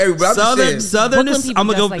Everybody is do everybody. Southern Brooklyn is. people I'm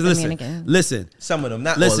gonna dress go. like Listen, Dominican. listen. Some of them,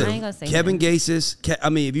 not Listen, all I of ain't them. gonna say Kevin that. Gates is. I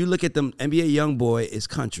mean, if you look at them, NBA YoungBoy is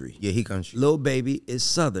country. Yeah, he country. Lil Baby is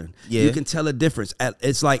Southern. Yeah. You can tell a difference.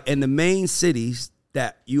 It's like in the main cities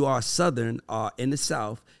that you are Southern are in the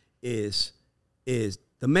South is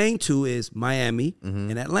the main two is Miami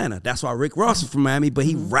and Atlanta. That's why Rick Ross is from Miami, but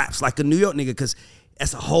he raps like a New York nigga because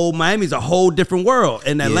Miami's a whole different world,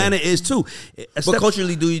 and Atlanta is too. But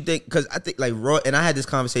culturally, do you think? Because I think like Raw, and I had this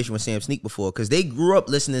conversation with Sam Sneak before, because they grew up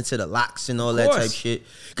listening to the Locks and all that type shit.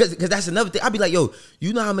 Because that's another thing. I'd be like, yo,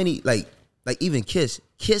 you know how many like even Kiss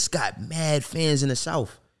got mad fans in the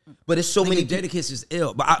South, but it's so many. Jadakiss is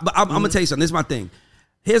ill, but I'm gonna tell you something. This is my thing.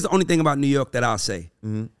 Here's the only thing about New York that I'll say.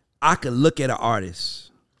 I could look at an artist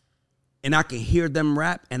and I can hear them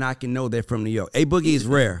rap, and I can know they're from New York. A Boogie is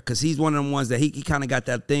rare because he's one of them ones that he kind of got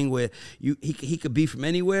that thing where he could be from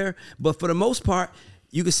anywhere. But for the most part,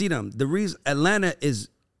 you can see them. The reason Atlanta is,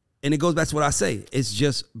 and it goes back to what I say, it's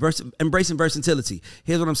just embracing versatility.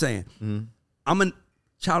 Here's what I'm saying. I'm a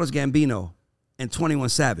Childish Gambino and 21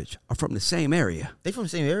 Savage are from the same area. They from the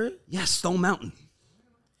same area? Yes, Stone Mountain.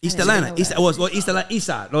 East Atlanta, East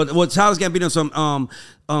Side. Well, Childish Gambino's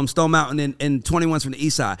from Stone Mountain and 21's from the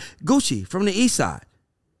East Side. Gucci from the East Side.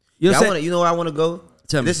 You know what I'm saying? You know where I want to go?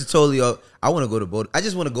 Tell me. This is totally. I want to go to Boulder. I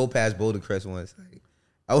just want to go past Boulder Crest once. Like,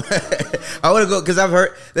 I want to go because I've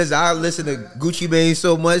heard. Listen, I listen to Gucci Mane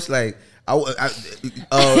so much. Like I want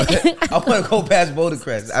to go past Boulder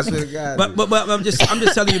Crest. I swear to God. But I'm just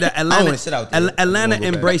telling you that Atlanta. I wanna sit out there. Atlanta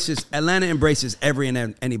embraces every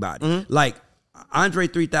and anybody. Like Andre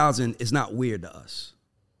 3000 is not weird to us.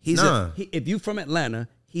 If you from Atlanta,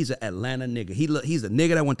 he's an Atlanta nigga. He's a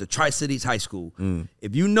nigga that went to Tri-Cities High School.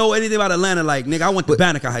 If you know anything about Atlanta, like nigga, I went to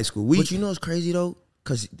Banneker High School. But you know what's crazy though?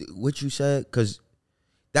 Because what you said, because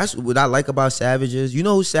that's what I like about Savage is, you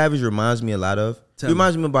know who Savage reminds me a lot of? He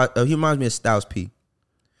reminds me of Styles P.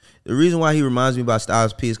 The reason why he reminds me about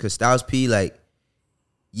Styles P is because Styles P, like,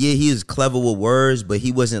 yeah, he is clever with words, but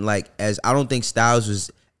he wasn't like I don't think Styles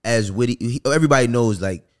was as witty. Everybody knows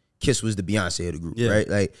like Kiss was the Beyonce of the group, right?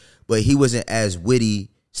 Like, but he wasn't as witty.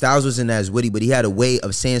 Styles wasn't as witty, but he had a way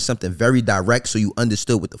of saying something very direct, so you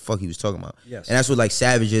understood what the fuck he was talking about. Yes. And that's what like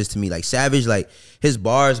Savage is to me. Like Savage, like his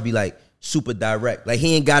bars be like super direct. Like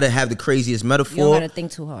he ain't gotta have the craziest metaphor. You don't gotta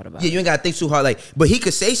think too hard about it. Yeah, you ain't gotta think too hard. Like, but he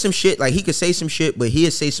could say some shit. Like he could say some shit, but he'd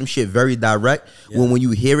say some shit very direct. When you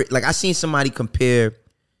hear it, like I seen somebody compare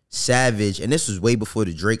Savage, and this was way before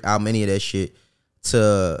the Drake album, any of that shit,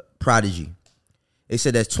 to Prodigy. They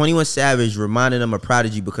said that 21 Savage reminded them of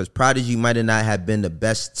Prodigy because Prodigy might have not have been the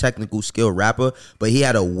best technical skill rapper, but he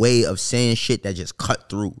had a way of saying shit that just cut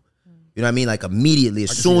through. You know what I mean? Like immediately,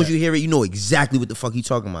 as soon as you hear it, you know exactly what the fuck he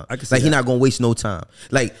talking about. Like he not gonna waste no time.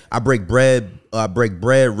 Like I break bread, ribs,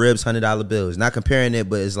 $100 bills. Not comparing it,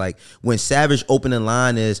 but it's like when Savage opening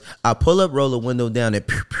line is, I pull up, roll the window down, and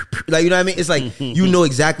like you know what I mean? It's like you know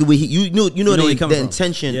exactly what you know the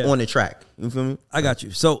intention on the track. You feel me? I got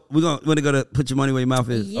you. So we're gonna go to Put Your Money Where Your Mouth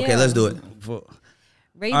Is. Yeah. Okay, let's do it.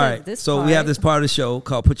 Ray All right. this So part, we have this part of the show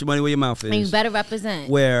called Put Your Money Where Your Mouth Is. and you better represent.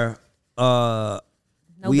 Where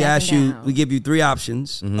we backing ask you, down. we give you three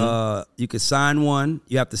options. You could sign one.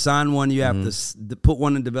 You have to sign one. You have to put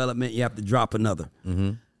one in development. You have to drop another.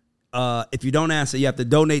 If you don't answer, you have to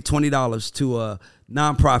donate $20 to a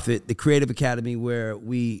nonprofit, the Creative Academy, where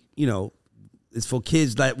we, it's for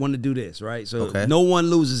kids that want to do this, right? So no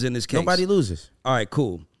one loses in this case. Nobody loses. All right,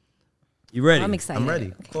 cool. You ready? I'm excited. I'm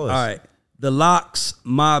ready. Of course. All right. The Locks,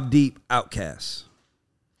 Mobb Deep, Outkast.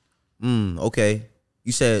 Okay.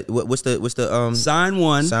 You said what's the Sign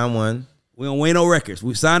one. sign one. We on Wayno Records.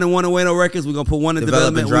 We signing one on Wayno Records. We're gonna put one in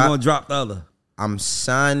Develop and development. We're drop. gonna drop the other. I'm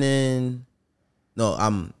signing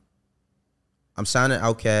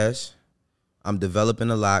Outkast. I'm developing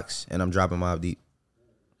the Locks, and I'm dropping Mobb Deep.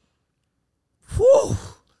 Whew.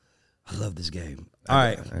 I love this game. All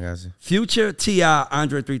right. I got you. Future, T.I.,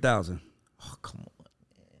 Andre 3000. Oh, come on,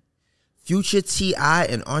 man. Future, T.I.,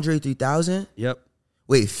 and Andre 3000? Yep.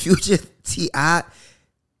 Wait, Future, T.I.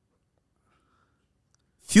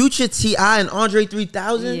 and Andre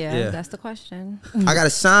 3000? Yeah, that's the question. I got to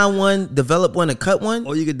sign one, develop one, and cut one?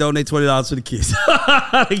 Or you can donate $20 to the kids.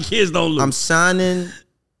 The kids don't lose. I'm signing,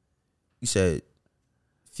 you said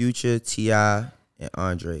Future, T.I., and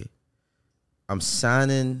Andre. I'm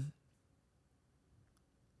signing.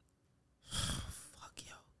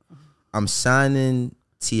 I'm signing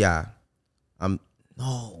T.I.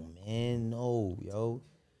 No, yo.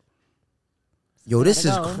 Yo, this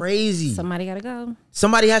is crazy. Somebody gotta go.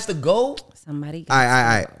 Somebody has to go? Somebody All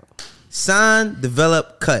right. Sign,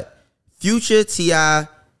 develop, cut. Future, T.I. All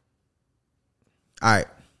right.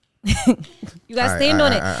 You gotta stand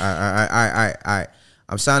on it. All right.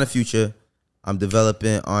 I'm signing Future. I'm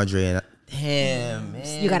developing Andre. And damn,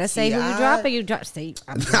 man. You gotta say who you drop or you drop. Say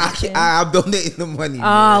I'm donating the money. We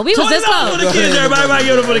was this $20 for the close. kids, everybody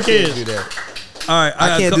give it for the kids. Do that. All right,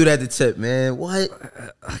 I can't do that to Tip, man. What?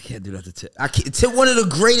 I can't do that to Tip. I can't. Tip one of the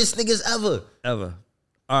greatest niggas ever. Ever.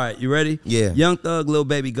 All right, you ready? Yeah. Young Thug, Lil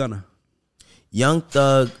Baby, Gunna. Young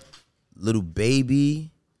Thug, Little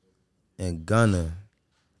Baby, and Gunna.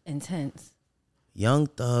 Intense. Young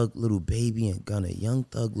Thug, Little Baby, and Gunna. Young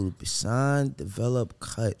Thug, Little Sign, Develop,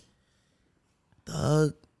 Cut.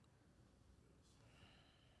 Thug.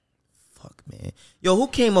 Fuck, man. Yo, who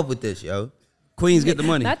came up with this, yo? Queens get the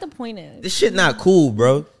money. Not the point is. This shit not cool,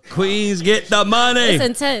 bro. Queens get the money. It's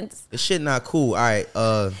intense. This shit not cool. All right.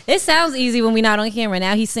 It sounds easy when we not on camera.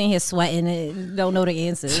 Now he's sitting here sweating and don't know the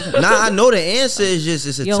answers. Nah, I know the answer is just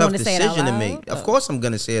it's a You don't tough wanna say it out decision to loud? make. Of course I'm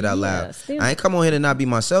gonna say it out loud. still. I ain't come on here to not be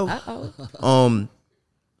myself. Uh-oh.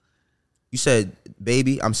 You said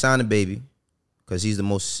Baby. I'm signing Baby because he's the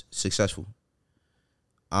most successful.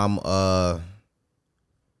 I'm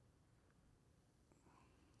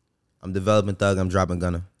developing Thug. I'm dropping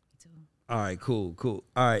Gunna. All right, cool. All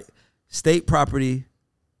right. State Property,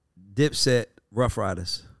 Dipset, Rough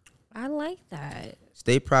Riders. I like that.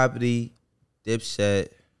 State Property, Dipset,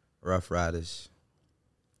 Rough Riders.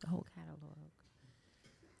 The whole catalog.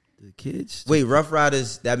 The kids. Wait, Rough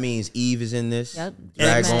Riders, that means Eve is in this? Yep.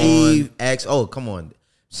 Drag X, on, Eve. X. Oh, come on.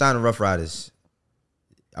 Signing Rough Riders.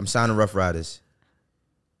 I'm signing Rough Riders.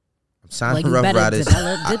 I'm signing Well, you Rough better Riders.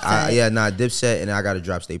 develop Dipset. Dipset, and I got to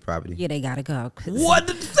drop State Property. Yeah, they gotta go. What?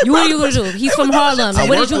 What are you gonna do? He's from Harlem.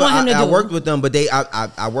 What did you want him to do? I worked with them, but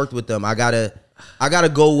I worked with them. I gotta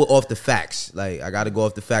go off the facts. Like I gotta go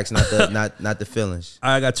off the facts, not the feelings. All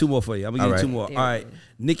right, I got two more for you. I'm gonna give you two more. There All right.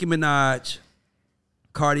 Nicki Minaj,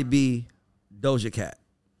 Cardi B, Doja Cat.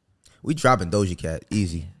 We dropping Doja Cat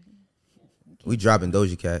easy. We dropping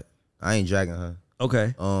Doja Cat. I ain't dragging her.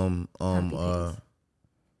 Okay.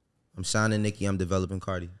 I'm signing Nicki. I'm developing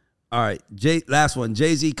Cardi. All right. Last one.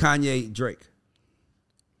 Jay-Z, Kanye, Drake.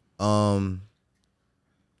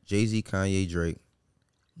 Jay-Z, Kanye, Drake.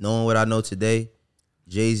 Knowing what I know today,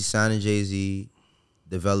 Jay-Z signing Jay-Z,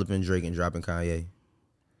 developing Drake, and dropping Kanye.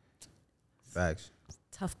 Facts.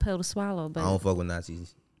 Tough pill to swallow, but I don't fuck with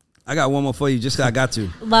Nazis. I got one more for you. Just 'cause I got to.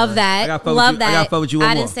 love that. I got fuck Love with you. that. I got fuck with you. One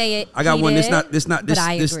I more. didn't say it. I got He one. did, This not. but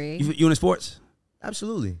I agree. You in sports?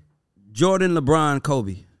 Absolutely. Jordan, LeBron,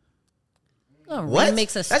 Kobe. What?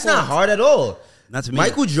 Makes us. That's not hard at all. Not to me.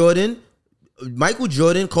 Michael Jordan,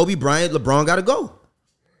 Kobe Bryant, LeBron got to go.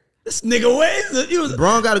 This nigga ways.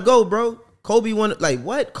 LeBron got to go, bro. Kobe won. Like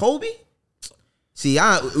what? Kobe? See,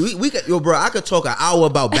 we could, yo, bro. I could talk an hour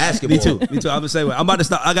about basketball. Me too. I'm the same way. I'm about to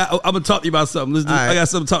start. I'm gonna talk to you about something. Listen, right. I got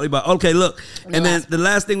something to talk to you about. Okay, look. And then the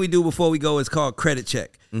last thing we do before we go is called credit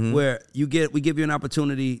check, where we give you an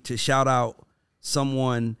opportunity to shout out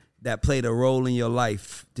someone that played a role in your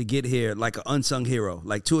life to get here, like an unsung hero,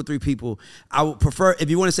 like 2 or 3 people. I would prefer, if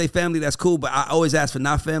you want to say family, that's cool, but I always ask for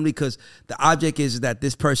not family because the object is that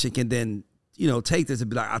this person can then, take this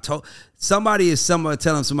and be like, somebody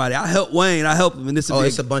telling somebody, I helped Wayne, I helped him, and this is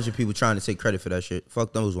it's a bunch of people trying to take credit for that shit.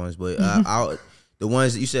 Fuck those ones, but the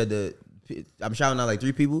ones that you said, I'm shouting out like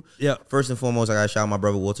 3 people. Yeah. First and foremost, I got to shout out my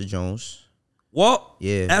brother Walter Jones. Walt?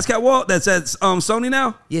 Yeah. ASCAP Walt, that's at Sony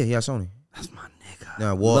now? Yeah, Sony. That's my nigga.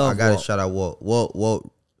 Now Walt, Love I gotta Walt. shout out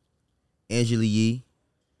Walt, Angela Yee.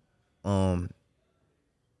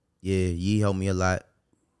 Yee helped me a lot.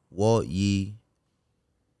 Walt, Yee.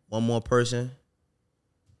 One more person.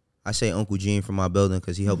 I say Uncle Gene from my building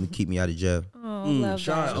because he helped me keep me out of jail. Oh, love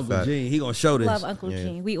Shout out that. Uncle Gene. He gonna show this. Love Uncle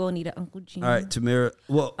Gene. We all need an Uncle Gene. All right, Tamira.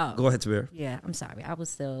 Well, go ahead, Tamira. Yeah, I'm sorry. I was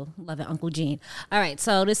still loving Uncle Gene. All right,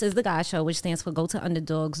 so this is the Guy Show, which stands for Go to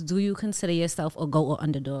Underdogs. Do you consider yourself a GOAT or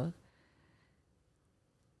underdog?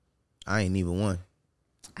 I ain't even one.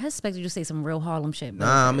 I expected you to say some real Harlem shit. But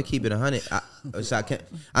Nah, I'm gonna keep it 100.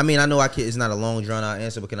 I mean, I know it's not a long drawn out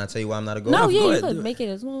answer, but can I tell you why I'm not a GOAT? no, Go yeah, you ahead, could do it. make it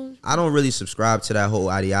as long. I don't really subscribe to that whole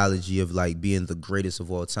ideology of like being the greatest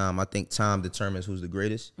of all time. I think time determines who's the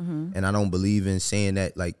greatest, and I don't believe in saying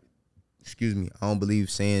that. Like, excuse me, I don't believe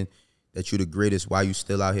saying that you're the greatest while you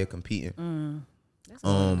still out here competing. That's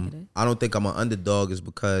all I get it. I don't think I'm an underdog is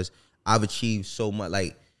because I've achieved so much.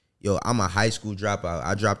 Like, yo, I'm a high school dropout.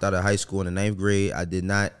 I dropped out of high school in the 9th grade. I did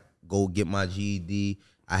not go get my GED.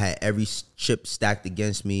 I had every chip stacked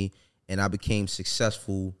against me, and I became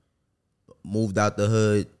successful. Moved out the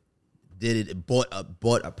hood, did it, bought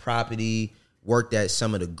a property, worked at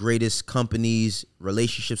some of the greatest companies,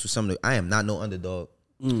 relationships with some of the. I am not no underdog.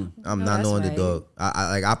 I'm not no underdog.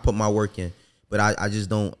 I put my work in, but I just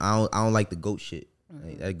don't. I don't like the GOAT shit.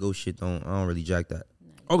 Like, that GOAT shit I don't really jack that.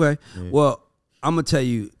 Okay. Yeah. Well, I'm gonna tell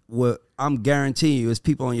you what I'm guaranteeing you is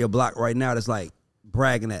people on your block right now that's like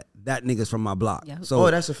bragging that nigga's from my block. Yeah. So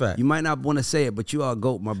that's a fact. You might not want to say it, but you are a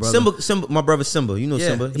GOAT, my brother. Simba, my brother Simba. You know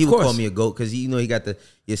Simba. He would call me a GOAT because he got the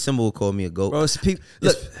Simba would call me a GOAT. Bro,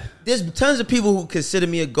 look, there's tons of people who consider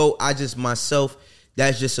me a GOAT. I just myself.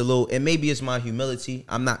 That's just a little, and maybe it's my humility.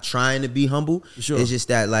 I'm not trying to be humble. Sure. It's just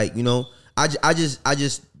that, like, you know, I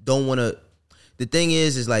just don't want to. The thing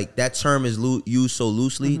is like that term is used so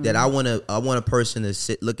loosely that I want a person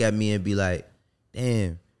to look at me and be like,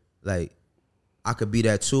 damn, like I could be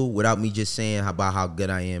that too, without me just saying about how good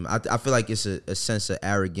I am. I feel like it's a sense of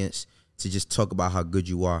arrogance to just talk about how good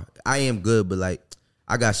you are. I am good, but like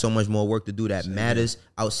I got so much more work to do that matters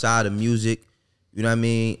outside of music. You know what I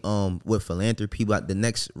mean? With philanthropy, but the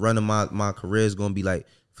next run of my career is gonna be like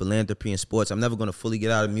philanthropy and sports. I'm never gonna fully get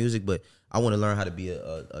out of music, but I want to learn how to be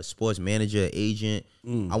a sports manager, agent.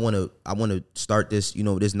 I want to start this, you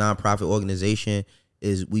know, this nonprofit organization.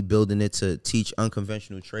 Is we building it to teach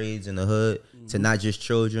unconventional trades in the hood to not just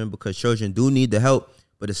children, because children do need the help,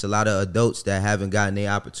 but it's a lot of adults that haven't gotten their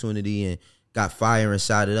opportunity and got fire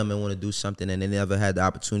inside of them and want to do something, and they never had the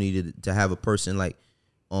opportunity to have a person like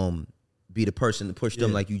be the person to push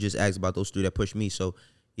them, like you just asked about those three that pushed me. So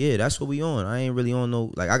yeah, that's what we on. I ain't really on no,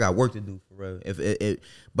 like, I got work to do for real. If it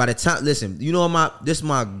by the time, listen, you know, this is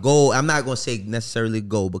my goal. I'm not gonna say necessarily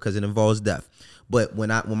goal because it involves death. But when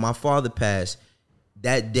my father passed,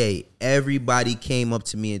 that day, everybody came up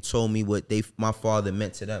to me and told me what my father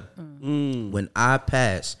meant to them. When I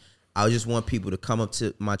pass, I just want people to come up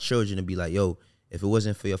to my children and be like, yo, if it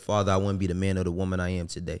wasn't for your father, I wouldn't be the man or the woman I am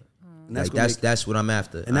today. Like that's what I'm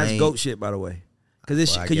after. And that's GOAT shit, by the way.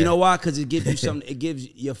 Cause you know why? Cause it gives you something. It gives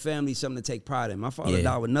your family something to take pride in. My father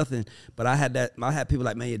died with nothing, but I had people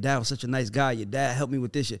like, man, your dad was such a nice guy. Your dad helped me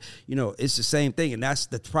with this shit. You know, it's the same thing, and that's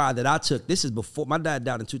the pride that I took. This is before my dad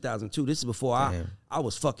died in 2002. This is before I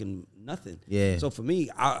was fucking nothing. Yeah. So for me,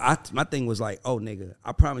 my thing was like, oh nigga,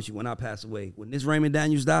 I promise you, when I pass away, when this Raymond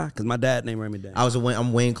Daniels die, because my dad named Raymond Daniels.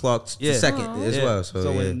 I'm Wayne Clark second as well.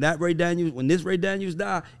 So when this Ray Daniels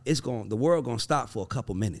die, the world gonna stop for a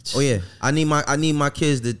couple minutes. Oh yeah, I need my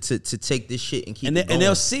kids to take this shit and keep it going. And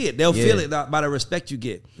they'll see it. They'll feel it by the respect you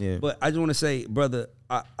get. Yeah. But I just want to say, brother,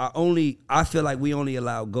 I feel like we only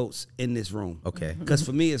allow GOATs in this room. Okay. Because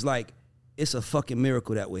for me, it's like, it's a fucking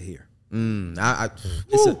miracle that we're here.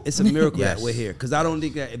 It's a miracle that we're here, because I don't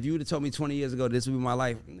think that if you would have told me 20 years ago this would be my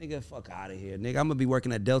life, nigga, fuck out of here, nigga. I'm gonna be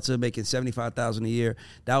working at Delta making $75,000 a year.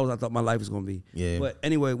 That was I thought my life was gonna be. Yeah. But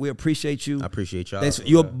anyway, we appreciate you. I appreciate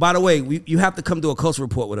y'all. By the way, you have to come do a culture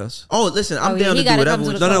report with us. Oh, listen, I'm down to do whatever.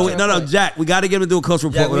 No, Jack, we got to get him to do a culture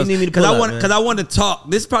report with us because I want to talk.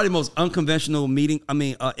 This is probably the most unconventional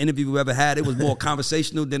interview we've ever had. It was more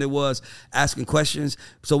conversational than it was asking questions.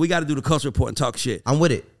 So we got to do the culture report and talk shit. I'm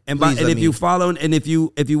with it. And if you following, and if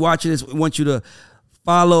you watching this, we want you to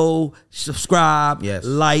follow, subscribe,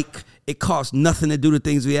 like. It costs nothing to do the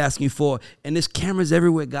things we asking you for. And there's cameras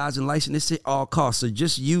everywhere, guys, and license. This shit all costs. So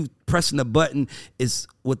just you pressing the button is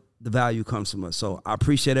what the value comes from us. So I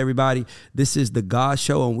appreciate everybody. This is The God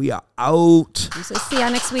Show, and we are out. So see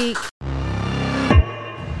y'all next week.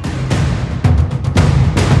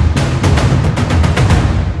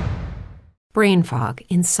 Brain fog,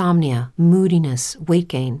 insomnia, moodiness, weight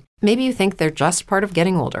gain. Maybe you think they're just part of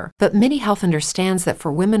getting older, but MIDI Health understands that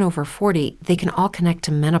for women over 40, they can all connect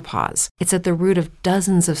to menopause. It's at the root of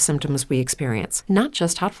dozens of symptoms we experience, not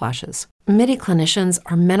just hot flashes. MIDI clinicians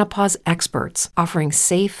are menopause experts, offering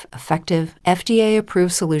safe, effective,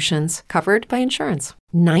 FDA-approved solutions covered by insurance.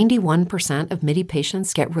 91% of MIDI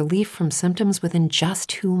patients get relief from symptoms within just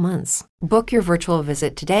 2 months. Book your virtual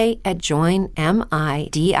visit today at joinmidi.com.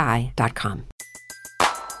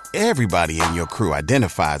 Everybody in your crew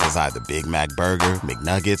identifies as either Big Mac Burger,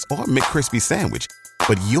 McNuggets, or McCrispy Sandwich.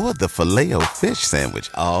 But you're the Filet-O-Fish Sandwich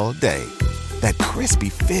all day. That crispy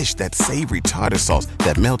fish, that savory tartar sauce,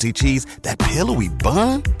 that melty cheese, that pillowy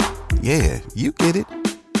bun. Yeah, you get it.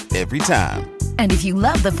 Every time. And if you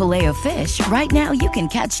love the Filet-O-Fish, right now you can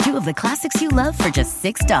catch 2 of the classics you love for just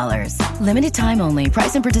 $6. Limited time only.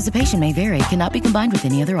 Price and participation may vary. Cannot be combined with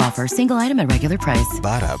any other offer. Single item at regular price.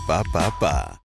 Ba-da-ba-ba-ba.